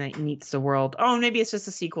something that Eats the World. Oh, maybe it's just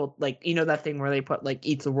a sequel, like that thing where they put like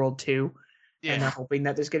Eats the World 2. Yeah. And they're hoping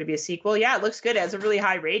that there's going to be a sequel. Yeah, it looks good. It has a really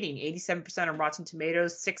high rating, 87% on Rotten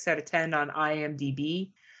Tomatoes, 6 out of 10 on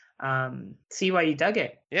IMDb. See why you dug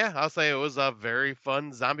it. Yeah, I'll say it was a very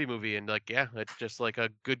fun zombie movie, and it's just like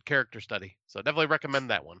a good character study. So definitely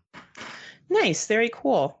recommend that one. Nice, very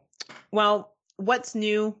cool. Well, what's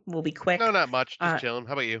new? We'll be quick. No, not much. Just chilling.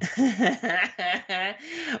 How about you?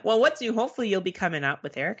 Well, what's new? Hopefully you'll be coming up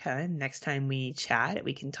with Erica, and next time we chat,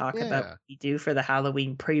 we can talk about what we do for the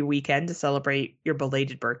Halloween pre-weekend to celebrate your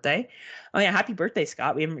belated birthday. Oh yeah, happy birthday,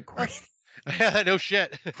 Scott. We haven't recorded. No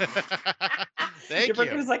shit. Thank Your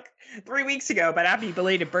birthday was like 3 weeks ago, but happy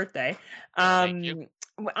belated birthday. Thank you.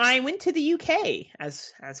 I went to the UK,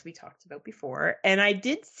 as we talked about before, and I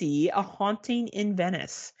did see A Haunting in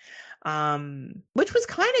Venice, which was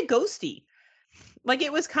kind of ghosty. Like,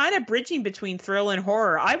 it was kind of bridging between thrill and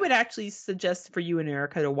horror. I would actually suggest for you and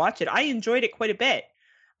Erica to watch it. I enjoyed it quite a bit.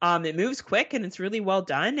 It moves quick, and it's really well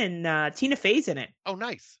done, and Tina Fey's in it. Oh,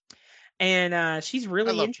 nice. And she's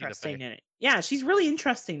really interesting in it. Yeah, she's really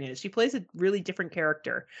interesting in it. She plays a really different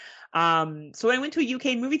character. So I went to a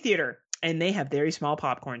UK movie theater, and they have very small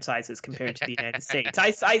popcorn sizes compared to the United States.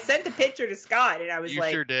 I sent a picture to Scott, and I was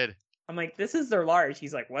like, "You sure did." I'm like, "This is their large."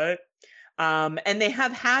 He's like, "What?" And they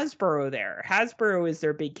have Hasbro there. Hasbro is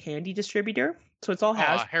their big candy distributor, so it's all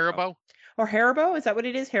Hasbro. Haribo. Or Haribo? Is that what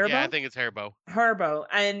it is? Haribo? Yeah, I think it's Haribo. Haribo,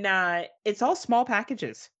 and it's all small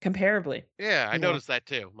packages, comparably. Yeah, I noticed that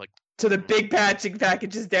too. Like. So the big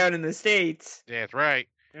packages down in the States. That's right.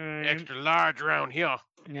 Extra large around here.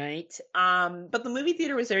 Right. But the movie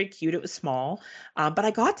theater was very cute. It was small. But I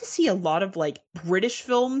got to see a lot of like British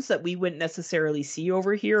films that we wouldn't necessarily see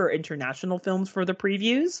over here, or international films for the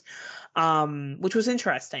previews, which was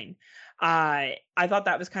interesting. I thought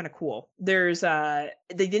that was kind of cool. They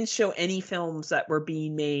didn't show any films that were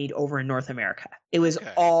being made over in North America. It was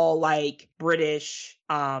all like British.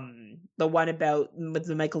 The one about with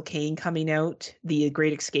the Michael Caine coming out, The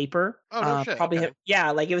Great Escaper. Oh, no shit. Probably,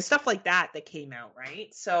 like it was stuff like that came out,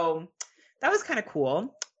 right? So that was kind of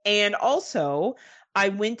cool. And also, I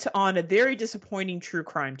went on a very disappointing true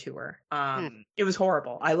crime tour. It was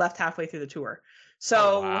horrible. I left halfway through the tour.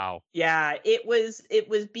 So yeah, it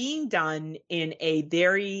was being done in a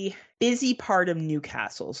very busy part of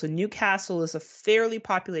Newcastle. So Newcastle is a fairly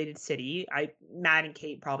populated city. Matt and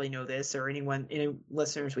Kate probably know this, or any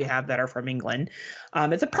listeners we have that are from England.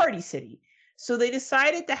 It's a party city. So they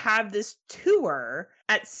decided to have this tour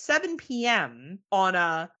at 7 p.m. on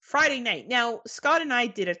a Friday night. Now, Scott and I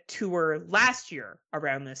did a tour last year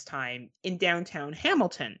around this time in downtown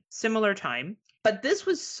Hamilton, similar time. But this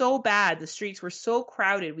was so bad. The streets were so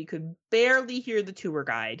crowded. We could barely hear the tour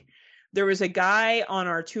guide. There was a guy on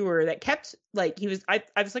our tour that kept I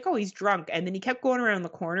was like, oh, he's drunk. And then he kept going around the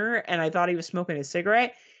corner, and I thought he was smoking a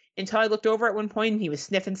cigarette until I looked over at one point and he was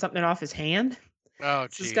sniffing something off his hand. Oh,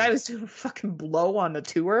 so this guy was doing a fucking blow on the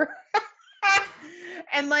tour.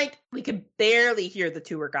 And like, we could barely hear the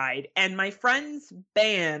tour guide. And my friend's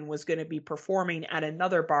band was going to be performing at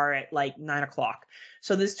another bar at like 9:00.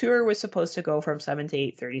 So this tour was supposed to go from 7 to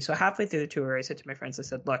 8:30. So halfway through the tour, I said to my friends, I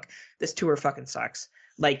said, look, this tour fucking sucks.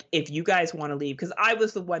 Like, if you guys want to leave, because I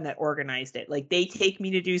was the one that organized it. Like, they take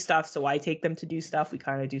me to do stuff, so I take them to do stuff. We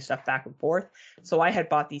kind of do stuff back and forth. So I had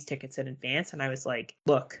bought these tickets in advance, and I was like,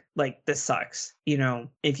 look, like, this sucks. You know,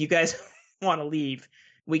 if you guys want to leave,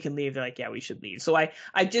 we can leave. They're like, yeah, we should leave. So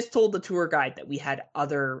I just told the tour guide that we had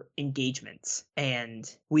other engagements,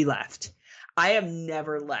 and we left. I have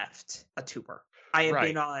never left a tour. I have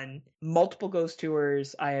been on multiple ghost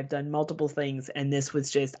tours. I have done multiple things. And this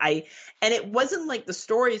was just, and it wasn't like the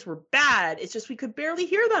stories were bad. It's just, we could barely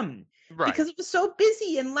hear them because it was so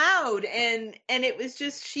busy and loud. And it was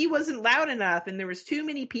just, she wasn't loud enough. And there was too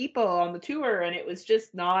many people on the tour, and it was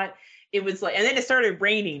just not, it was like, and then it started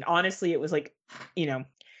raining. Honestly, it was like, you know,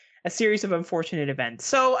 a series of unfortunate events.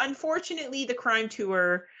 So unfortunately, the crime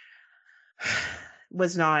tour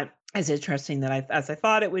was not as interesting as I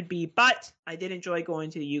thought it would be, but I did enjoy going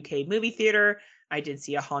to the UK movie theater. I did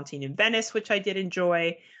see A Haunting in Venice, which I did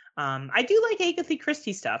enjoy. I do like Agatha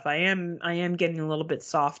Christie stuff. I am getting a little bit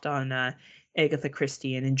soft on Agatha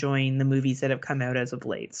Christie and enjoying the movies that have come out as of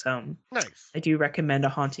late. So nice. I do recommend A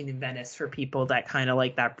Haunting in Venice for people that kind of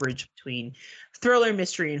like that bridge between thriller,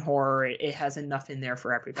 mystery, and horror. It has enough in there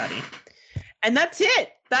for everybody. And that's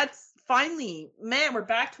it. That's finally, man, we're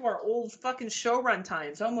back to our old fucking show run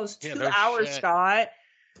times. Almost 2 hours, shit. Scott.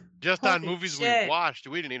 Just Holy on movies shit. We watched.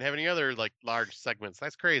 We didn't even have any other like large segments.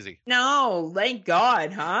 That's crazy. No, thank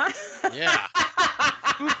God, huh? Yeah.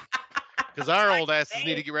 Because our old asses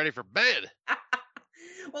need to get ready for bed.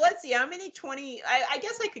 Well, let's see. How many 20? I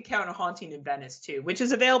guess I could count A Haunting in Venice too, which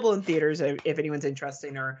is available in theaters if anyone's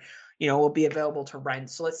interested, or will be available to rent.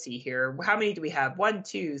 So let's see here. How many do we have? 1,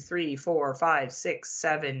 2, 3, 4, 5, 6,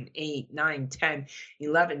 7, 8, 9, 10,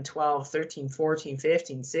 11, 12, 13, 14,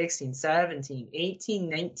 15, 16, 17, 18,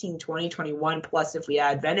 19, 20, 21. Plus, if we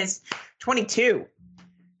add Venice, 22.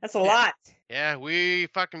 That's a lot. Yeah, we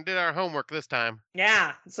fucking did our homework this time.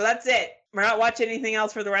 Yeah, so that's it. We're not watching anything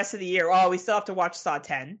else for the rest of the year. Oh, we still have to watch Saw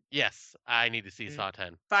 10. Yes, I need to see Saw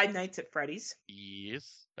 10. Five Nights at Freddy's.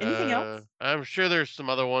 Yes. Anything else? I'm sure there's some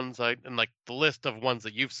other ones, and like the list of ones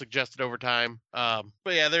that you've suggested over time.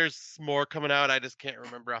 But yeah, there's more coming out. I just can't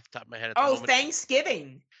remember off the top of my head at the moment.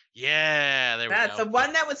 Thanksgiving. Yeah, there we go. That's the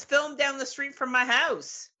one that was filmed down the street from my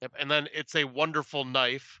house. Yep, and then It's a Wonderful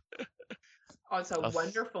Knife. Oh, it's a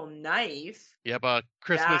Wonderful Knife. Yep, a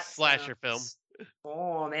Christmas slasher film.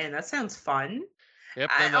 Oh man, that sounds fun. Yep.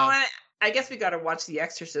 I guess we got to watch The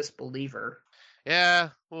Exorcist Believer. Yeah,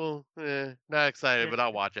 well, not excited, but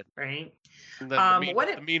I'll watch it. Right. And then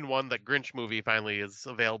the mean one, the Grinch movie, finally is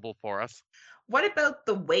available for us. What about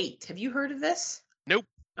The Wait? Have you heard of this? Nope.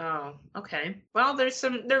 Oh, okay. Well, there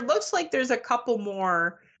looks like there's a couple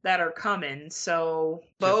more that are coming. So,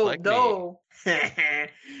 though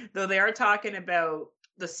they are talking about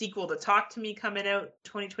the sequel to Talk to Me coming out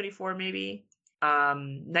 2024, maybe.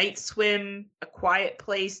 Night Swim, A Quiet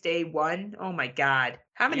Place, Day 1. Oh my God.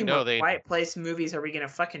 How many more Quiet Place movies are we going to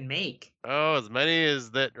fucking make? Oh, as many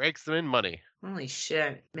as that rakes them in money. Holy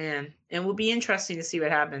shit, man. And it will be interesting to see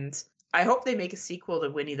what happens. I hope they make a sequel to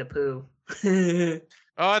Winnie the Pooh.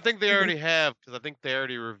 Oh, I think they already have, because I think they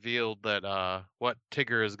already revealed that what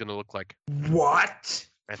Tigger is going to look like. What?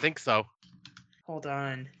 I think so. Hold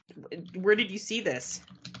on. Where did you see this?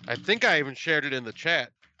 I think I even shared it in the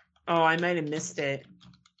chat. Oh, I might have missed it.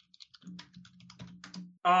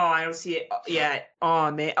 Oh, I don't see it yet.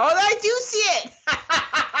 Oh, man. Oh, I do see it!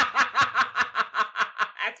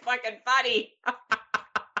 That's fucking funny.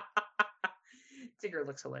 Tigger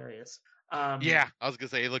looks hilarious. Yeah, I was going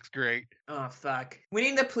to say, it looks great. Oh, fuck.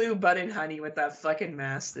 Winnie the Pooh, Bud and Honey with that fucking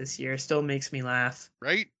mask this year still makes me laugh.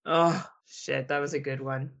 Right? Oh, shit. That was a good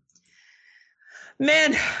one.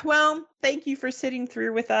 Man, well, thank you for sitting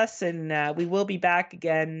through with us, and we will be back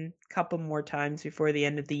again a couple more times before the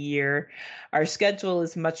end of the year. Our schedule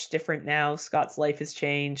is much different now. Scott's life has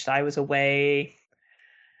changed. I was away.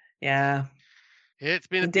 Yeah. It's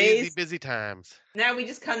been busy times. Now we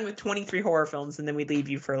just come with 23 horror films, and then we leave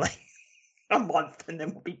you for like a month, and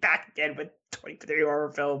then we'll be back again with 23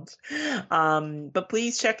 horror films. But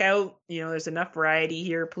please check out, there's enough variety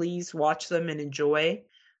here. Please watch them and enjoy.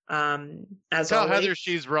 As Tell always, Heather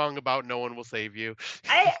she's wrong about No One Will Save You.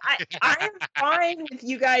 I'm fine with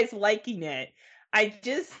you guys liking it. I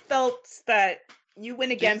just felt that you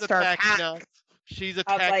went against our pack. She's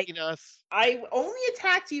attacking us. I only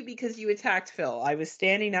attacked you because you attacked Phil. I was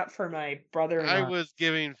standing up for my brother-in-law. I was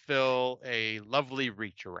giving Phil a lovely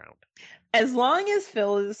reach around. As long as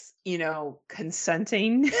Phil is,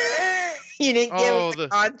 consenting. You didn't give him the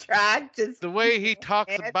contract. The way he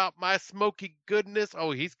talks about my smoky goodness.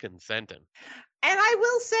 Oh, he's consenting. And I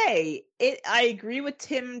will say, I agree with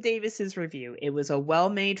Tim Davis's review. It was a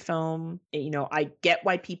well-made film. I get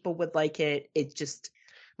why people would like it. It just...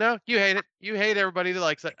 No, you hate it. You hate everybody that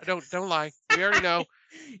likes it. Don't lie. We already know.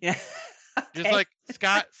 Yeah. Okay. Just like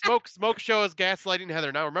Scott, smoke show is gaslighting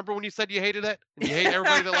Heather. Now, remember when you said you hated it? And you hate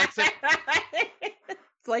everybody that likes it?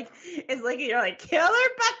 It's like you're like, Killer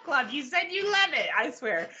Butt Club. You said you love it. I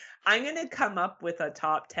swear. I'm going to come up with a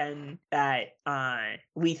top 10 that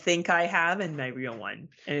we think I have and my real one.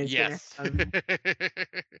 And it's yes.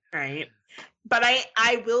 Right. But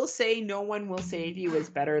I will say No One Will Save You is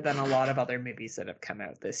better than a lot of other movies that have come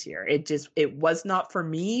out this year. It was not for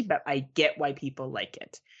me, but I get why people like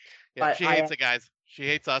it. Yeah, she hates it, guys. She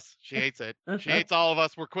hates us. She hates it. She hates all of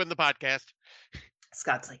us. We're quitting the podcast.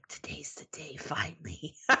 Scott's like, today's the day,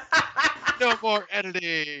 finally. No more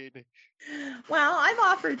editing. Well, I've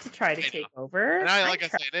offered to try to take over. And I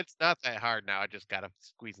said, it's not that hard now. I just gotta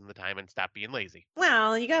squeeze in the time and stop being lazy.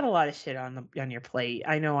 Well, you got a lot of shit on your plate.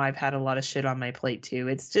 I know I've had a lot of shit on my plate too.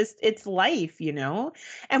 It's life, you know.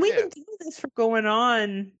 And we've been doing this for going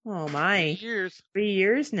on 3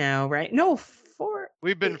 years now, right? No, 4.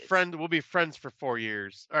 We've been friends. We'll be friends for 4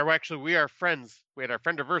 years. Or actually, we are friends. We had our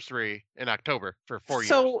friend anniversary in October for 4 years.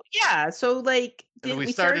 So yeah, so like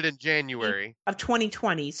we started in January of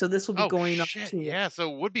 2020. So this will be going up to yeah.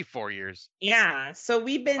 So it would be 4 years. Yeah. So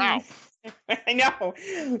we've been. Wow. I know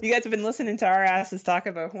you guys have been listening to our asses talk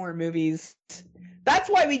about horror movies. That's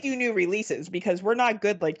why we do new releases, because we're not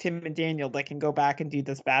good like Tim and Daniel that can go back and do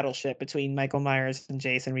this battleship between Michael Myers and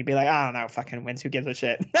Jason. We'd be like, I don't know, fucking wins. Who gives a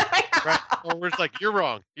shit? Right. Or we're just like, you're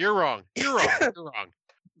wrong. You're wrong. You're wrong. You're wrong.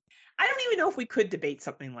 I don't even know if we could debate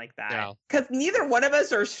something like that, because neither one of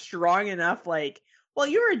us are strong enough. Like, well,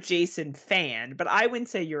 you're a Jason fan, but I wouldn't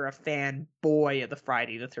say you're a fanboy of the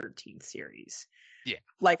Friday the 13th series. Yeah.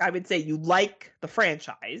 Like, I would say you like the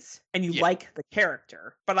franchise and you like the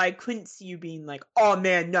character, but I couldn't see you being like, oh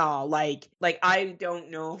man, no, like I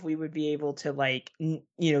don't know if we would be able to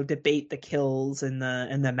debate the kills and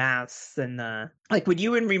the masks and like, would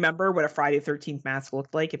you even remember what a Friday the 13th mask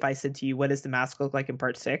looked like if I said to you, what does the mask look like in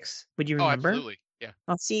part 6? Would you remember? Oh, absolutely. Yeah.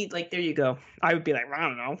 I'll see, like, there you go. I would be like, I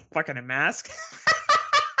don't know, fucking a mask.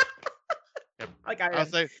 Like I'll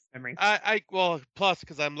say memory. Plus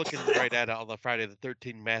because I'm looking right at all the Friday the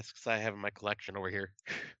 13th masks I have in my collection over here.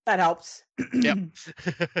 That helps. Yep.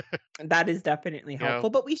 That is definitely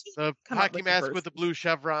helpful. But we should the hockey mask with the blue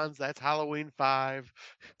chevrons. That's Halloween 5.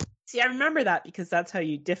 See, I remember that because that's how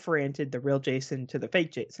you differentiated the real Jason to the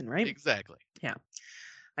fake Jason, right? Exactly. Yeah.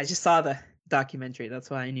 I just saw the documentary.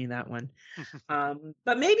 That's why I knew that one.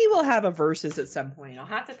 But maybe we'll have a versus at some point. I'll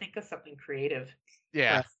have to think of something creative.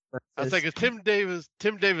 Yeah. I was thinking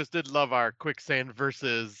Tim Davis did love our Quicksand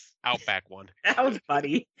versus Outback one. That was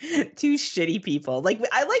funny. Two shitty people. Like,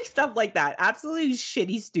 I like stuff like that. Absolutely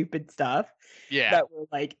shitty, stupid stuff. Yeah. That were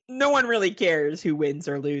like, no one really cares who wins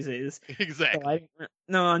or loses. Exactly.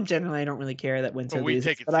 So generally, I don't really care that wins or loses.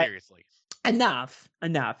 We take it seriously. Enough.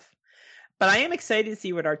 But I am excited to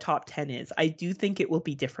see what our top 10 is. I do think it will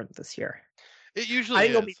be different this year. It usually I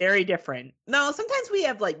think it'll be very different. No, sometimes we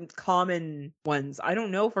have like common ones. I don't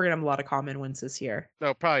know if we're gonna have a lot of common ones this year.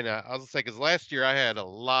 No, probably not. I was gonna say, because last year I had a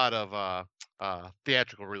lot of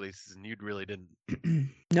theatrical releases and you really didn't.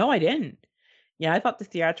 No, I didn't. Yeah, I thought the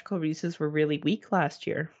theatrical releases were really weak last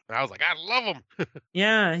year. And I was like, I love them.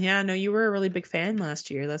 Yeah. No, you were a really big fan last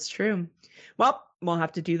year. That's true. Well, we'll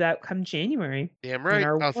have to do that come January. Damn right.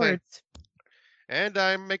 I'll say. And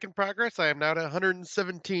I'm making progress. I am now at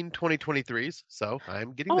 117 2023s, so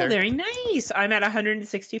I'm getting there. Oh, very nice. I'm at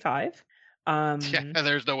 165. Yeah,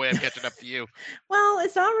 there's no way I'm catching up to you. Well,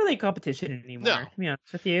 it's not really a competition anymore, to be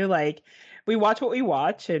honest with you. Like, we watch what we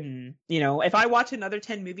watch, and, if I watch another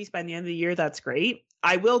 10 movies by the end of the year, that's great.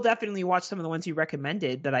 I will definitely watch some of the ones you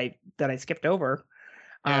recommended that I skipped over.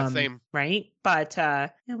 Yeah, same. Right? But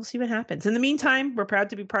we'll see what happens. In the meantime, we're proud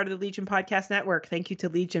to be part of the Legion Podcast Network. Thank you to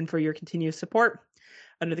Legion for your continuous support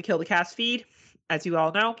under the Kill the Cast feed. As you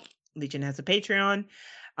all know, Legion has a Patreon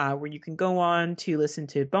where you can go on to listen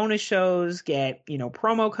to bonus shows, get,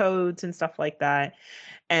 promo codes and stuff like that.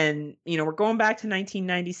 And, we're going back to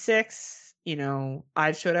 1996.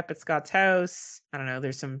 I've showed up at Scott's house. I don't know,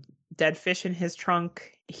 there's some dead fish in his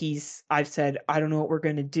trunk. I've said, I don't know what we're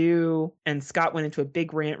going to do. And Scott went into a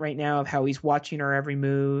big rant right now of how he's watching our every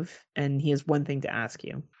move. And he has one thing to ask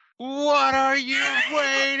you. What are you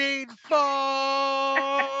waiting for?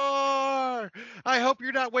 I hope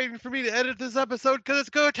you're not waiting for me to edit this episode because it's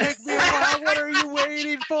going to take me a while. What are you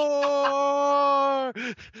waiting for?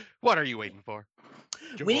 What are you waiting for?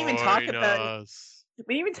 We didn't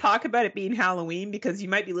even talk about it being Halloween because you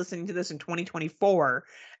might be listening to this in 2024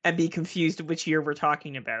 and be confused which year we're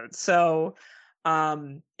talking about. So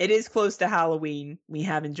it is close to Halloween. We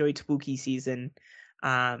have enjoyed spooky season.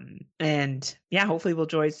 And yeah, hopefully we'll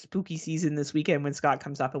enjoy spooky season this weekend when Scott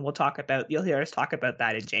comes up, and you'll hear us talk about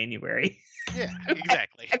that in January. Yeah,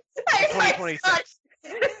 exactly. 2026.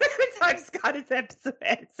 Scott edits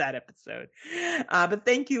that episode. But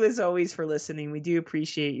thank you as always for listening. We do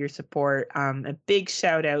appreciate your support. A big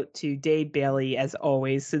shout out to Dave Bailey as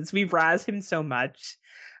always, since we've razzed him so much.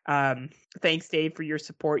 Thanks, Dave, for your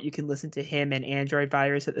support. You can listen to him and Android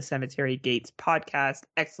Virus at the Cemetery Gates podcast.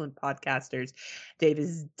 Excellent podcasters. Dave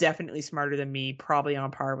is definitely smarter than me, probably on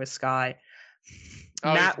par with Scott.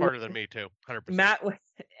 Oh, he's smarter than me too. 100%.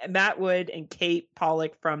 Matt Wood and Kate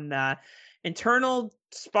Pollock from the Eternal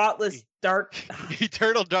Spotless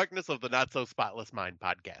Eternal Darkness of the Not So Spotless Mind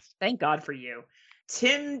podcast. Thank God for you.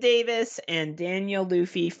 Tim Davis and Daniel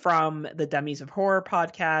Luffy from the Dummies of Horror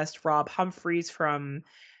podcast, Rob Humphreys from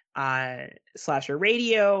Slasher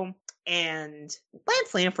Radio, and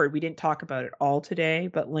Lance Lanford. We didn't talk about it all today,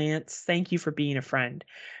 but Lance, thank you for being a friend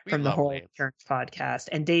from the Horror Returns podcast,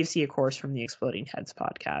 and Dave C, of course, from the Exploding Heads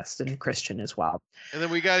podcast, and Christian as well. And then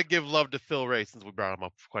we got to give love to Phil Ray since we brought him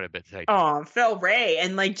up quite a bit today. Oh, Phil Ray,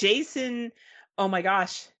 and like Jason. Oh my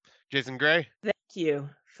gosh, Jason Gray. Thank you.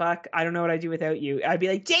 Fuck, I don't know what I'd do without you. I'd be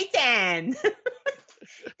like, Jason!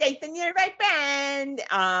 Jason, you're my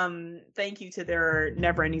friend! Thank you to their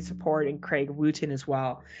never-ending support and Craig Wooten as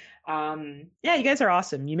well. Yeah, you guys are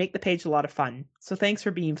awesome. You make the page a lot of fun. So thanks for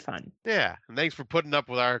being fun. Yeah, and thanks for putting up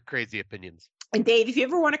with our crazy opinions. And Dave, if you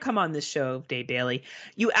ever want to come on this show, Dave Bailey,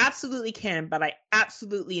 you absolutely can, but I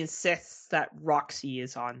absolutely insist that Roxy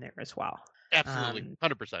is on there as well. Absolutely,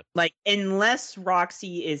 100%. Like, unless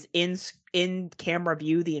Roxy is in camera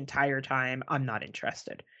view the entire time, I'm not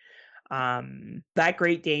interested. That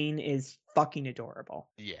Great Dane is fucking adorable.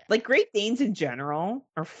 Yeah. Like, Great Danes in general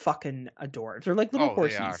are fucking adorable. They're like little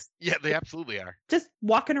horses. They are. Yeah, they absolutely are. Just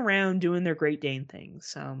walking around doing their Great Dane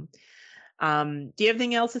things. Do you have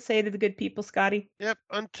anything else to say to the good people, Scotty? Yep.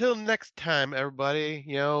 Until next time, everybody,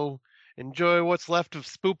 enjoy what's left of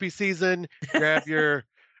spoopy season. Grab your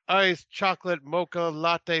iced chocolate mocha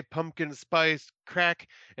latte pumpkin spice crack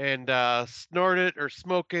and snort it or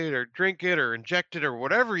smoke it or drink it or inject it or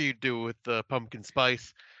whatever you do with the pumpkin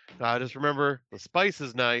spice. Just remember, the spice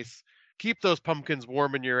is nice. Keep those pumpkins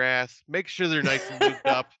warm in your ass. Make sure they're nice and lubed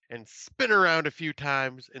up, and spin around a few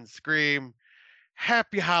times and scream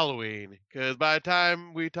Happy Halloween. Because by the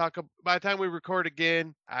time we record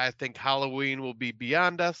again, I think Halloween will be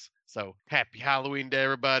beyond us. So happy Halloween to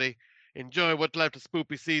everybody. Enjoy what's left of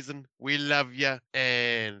spoopy season. We love ya.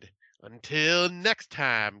 And until next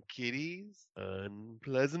time, kiddies,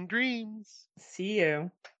 unpleasant dreams. See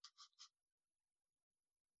you.